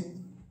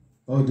 18.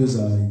 All those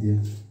are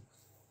ideas.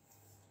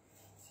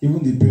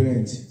 Even the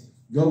parents,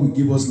 God will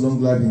give us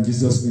long life in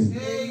Jesus' name.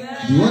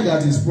 Amen. The one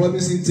that is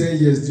promising 10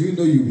 years, do you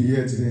know you'll be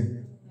here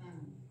today?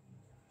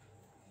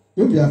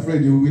 Don't be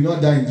afraid, you will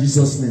not die in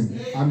Jesus' name.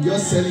 I'm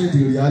just telling you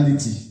the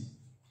reality.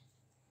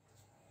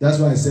 That's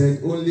why I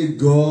said only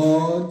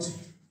God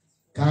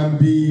can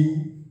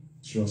be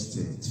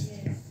trusted.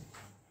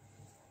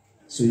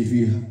 So if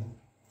you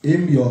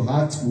aim your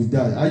heart with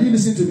that, are you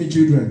listening to me,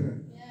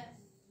 children?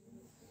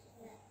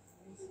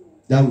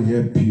 That will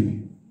help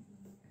you.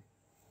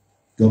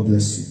 God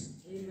bless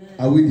you. Amen.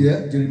 Are we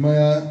there?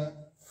 Jeremiah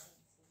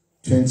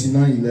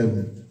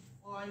 29:11.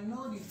 For I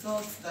know the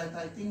thoughts that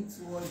I think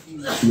toward you.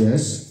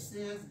 Yes.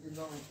 Says the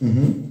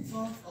Lord.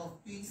 Thoughts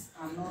of peace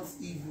and not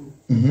evil.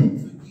 To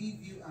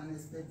give you an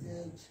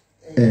expected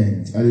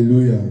end.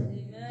 Hallelujah.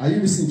 Amen. Are you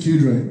listening,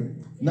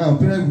 children? Now,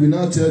 parents will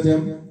now tell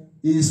them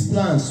his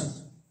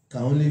plans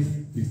can only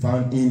be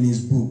found in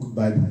his book,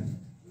 Bible.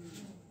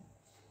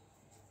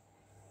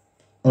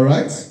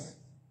 Alright?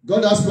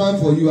 God has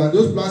plans for you, and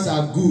those plans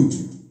are good.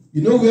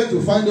 You know where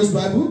to find those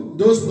Bible?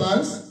 Those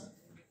plans?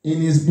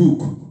 In his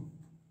book.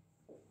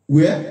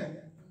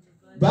 Where?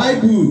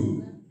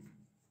 Bible.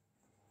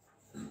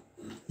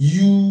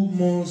 You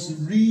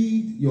must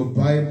read your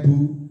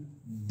Bible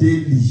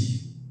daily.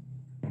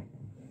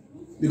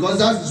 Because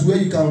that is where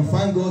you can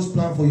find God's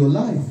plan for your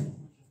life.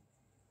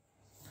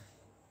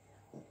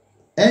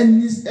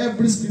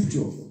 Every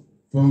scripture,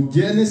 from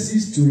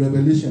Genesis to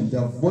Revelation,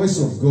 the voice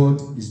of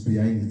God is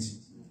behind it.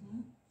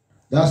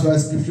 That's why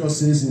scripture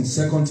says in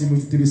 2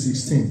 Timothy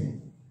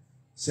 3:16.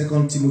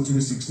 2 Timothy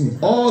 3:16.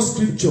 All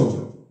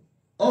scripture,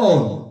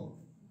 all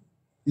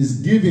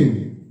is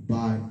given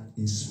by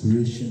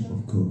inspiration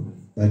of God,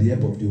 by the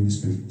help of the Holy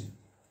Spirit.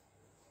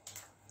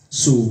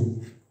 So,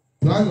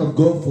 plan of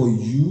God for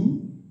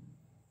you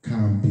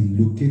can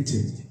be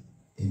located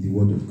in the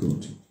Word of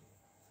God.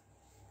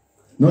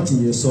 Not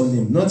in your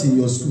surname, not in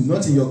your school,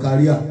 not in your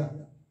career.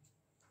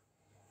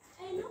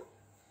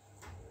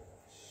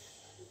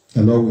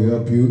 The Lord will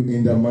help you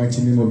in the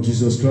mighty name of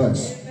Jesus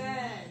Christ.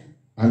 Amen.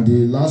 And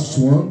the last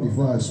one,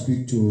 before I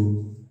speak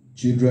to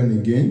children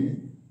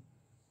again,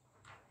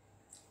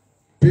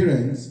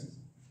 parents,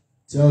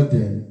 tell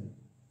them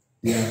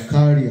they are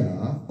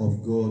carrier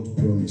of God's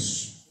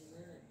promise.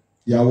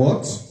 They are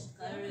what?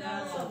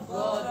 Carriers of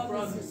God's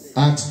promise.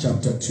 Acts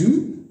chapter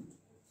 2.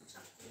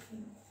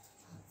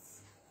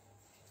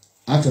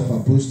 Acts of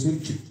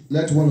Apostles.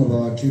 Let one of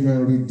our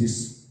children read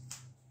this.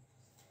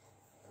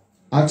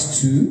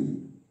 Acts 2.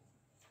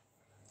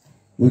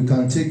 We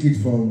can take it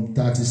from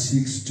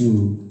 36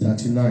 to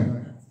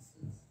 39.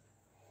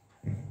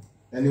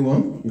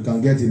 Anyone? You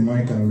can get a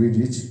mic and read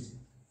it.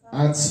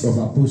 Acts of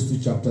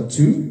Apostles chapter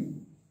 2.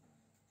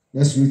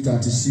 Let's read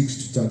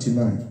 36 to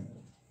 39.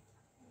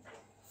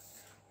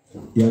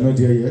 You are not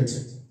there yet?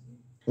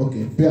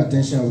 Okay, pay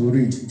attention, I will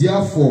read.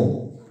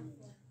 Therefore,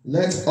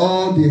 let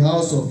all the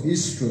house of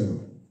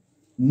Israel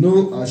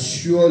know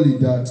assuredly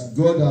that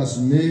God has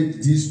made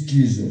this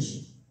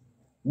Jesus,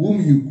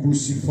 whom you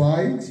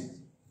crucified,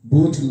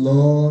 both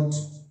Lord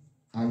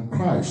and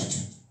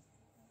Christ.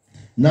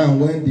 Now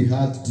when they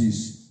heard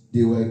this,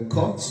 they were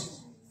cut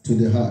to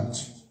the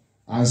heart,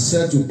 and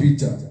said to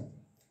Peter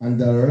and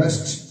the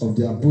rest of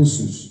the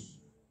apostles,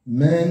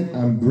 Men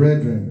and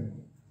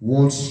brethren,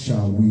 what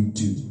shall we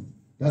do?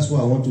 That's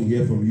what I want to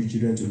hear from you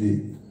children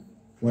today,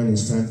 when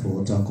it's time for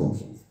altar call.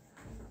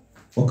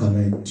 What can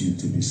I do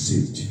to be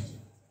saved?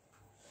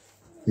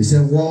 They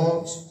said,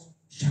 what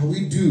shall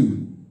we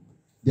do?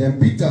 Then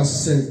Peter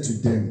said to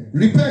them,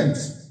 Repent,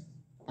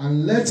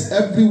 and let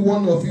every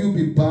one of you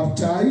be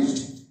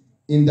baptized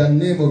in the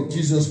name of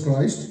Jesus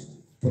Christ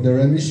for the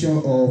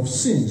remission of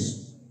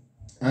sins,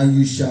 and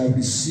you shall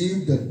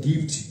receive the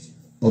gift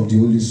of the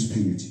Holy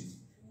Spirit.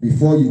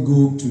 before you go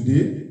home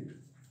today,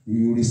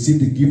 you will receive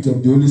the gift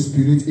of the Holy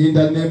Spirit in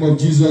the name of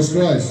Jesus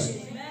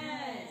Christ.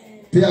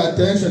 Amen. Pay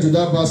attention to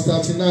that verse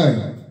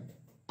 39.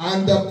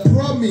 And the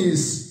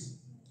promise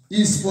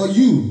is for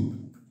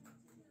you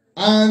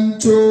and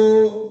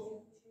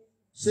to,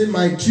 say,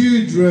 my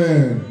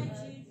children,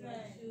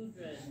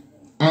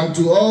 and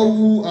to all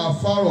who are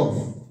far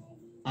off,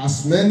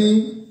 as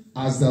many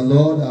as the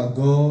Lord our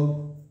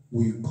God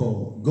will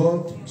call.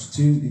 God is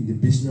still in the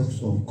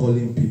business of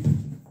calling people.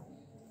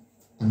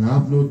 And I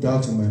have no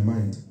doubt in my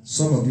mind,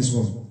 some of these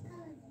ones,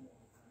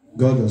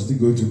 God is still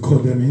going to call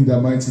them in the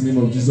mighty name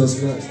of Jesus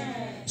Christ.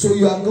 So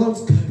you are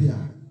God's carrier.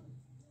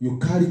 You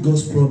carry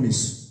God's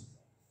promise.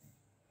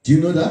 Do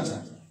you know that?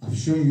 I've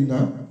shown you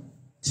now.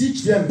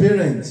 Teach them,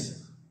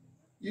 parents.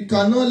 You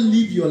cannot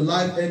live your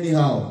life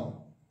anyhow.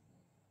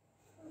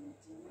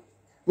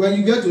 When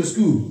you get to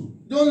school,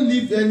 don't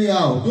live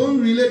anyhow. Don't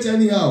relate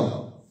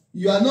anyhow.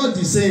 You are not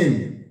the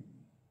same.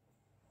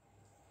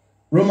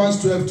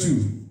 Romans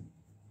 12:2.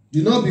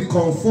 Do not be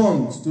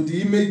conformed to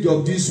the image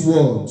of this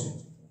world,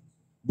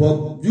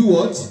 but do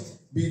what?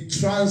 Be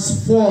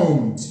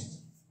transformed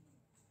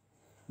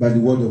by the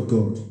word of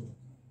God.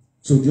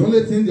 So the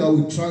only thing that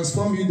will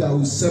transform you, that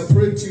will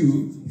separate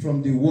you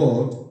from the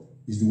world,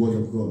 is the word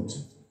of God.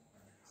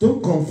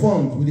 Don't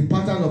conform with the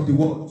pattern of the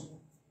world.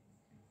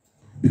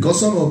 Because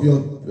some of your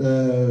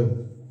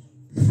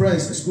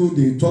friends in school,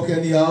 they talk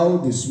anyhow,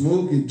 they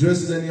smoke, they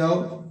dress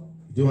anyhow.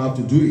 You don't have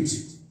to do it.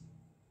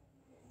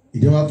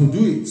 You don't have to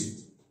do it.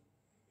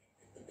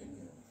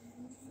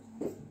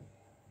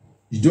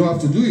 You don't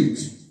have to do it.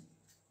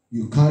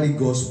 You carry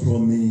God's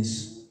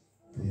promise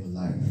for your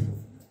life.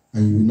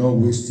 And you will not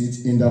waste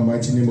it in the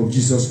mighty name of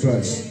Jesus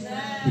Christ.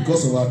 Amen.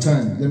 Because of our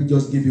time, let me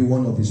just give you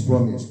one of his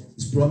promise.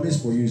 His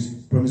promise for you is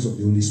the promise of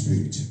the Holy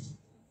Spirit.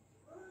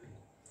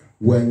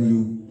 When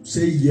you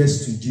say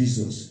yes to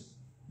Jesus,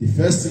 the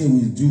first thing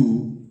we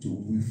do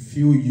will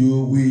fill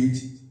you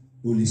with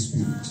Holy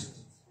Spirit.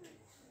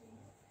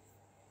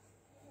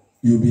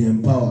 You'll be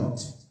empowered.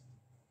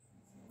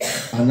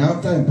 And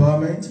after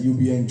empowerment, you'll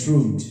be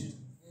enthroned.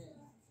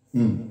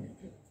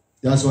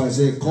 That's why I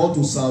say a call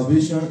to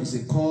salvation is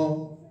a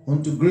call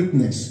unto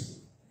greatness.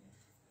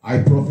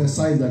 I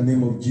prophesy in the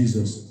name of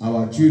Jesus,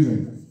 our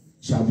children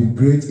shall be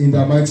great in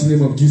the mighty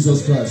name of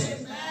Jesus Christ.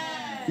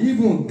 Amen.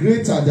 Even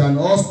greater than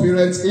us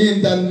parents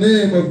in the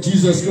name of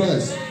Jesus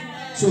Christ.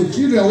 Amen. So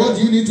children, what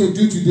do you need to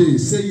do today?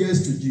 Say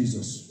yes to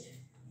Jesus.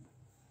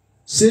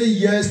 Say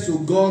yes to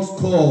God's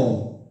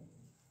call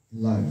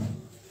in life.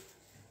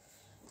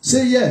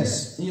 Say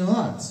yes in your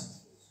heart.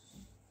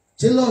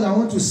 Say, Lord, I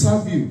want to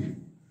serve you.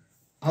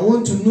 I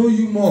want to know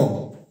you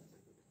more.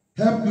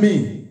 Help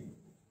me.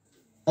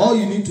 All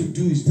you need to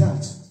do is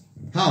that.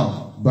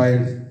 How?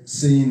 By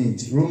saying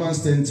it. Romans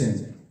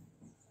 10:10.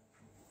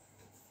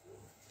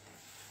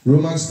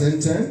 Romans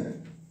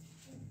 10:10.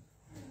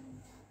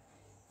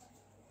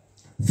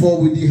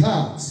 For with the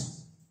heart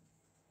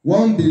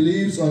one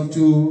believes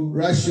unto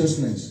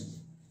righteousness,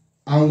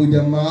 and with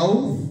the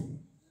mouth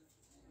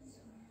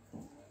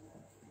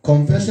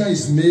confession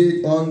is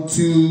made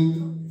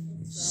unto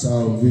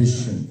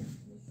salvation.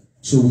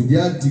 So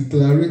without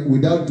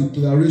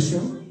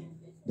declaration,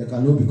 there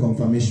cannot be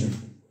confirmation.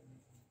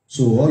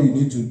 So all you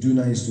need to do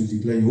now is to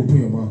declare. You open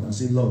your mouth and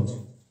say, Lord,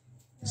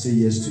 I say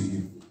yes to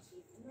you.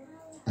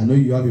 I know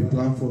you have a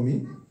plan for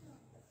me.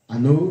 I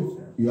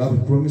know you have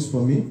a promise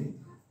for me.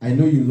 I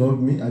know you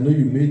love me. I know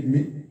you made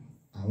me.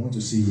 I want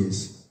to say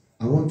yes.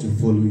 I want to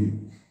follow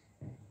you.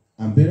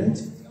 And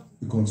parents,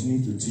 you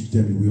continue to teach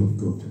them the way of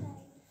God.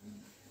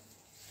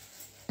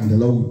 And the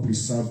Lord will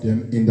preserve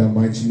them in the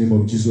mighty name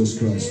of Jesus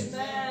Christ.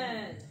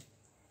 Amen.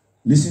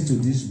 Listen to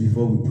this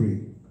before we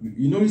pray.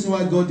 You know the reason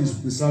why God is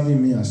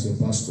preserving me as your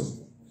pastor?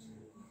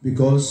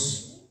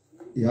 Because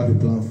He has a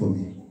plan for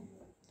me.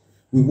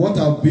 With what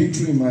I've been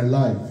through in my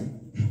life,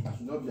 I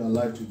should not be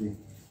alive today.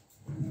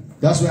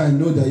 That's why I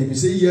know that if you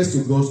say yes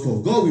to God's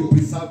call, God will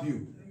preserve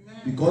you.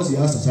 Because He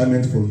has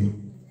assignment for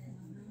you.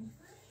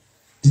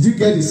 Did you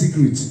get the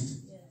secret?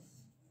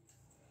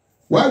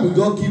 Why will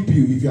God keep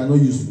you if you are not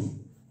useful?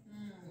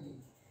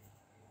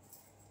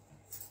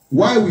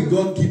 Why will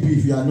God keep you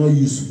if you are not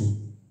useful?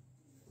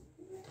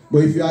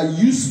 But if you are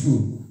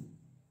useful,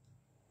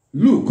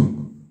 look.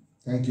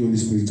 Thank you, Holy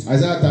Spirit.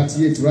 Isaiah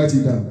 38, write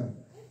it down.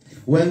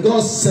 When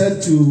God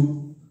said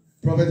to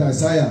Prophet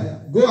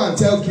Isaiah, go and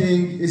tell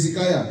King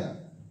Hezekiah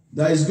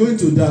that he's going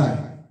to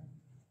die.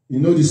 You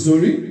know the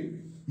story?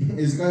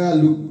 Hezekiah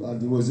looked at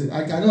the word and said,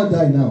 I cannot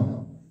die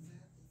now.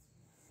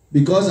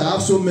 Because I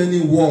have so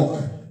many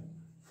work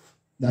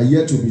that are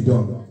yet to be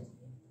done.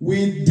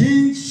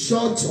 Within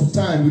short of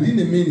time, within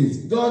a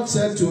minute, God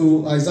said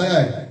to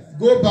Isaiah,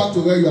 go back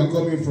to where you are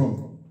coming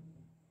from.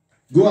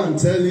 Go and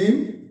tell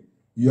him,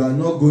 you are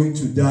not going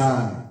to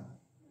die.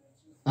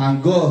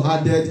 And God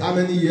added, how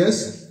many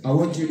years? I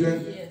want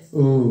children. Yes.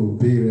 Oh,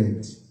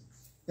 parents.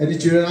 Any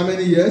children, how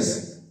many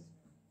years?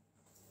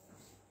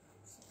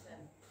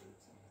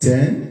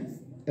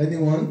 10.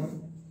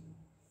 Anyone?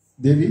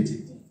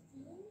 David?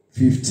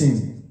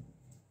 15.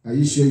 Are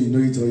you sure you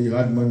know it or you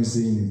heard mommy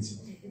saying it?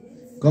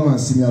 Come and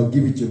see me. I'll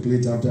give it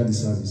chocolate after the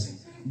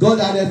service. God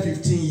added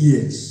 15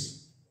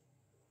 years.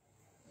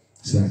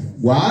 So,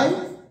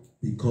 why?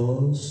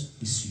 Because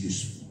it's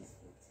useful.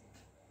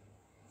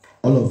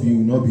 All of you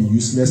will not be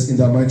useless in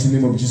the mighty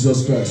name of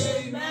Jesus Christ.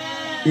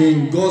 Amen.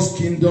 In God's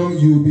kingdom,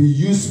 you will be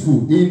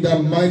useful in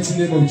the mighty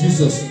name of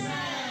Jesus. Amen.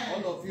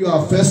 All of you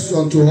are first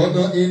unto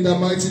honor in the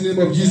mighty name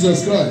of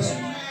Jesus Christ.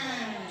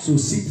 Amen. So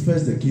seek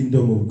first the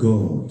kingdom of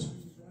God.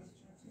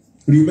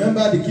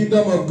 Remember, the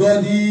kingdom of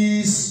God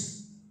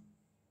is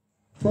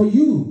for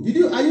you.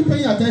 Are you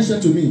paying attention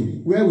to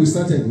me? Where we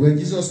started, when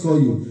Jesus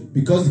called you.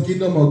 Because the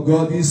kingdom of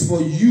God is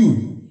for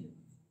you.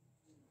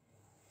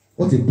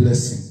 What a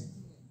blessing.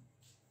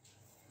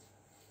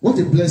 What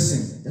a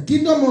blessing. The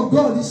kingdom of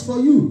God is for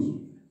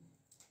you.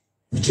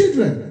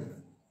 Children,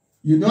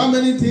 you know how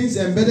many things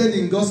embedded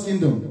in God's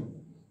kingdom?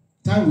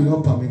 Time will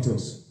not permit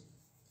us.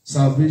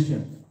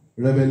 Salvation,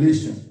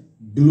 revelation,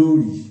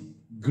 glory,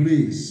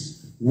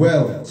 grace,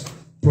 wealth,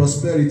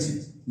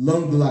 prosperity,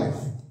 long life,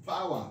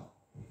 power.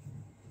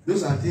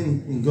 Those are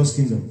things in God's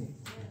kingdom.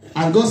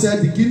 And God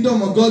said the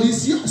kingdom of God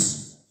is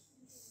yours.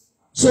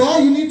 So all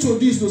you need to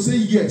do is to say,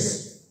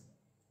 yes,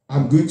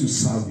 I'm going to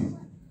serve you.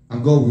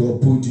 And God will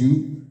uphold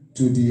you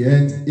to the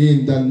end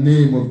in the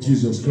name of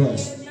Jesus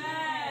Christ.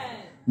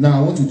 Amen. Now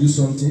I want to do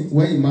something.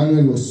 When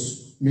Emmanuel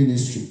was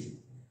ministry,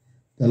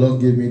 the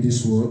Lord gave me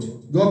this word.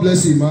 God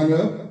bless you,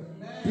 Emmanuel.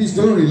 Amen. Please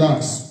don't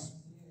relax.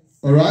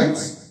 All right?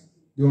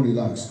 Don't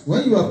relax.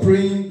 When you are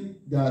praying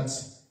that,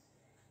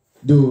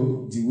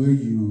 though the way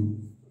you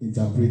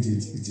interpret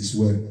it, it is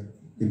well.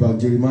 About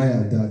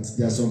Jeremiah, that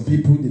there are some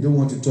people, they don't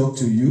want to talk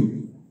to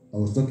you. I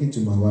was talking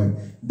to my wife.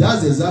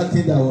 That's the exact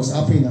thing that was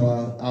happening in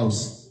our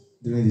house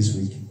during this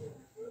week.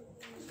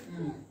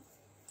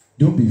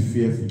 Don't be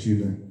fearful,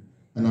 children.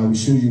 And I will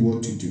show you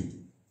what to do.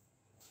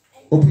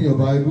 Open your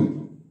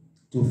Bible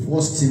to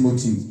 1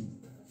 Timothy.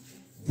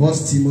 1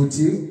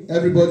 Timothy.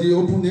 Everybody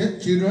open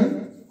it,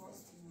 children.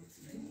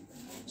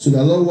 So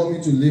the Lord want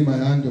me to lay my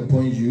hand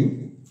upon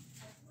you.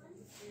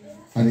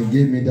 And He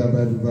gave me that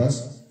Bible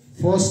verse.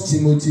 1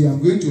 Timothy,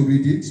 I'm going to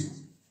read it.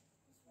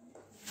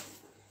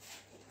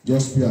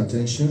 Just pay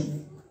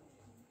attention.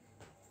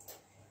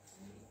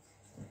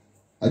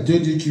 I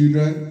told you,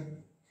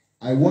 children,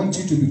 I want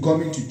you to be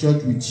coming to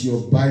church with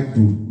your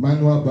Bible,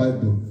 manual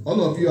Bible.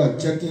 All of you are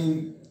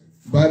checking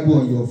Bible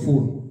on your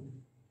phone.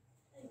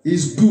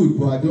 It's good,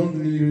 but I don't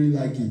really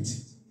like it.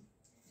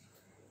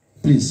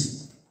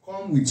 Please,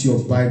 come with your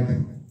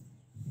Bible,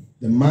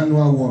 the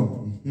manual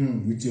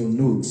one, with your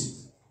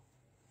notes.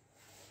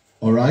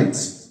 All right?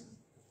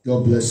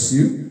 God bless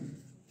you.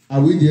 Are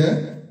we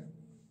there?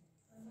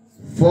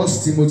 1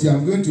 Timothy,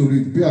 I'm going to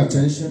read. Pay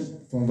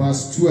attention from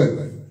verse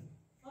 12.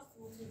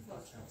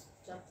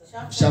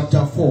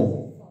 Chapter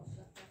 4.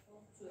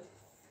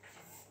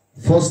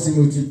 1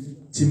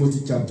 Timothy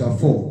chapter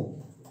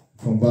 4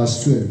 from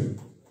verse 12.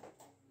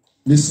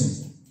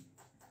 Listen.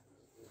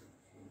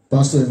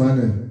 Pastor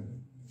Emmanuel,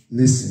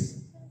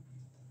 listen.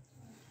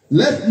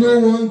 Let no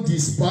one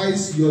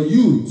despise your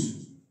youth.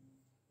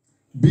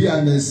 Be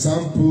an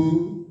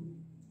example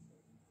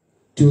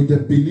to the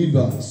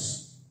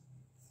believers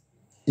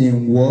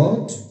in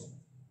word,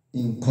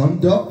 in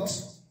conduct,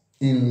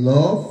 in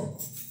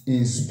love,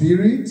 in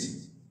spirit,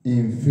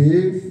 in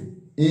faith,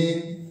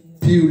 in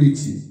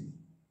purity.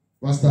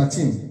 Verse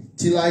 13.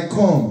 Till I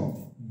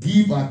come,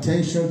 give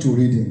attention to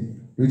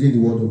reading the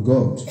word of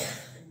God,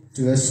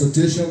 to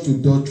exhortation,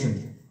 to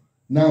doctrine.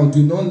 Now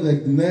do not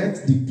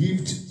neglect the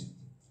gift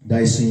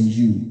that is in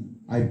you.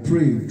 I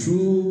pray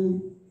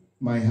through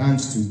my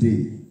hands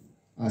today,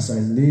 as I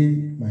lay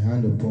my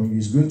hand upon you,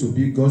 it's going to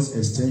be God's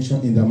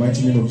extension in the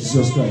mighty name of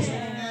Jesus Christ.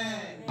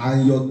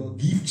 And your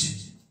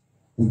gift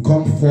will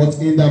come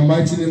forth in the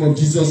mighty name of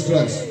Jesus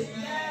Christ.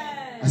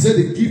 I said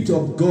the gift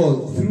of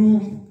God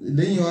through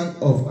laying on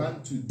of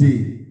hand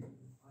today.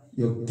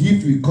 Your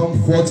gift will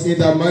come forth in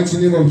the mighty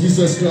name of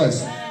Jesus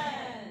Christ.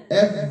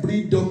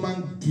 Every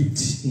dormant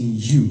gift in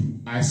you,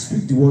 I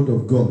speak the word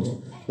of God.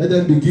 Let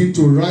them begin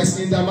to rise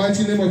in the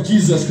mighty name of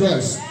Jesus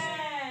Christ.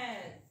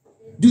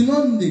 Do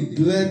not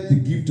neglect the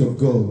gift of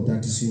God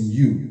that is in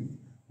you,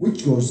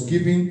 which was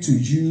given to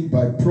you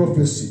by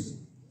prophecy,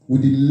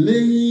 with the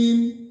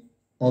laying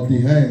of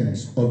the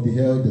hands of the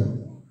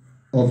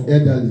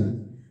elderly.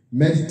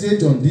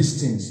 Meditate on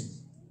these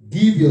things.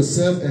 Give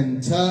yourself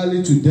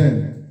entirely to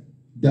them,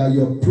 that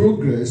your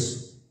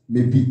progress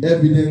may be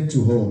evident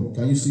to all.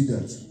 Can you see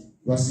that?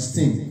 Verse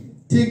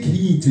 16. Take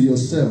heed to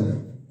yourself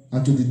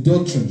and to the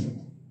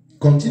doctrine.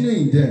 Continue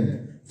in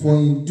them, for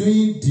in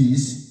doing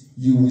this,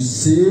 you will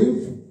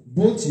save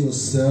both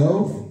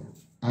yourself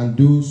and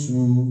those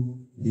who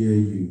hear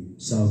you.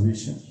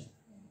 Salvation.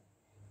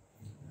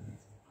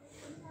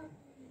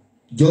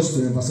 Just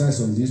to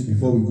emphasize on this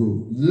before we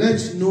go.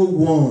 Let no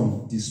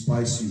one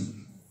despise you.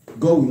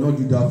 God will not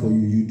do that for you.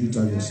 You do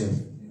that yourself.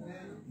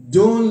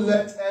 Don't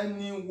let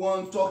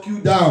anyone talk you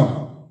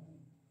down.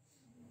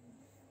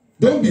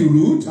 Don't be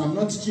rude. I'm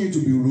not teaching you to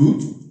be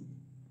rude.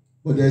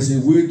 But there's a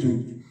way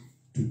to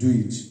do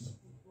it.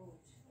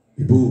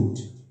 Be bold.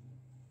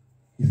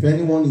 If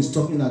anyone is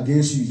talking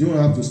against you, you don't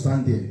have to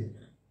stand there.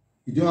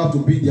 You don't have to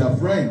be their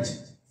friend.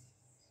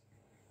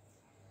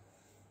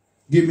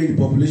 Give me the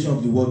population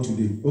of the world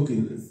today. Okay,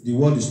 the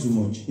world is too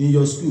much. In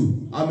your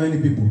school, how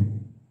many people?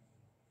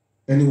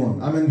 Anyone?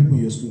 How many people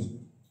in your school?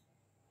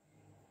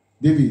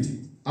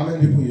 David, how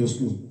many people in your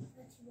school?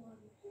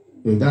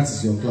 Oh, that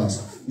is your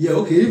class. Yeah,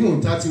 okay,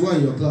 even 31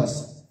 in your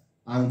class.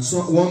 And so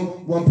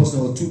one person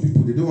or two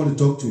people, they don't want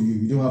to talk to you.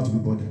 You don't have to be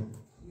bothered.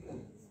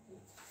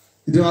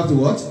 You don't have to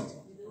what?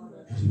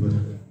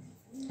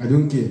 I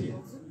don't care.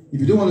 If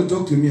you don't want to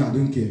talk to me, I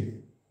don't care.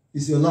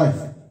 It's your life.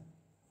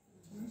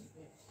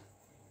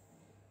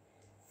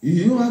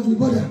 You don't have to be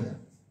bothered.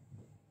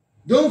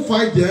 Don't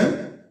fight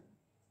them,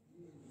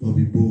 but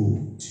be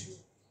bold.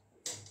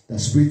 The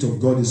Spirit of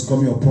God is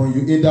coming upon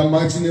you in the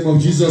mighty name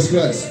of Jesus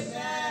Christ.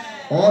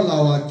 All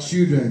our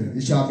children,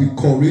 they shall be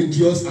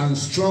courageous and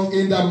strong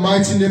in the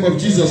mighty name of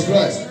Jesus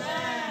Christ.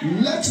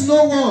 Let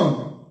no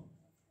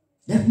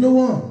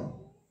one.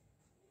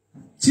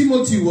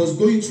 Timothy was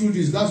going through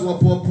this. That's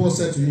what Paul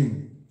said to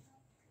him.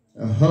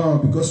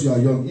 Because you are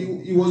young.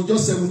 He was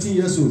just 17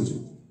 years old.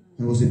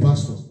 He was a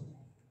pastor.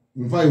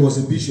 In fact, he was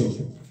a bishop.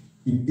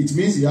 It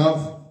means he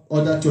have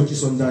other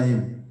churches under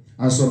him.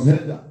 And some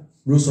elder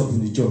rose up in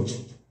the church.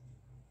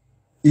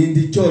 In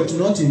the church,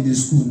 not in the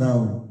school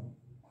now.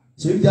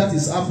 So if that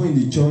is happening in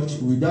the church,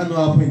 will that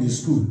not happen in the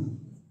school?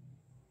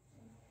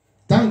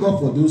 Thank God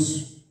for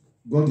those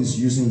God is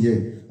using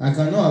here. I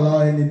cannot allow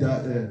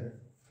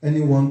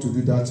anyone to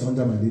do that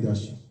under my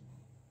leadership.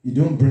 You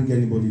don't bring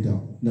anybody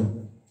down.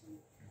 No.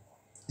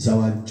 It's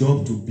our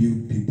job to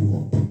build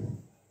people up.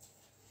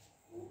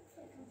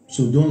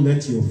 So don't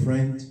let your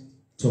friend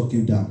talk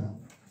you down.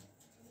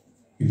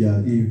 If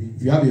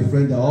you have a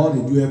friend that all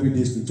they do every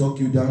day is to talk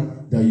you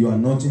down, that you are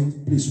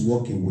nothing, please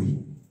walk away.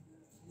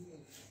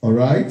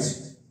 Alright?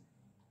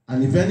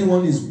 And if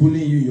anyone is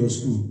bullying you in your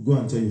school, go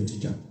and tell your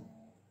teacher.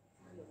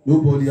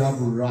 Nobody have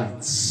a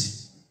right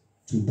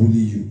to bully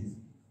you.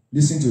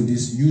 Listen to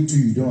this. You too,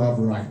 you don't have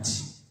a right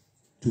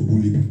to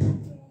bully people.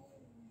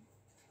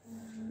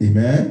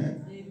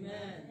 Amen?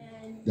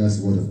 Amen. That's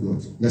the word of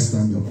God. Let's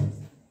stand up.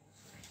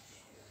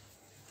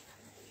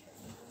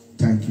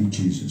 Thank you,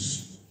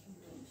 Jesus.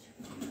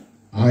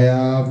 I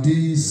have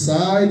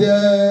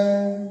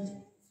decided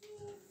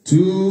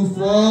to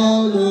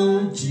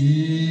follow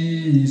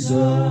Jesus.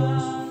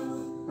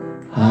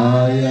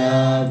 I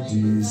have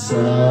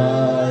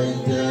decided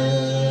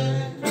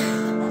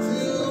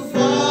to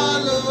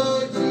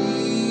follow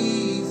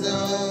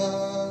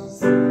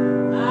Jesus.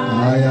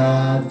 I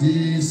have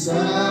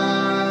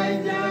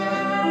decided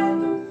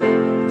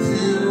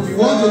to. If you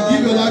want to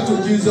give your life to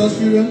Jesus,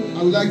 children, I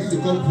would like you to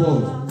come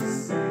forward.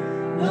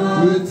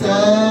 To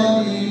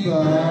turn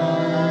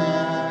back.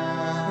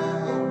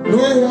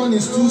 No one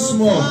is too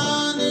small.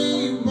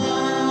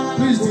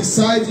 Please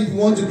decide if you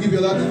want to give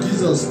your life to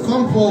Jesus.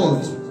 Come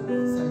forward.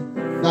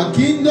 The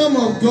kingdom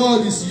of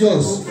God is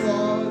yours.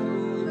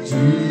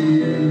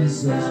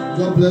 Jesus.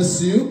 God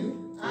bless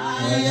you.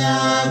 I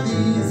have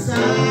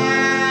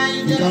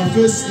decided. You can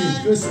face me.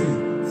 Face me.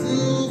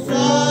 To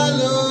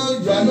follow.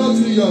 You are not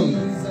too young.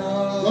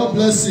 God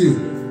bless you.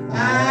 I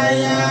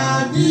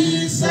have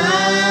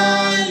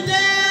decided.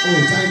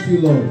 Oh, thank you,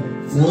 Lord.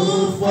 To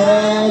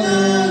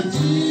follow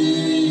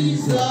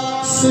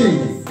Jesus.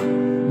 Sing.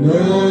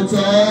 No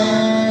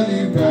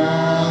turning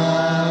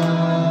back.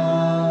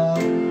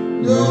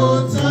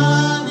 No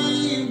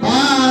turning back. I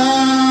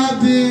have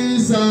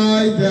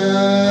decided. I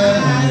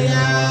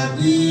have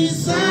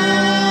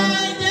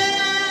decided.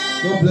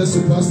 God bless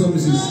you, Pastor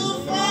Mrs.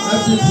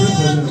 Let me pray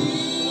for them.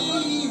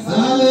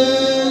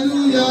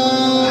 Hallelujah. I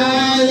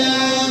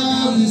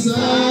have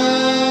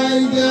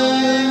decided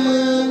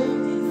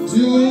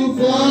to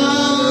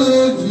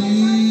follow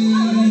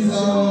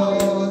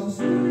Jesus.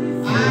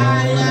 I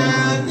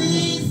have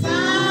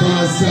decided.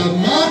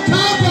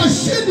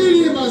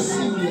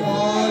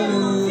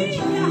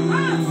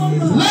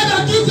 Let the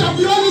gift of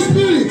the Holy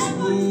Spirit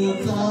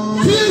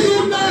fill you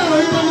now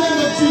in the name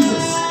of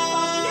Jesus.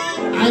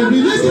 I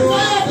release the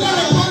fire of God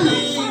upon you.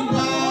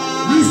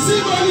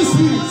 Receive Holy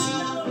Spirit.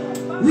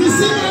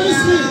 Receive Holy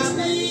Spirit.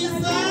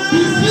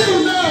 Be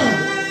filled now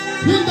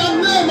in the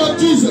name of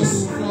Jesus.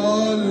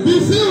 Be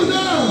filled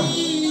now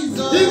in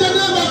the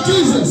name of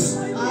Jesus.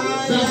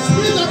 The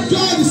Spirit of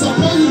God is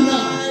upon you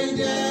now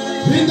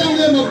in the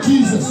name of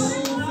Jesus.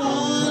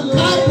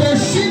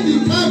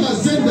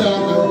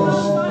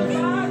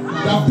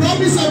 The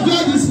promise of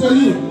God is for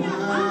you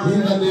in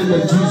the name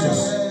of Jesus.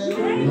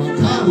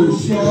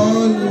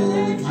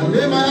 I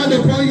lay my hand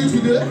upon you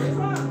today.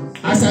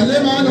 As I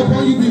lay my hand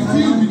upon you, be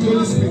filled with the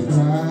Holy Spirit.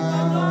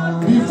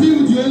 Be filled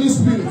with the Holy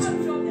Spirit.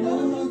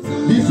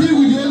 Be filled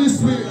with the Holy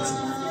Spirit.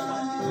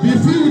 Be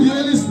filled with the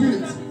Holy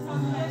Spirit.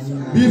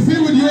 Be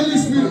filled with the Holy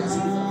Spirit.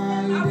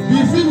 Be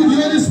filled with the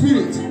Holy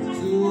Spirit.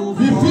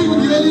 Be filled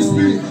with the Holy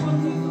Spirit.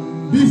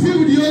 Be filled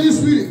with the Holy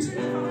Spirit.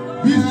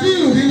 Be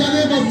filled in the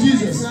name of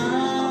Jesus.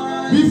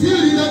 Be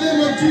filled in the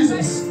name of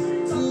Jesus. Be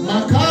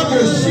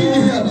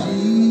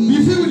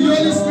filled with the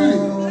Holy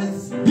Spirit.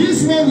 This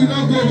one will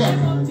not go back.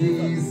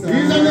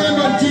 In the name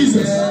of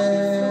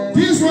Jesus.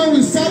 This one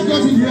will serve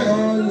God in the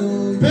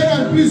end.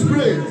 Parents, please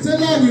pray. Say,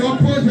 Lord, we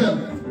uphold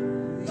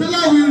them. Say,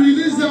 Lord, we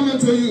release them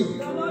unto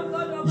you.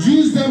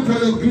 Use them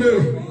for your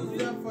glory.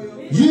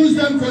 Use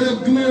them for your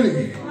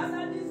glory.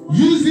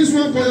 Use this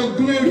one for your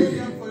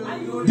glory.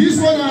 This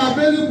one are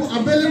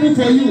available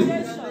for you.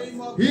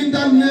 In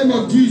the name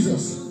of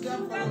Jesus.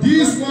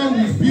 This one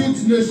will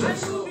build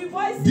nations.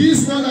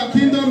 This one are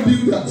kingdom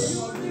builders.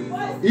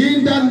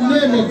 In the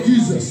name of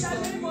Jesus.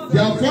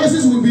 Their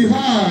voices will be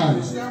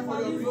heard.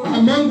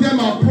 Among them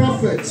are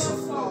prophets.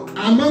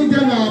 Among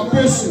them are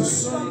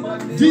apostles.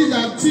 These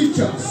are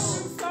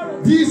teachers.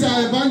 These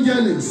are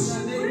evangelists.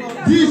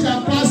 These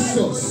are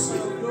pastors.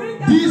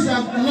 These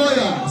are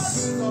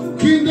lawyers.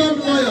 Kingdom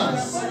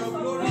lawyers.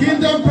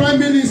 Kingdom prime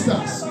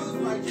ministers.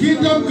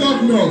 Kingdom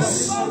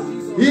governors.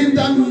 In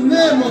the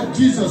name of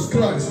Jesus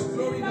Christ.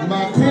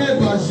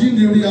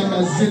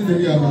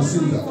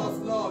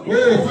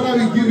 Oh, Father,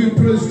 we give you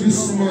praise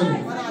this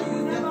morning.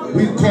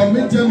 We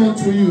commit them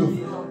unto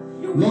you.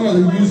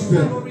 Lord, use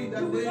them.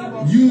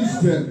 Use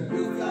them.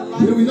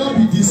 They will not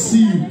be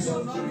deceived.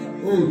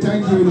 Oh,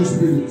 thank you, Holy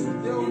Spirit.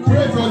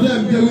 Pray for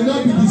them. They will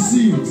not be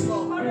deceived.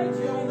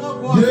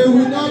 They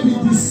will not be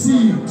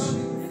deceived.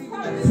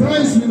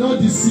 Friends will not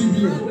deceive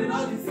you.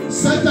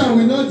 Satan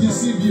will not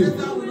deceive you.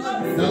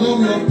 The Lord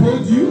will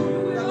uphold you.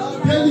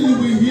 Then you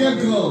will hear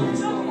God.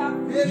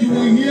 You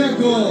will hear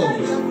God.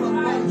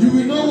 You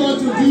will know what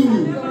to do.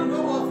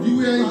 You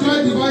will enjoy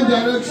divine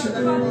direction.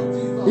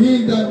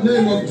 In the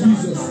name of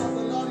Jesus.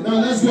 Now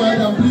let's go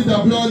ahead and plead the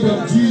blood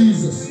of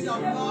Jesus.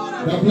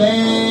 The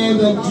blood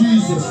of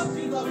Jesus.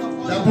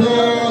 The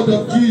blood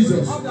of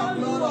Jesus.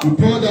 We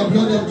pour the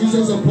blood of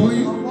Jesus upon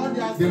you.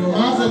 The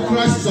mark of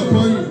Christ is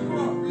upon you.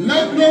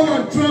 Let no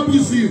one trouble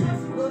you.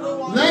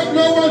 Let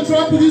no one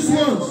trouble these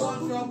ones.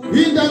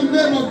 In the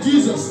name of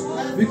Jesus.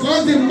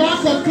 Because the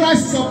mark of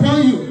Christ is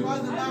upon you.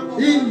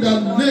 In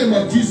the name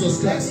of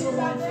Jesus Christ.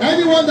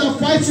 Anyone that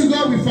fights you,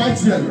 God will fight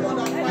them.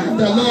 And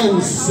the Lord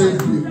will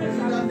save you.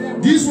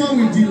 This one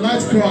will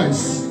delight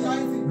Christ.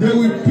 They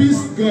will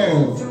please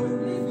God.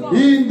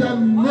 In the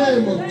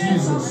name of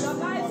Jesus.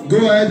 Go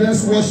ahead,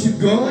 let's worship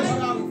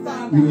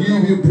God. We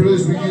give you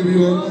praise, we give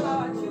you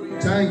honor.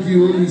 Thank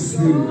you, Holy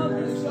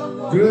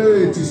Spirit.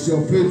 Great is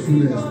your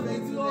faithfulness.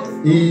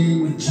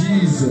 In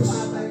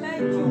Jesus'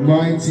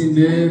 mighty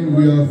name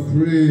we are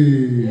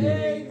free.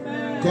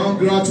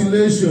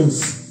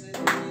 Congratulations.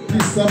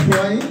 Please stop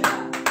crying.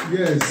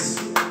 Yes.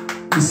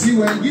 You see,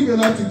 when you give your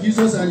life to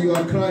Jesus and you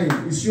are crying,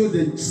 it shows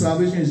that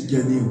salvation is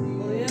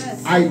genuine. Oh,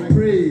 yes. I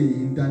pray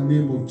in the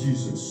name of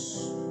Jesus.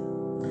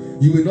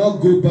 You will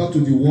not go back to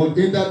the world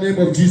in the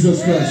name of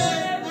Jesus Christ.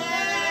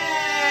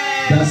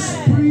 The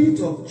spirit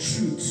of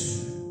truth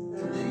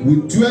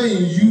will dwell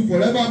in you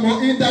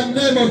forevermore in the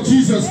name of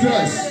Jesus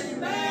Christ.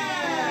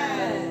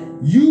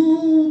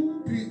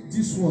 You,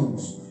 these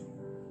ones,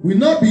 will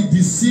not be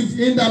deceived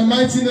in the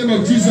mighty name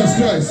of Jesus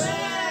Christ.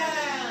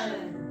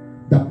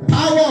 The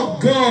power of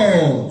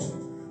God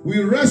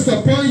will rest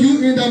upon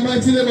you in the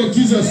mighty name of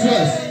Jesus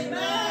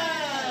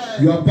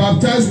Christ. You are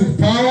baptized with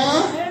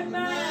power.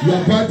 You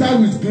are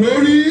baptized with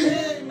glory.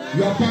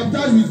 You are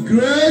baptized with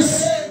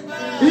grace.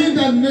 In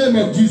the name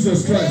of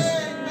Jesus Christ.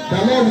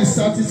 The Lord will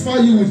satisfy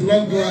you with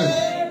long life.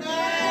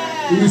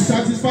 He will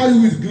satisfy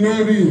you with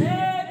glory.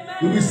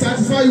 He will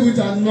satisfy you with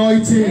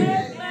anointing.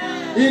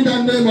 In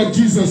the name of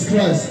Jesus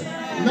Christ.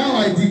 Now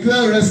I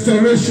declare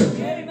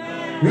restoration.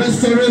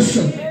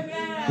 Restoration.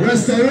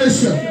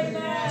 Restoration.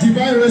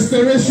 Divine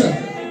restoration.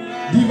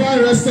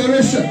 Divine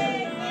restoration.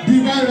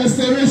 Divine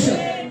restoration.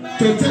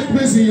 To take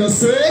place in your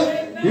soul,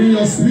 in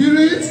your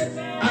spirit,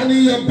 and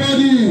in your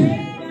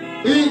body.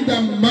 In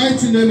the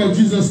mighty name of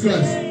Jesus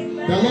Christ.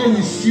 The Lord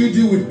will shield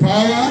you with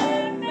power.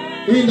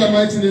 In the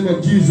mighty name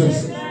of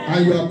Jesus.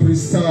 And you are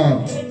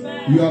preserved.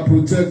 You are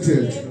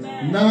protected.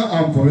 Now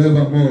and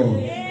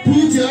forevermore.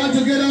 Put your hand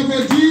together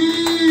for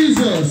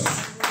Jesus.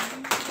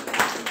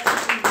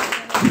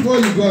 Before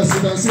you go and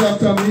sit down, say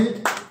after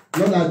me,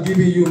 Lord, I'm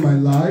giving you my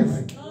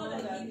life.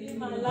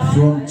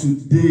 From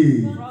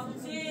today,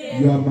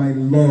 you are my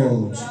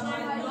Lord.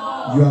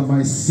 You are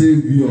my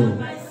Savior.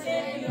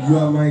 You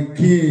are my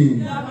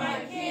King.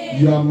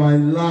 You are my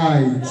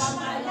light.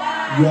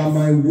 You are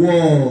my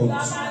word.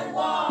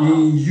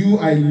 In you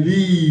I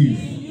live.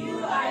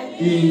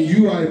 In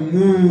you I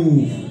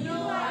move.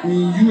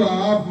 In you I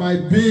have my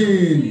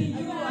being.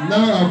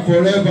 Now and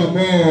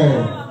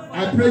forevermore.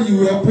 I pray you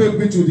will uphold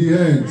me to the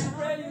end.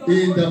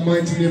 In the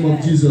mighty name of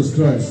Jesus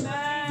Christ.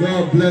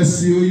 God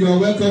bless you. You are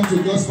welcome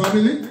to God's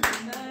family.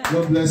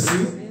 God bless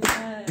you.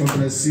 God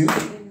bless you.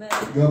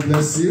 God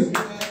bless you.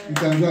 You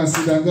can go and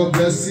sit down. God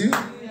bless you.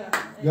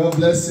 God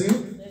bless you.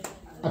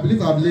 I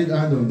believe I've laid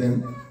hand on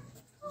them.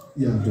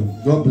 Yeah,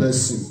 God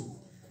bless you.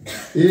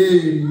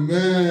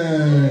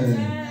 Amen.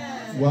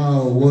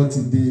 Wow, what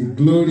a day.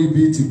 Glory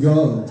be to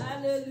God.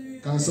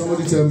 Can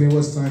somebody tell me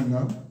what's time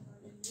now?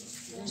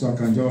 So I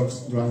can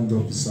just round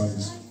up the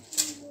service.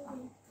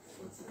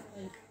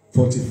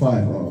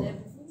 45. Oh,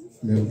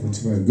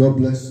 11:45. God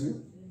bless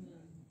you.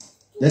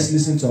 Let's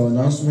listen to our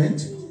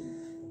announcement.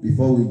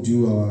 before we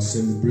do our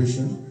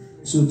celebration.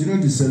 So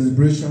during the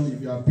celebration,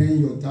 if you are paying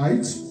your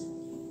tithe,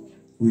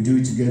 we do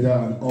it together,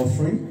 an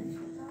offering.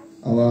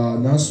 Our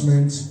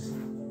announcement,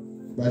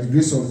 by the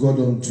grace of God,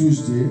 on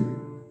Tuesday,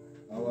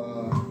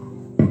 our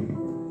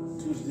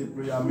Tuesday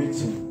prayer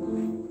meeting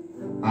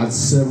at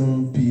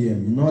 7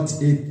 p.m., not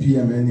 8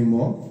 p.m.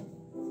 anymore.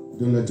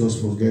 Don't let us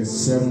forget,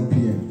 7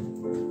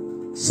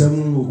 p.m.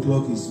 7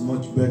 o'clock is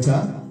much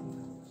better.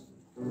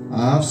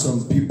 I have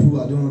some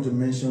people, I don't want to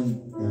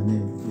mention their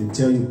name. They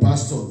tell you,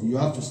 Pastor, you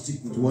have to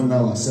stick with 1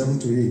 hour, 7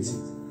 to 8.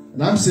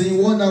 And I'm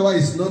saying 1 hour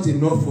is not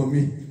enough for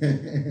me.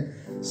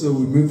 So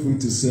we move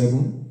it to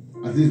 7.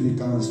 At least we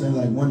can spend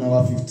like 1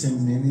 hour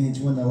 15 minutes,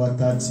 1 hour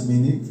 30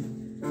 minutes.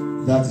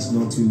 That is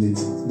not too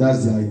late.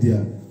 That's the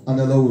idea. And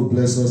the Lord will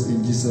bless us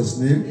in Jesus'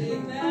 name.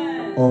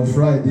 Amen. On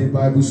Friday,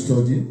 Bible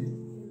study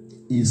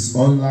is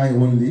online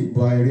only,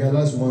 but I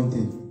realized one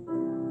thing.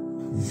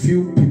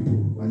 Few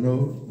people, I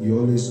know you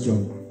always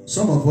join.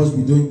 Some of us,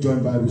 we don't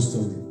join Bible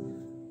study.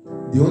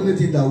 The only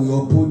thing that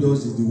will uphold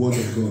us is the Word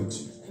of God.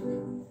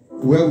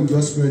 Where we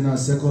just read now,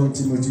 2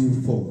 Timothy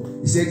 4.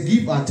 He said,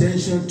 give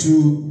attention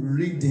to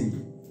reading.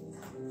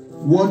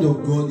 Word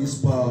of God is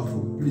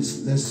powerful.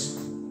 Please, let's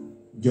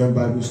join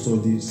Bible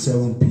study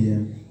 7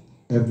 p.m.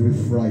 every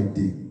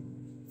Friday.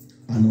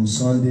 And on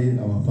Sunday,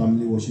 our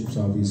family worship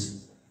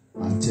service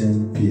at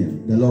 10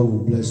 p.m. The Lord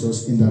will bless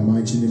us in the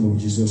mighty name of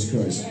Jesus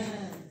Christ.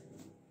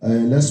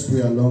 Let's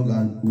pray along,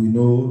 and we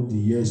know the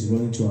year is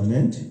running to an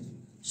end.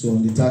 So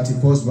on the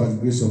 31st, by the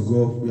grace of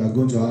God, we are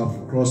going to have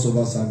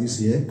crossover service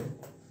here,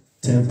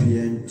 10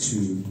 p.m.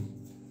 to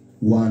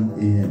 1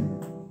 a.m.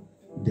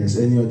 If there's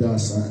any other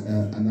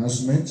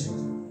announcement,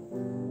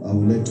 I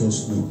will let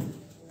us know.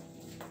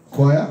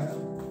 Choir,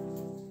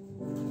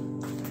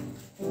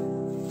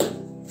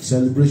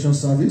 celebration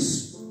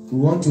service. We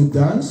want to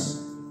dance.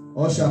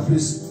 Usher,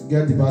 please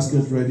get the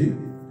basket ready,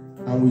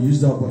 and we use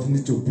the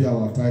opportunity to pay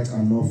our tithe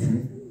and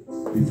offering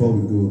before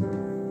we go.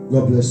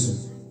 God bless you.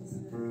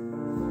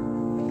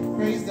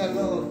 Praise the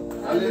Lord.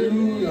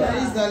 Hallelujah.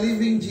 Praise the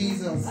living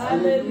Jesus.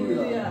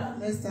 Hallelujah.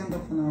 Let's stand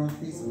up on our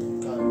feet.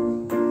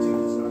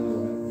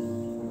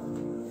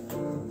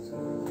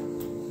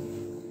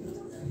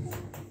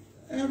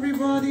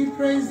 Everybody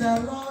praise the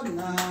Lord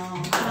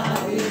now.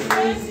 I will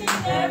praise Him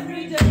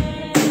every day.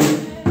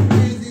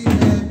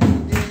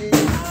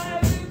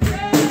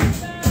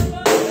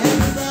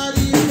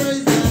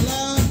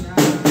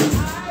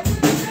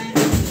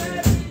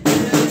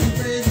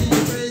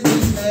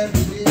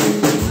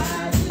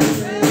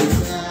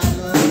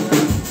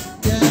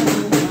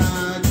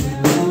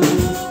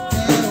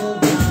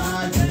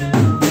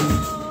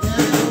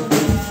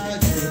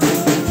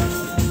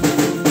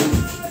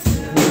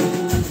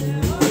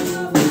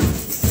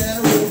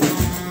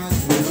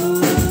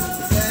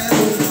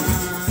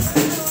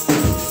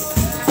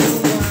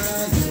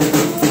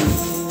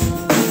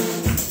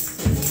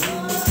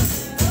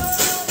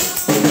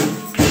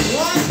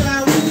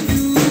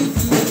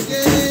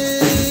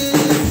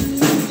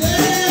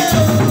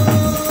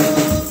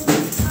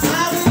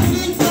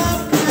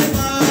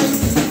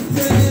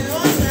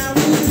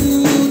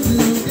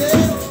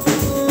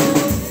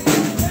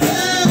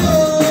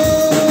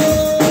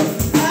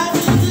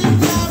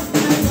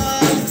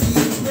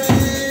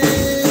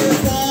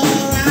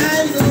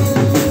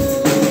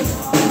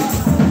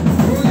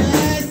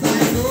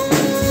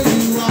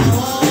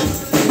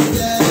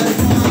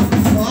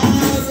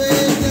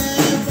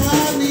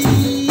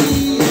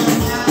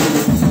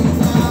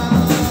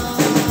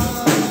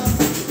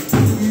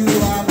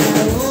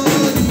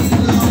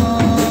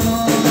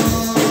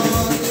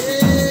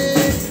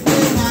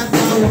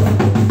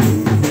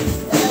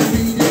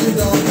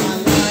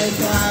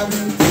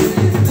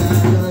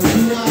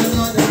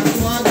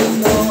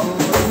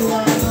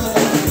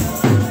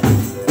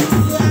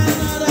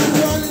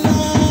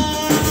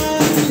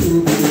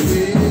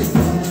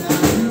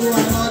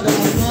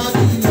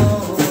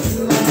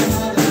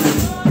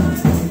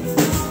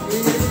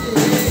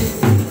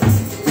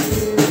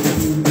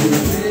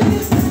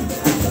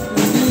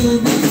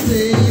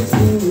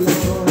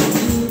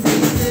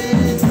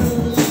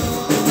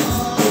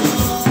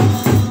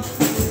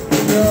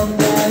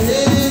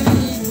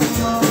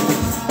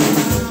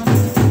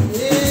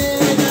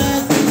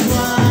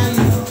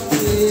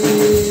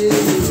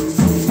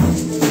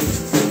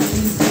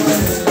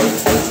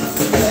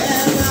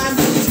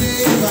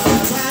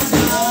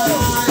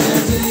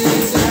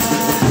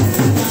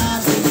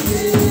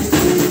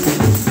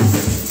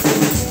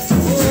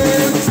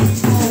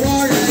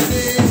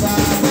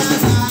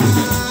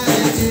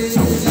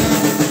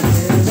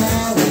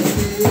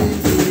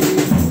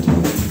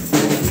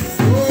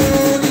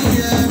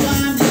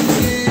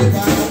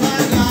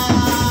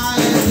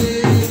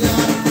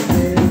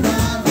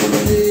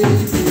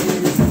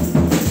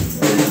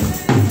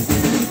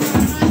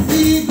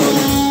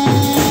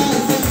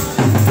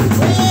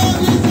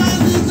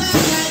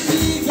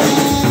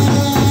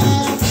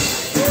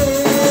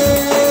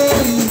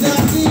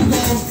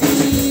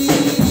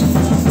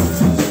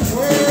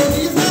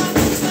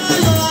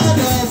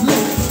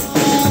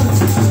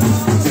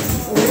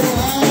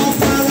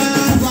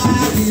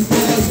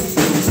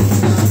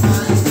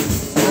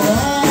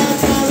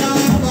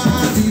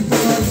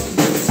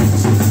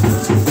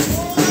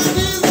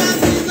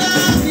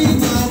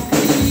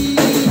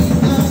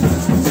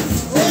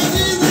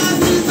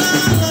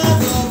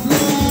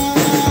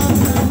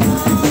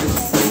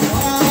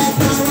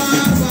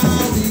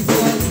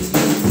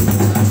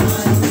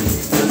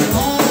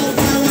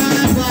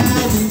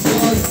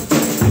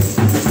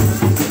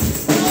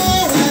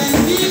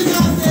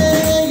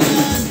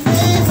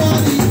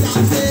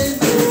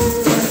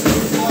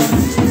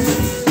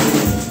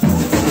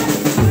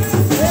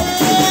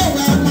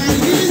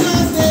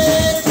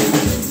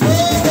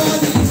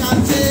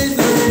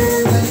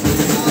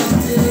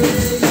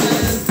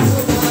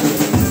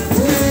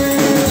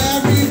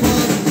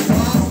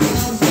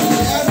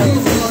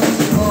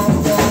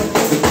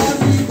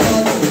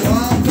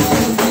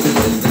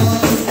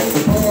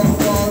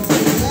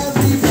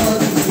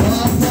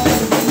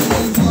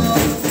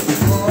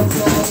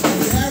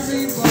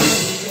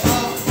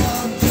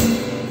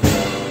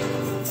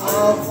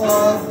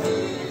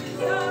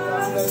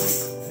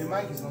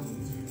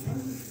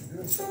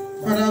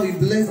 Father, we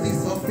bless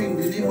this offering in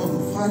the name of the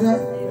Father,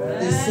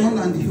 the Son,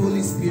 and the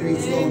Holy Spirit,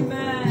 Lord.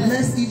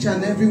 Bless each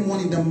and every one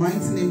in the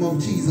mighty name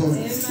of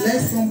Jesus.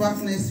 Let's come back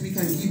next week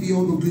and give you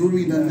all the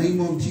glory in the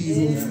name of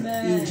Jesus.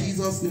 In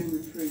Jesus' name we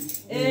pray.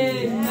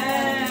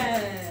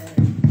 Amen.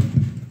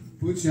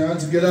 Put your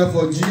hands together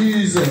for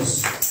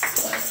Jesus.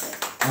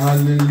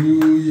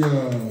 Hallelujah.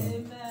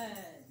 Amen.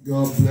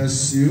 God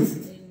bless you.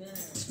 Amen.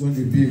 It's going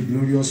to be a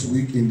glorious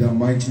week in the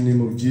mighty name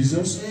of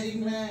Jesus.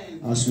 Amen.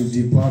 As we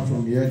depart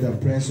from here, the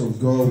presence of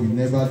God will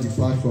never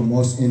depart from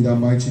us in the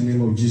mighty name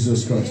of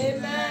Jesus Christ.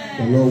 Amen.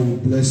 The Lord will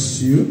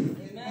bless you.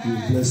 He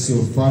will bless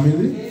your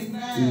family.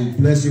 He will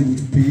bless you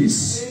with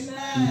peace.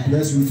 He will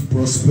bless you with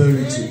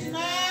prosperity.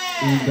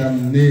 In the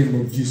name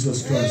of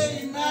Jesus Christ.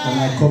 And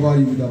I cover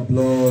you with the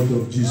blood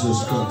of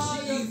Jesus Christ.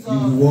 You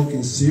will walk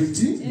in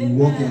safety. You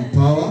will walk in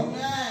power.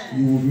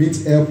 You will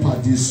meet helper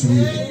this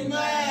week.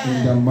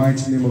 In the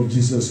mighty name of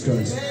Jesus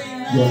Christ.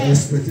 Your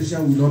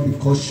expectation will not be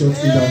cut short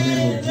in the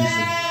name of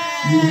Jesus.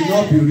 You will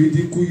not be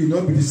ridiculed. You will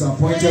not be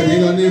disappointed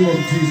in the name of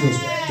Jesus.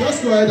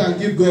 Just go ahead and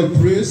give God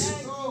praise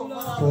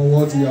for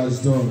what He has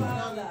done.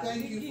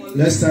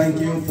 Let's thank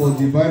Him for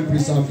divine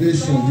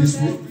preservation this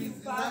week.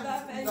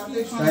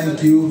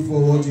 Thank you for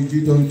what you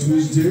did on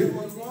Tuesday.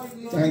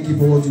 Thank you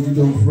for what you did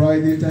on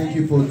Friday. Thank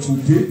you for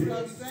today.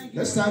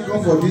 Let's thank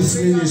God for this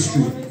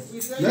ministry.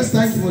 Let's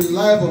thank you for the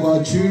life of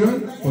our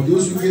children, for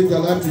those who gave their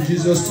life to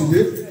Jesus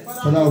today.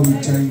 Father, we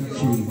thank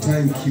you.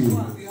 Thank you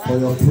for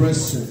your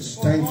presence.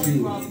 Thank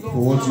you for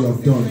what you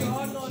have done.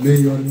 May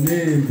your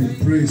name be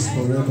praised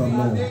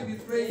forevermore.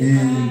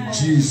 In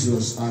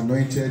Jesus'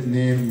 anointed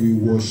name we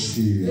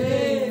worship.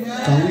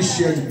 Can we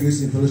share the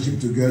grace and fellowship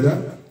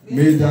together?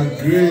 May the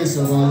grace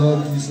of our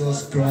Lord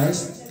Jesus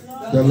Christ,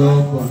 the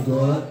love of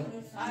God,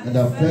 and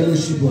the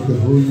fellowship of the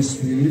Holy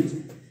Spirit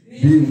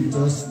be with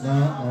us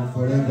now and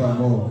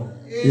forevermore.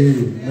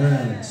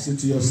 Amen. Say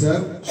to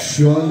yourself,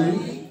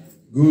 surely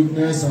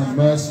goodness and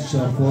mercy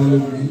shall follow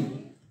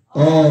me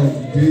all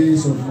the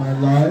days of my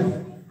life,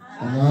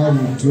 and I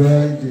will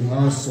dwell in the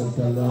house of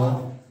the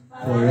Lord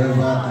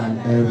forever and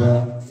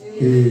ever.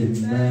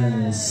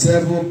 Amen.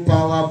 7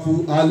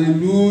 powerful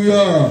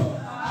hallelujah.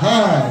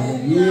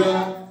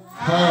 Hallelujah.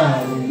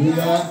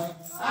 Hallelujah.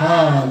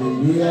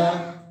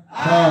 Hallelujah.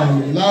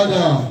 Hallelujah.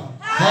 Louder.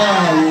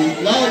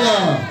 Hallelujah.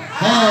 Louder.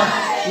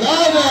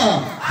 Louder.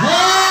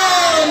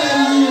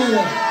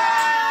 Hallelujah.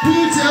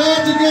 Put your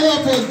hand together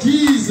for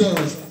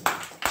Jesus.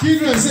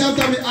 Children, say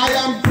after me, I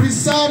am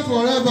preserved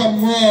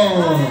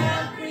forevermore.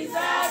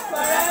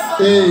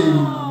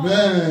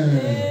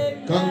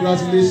 Amen.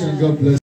 Congratulations. God bless.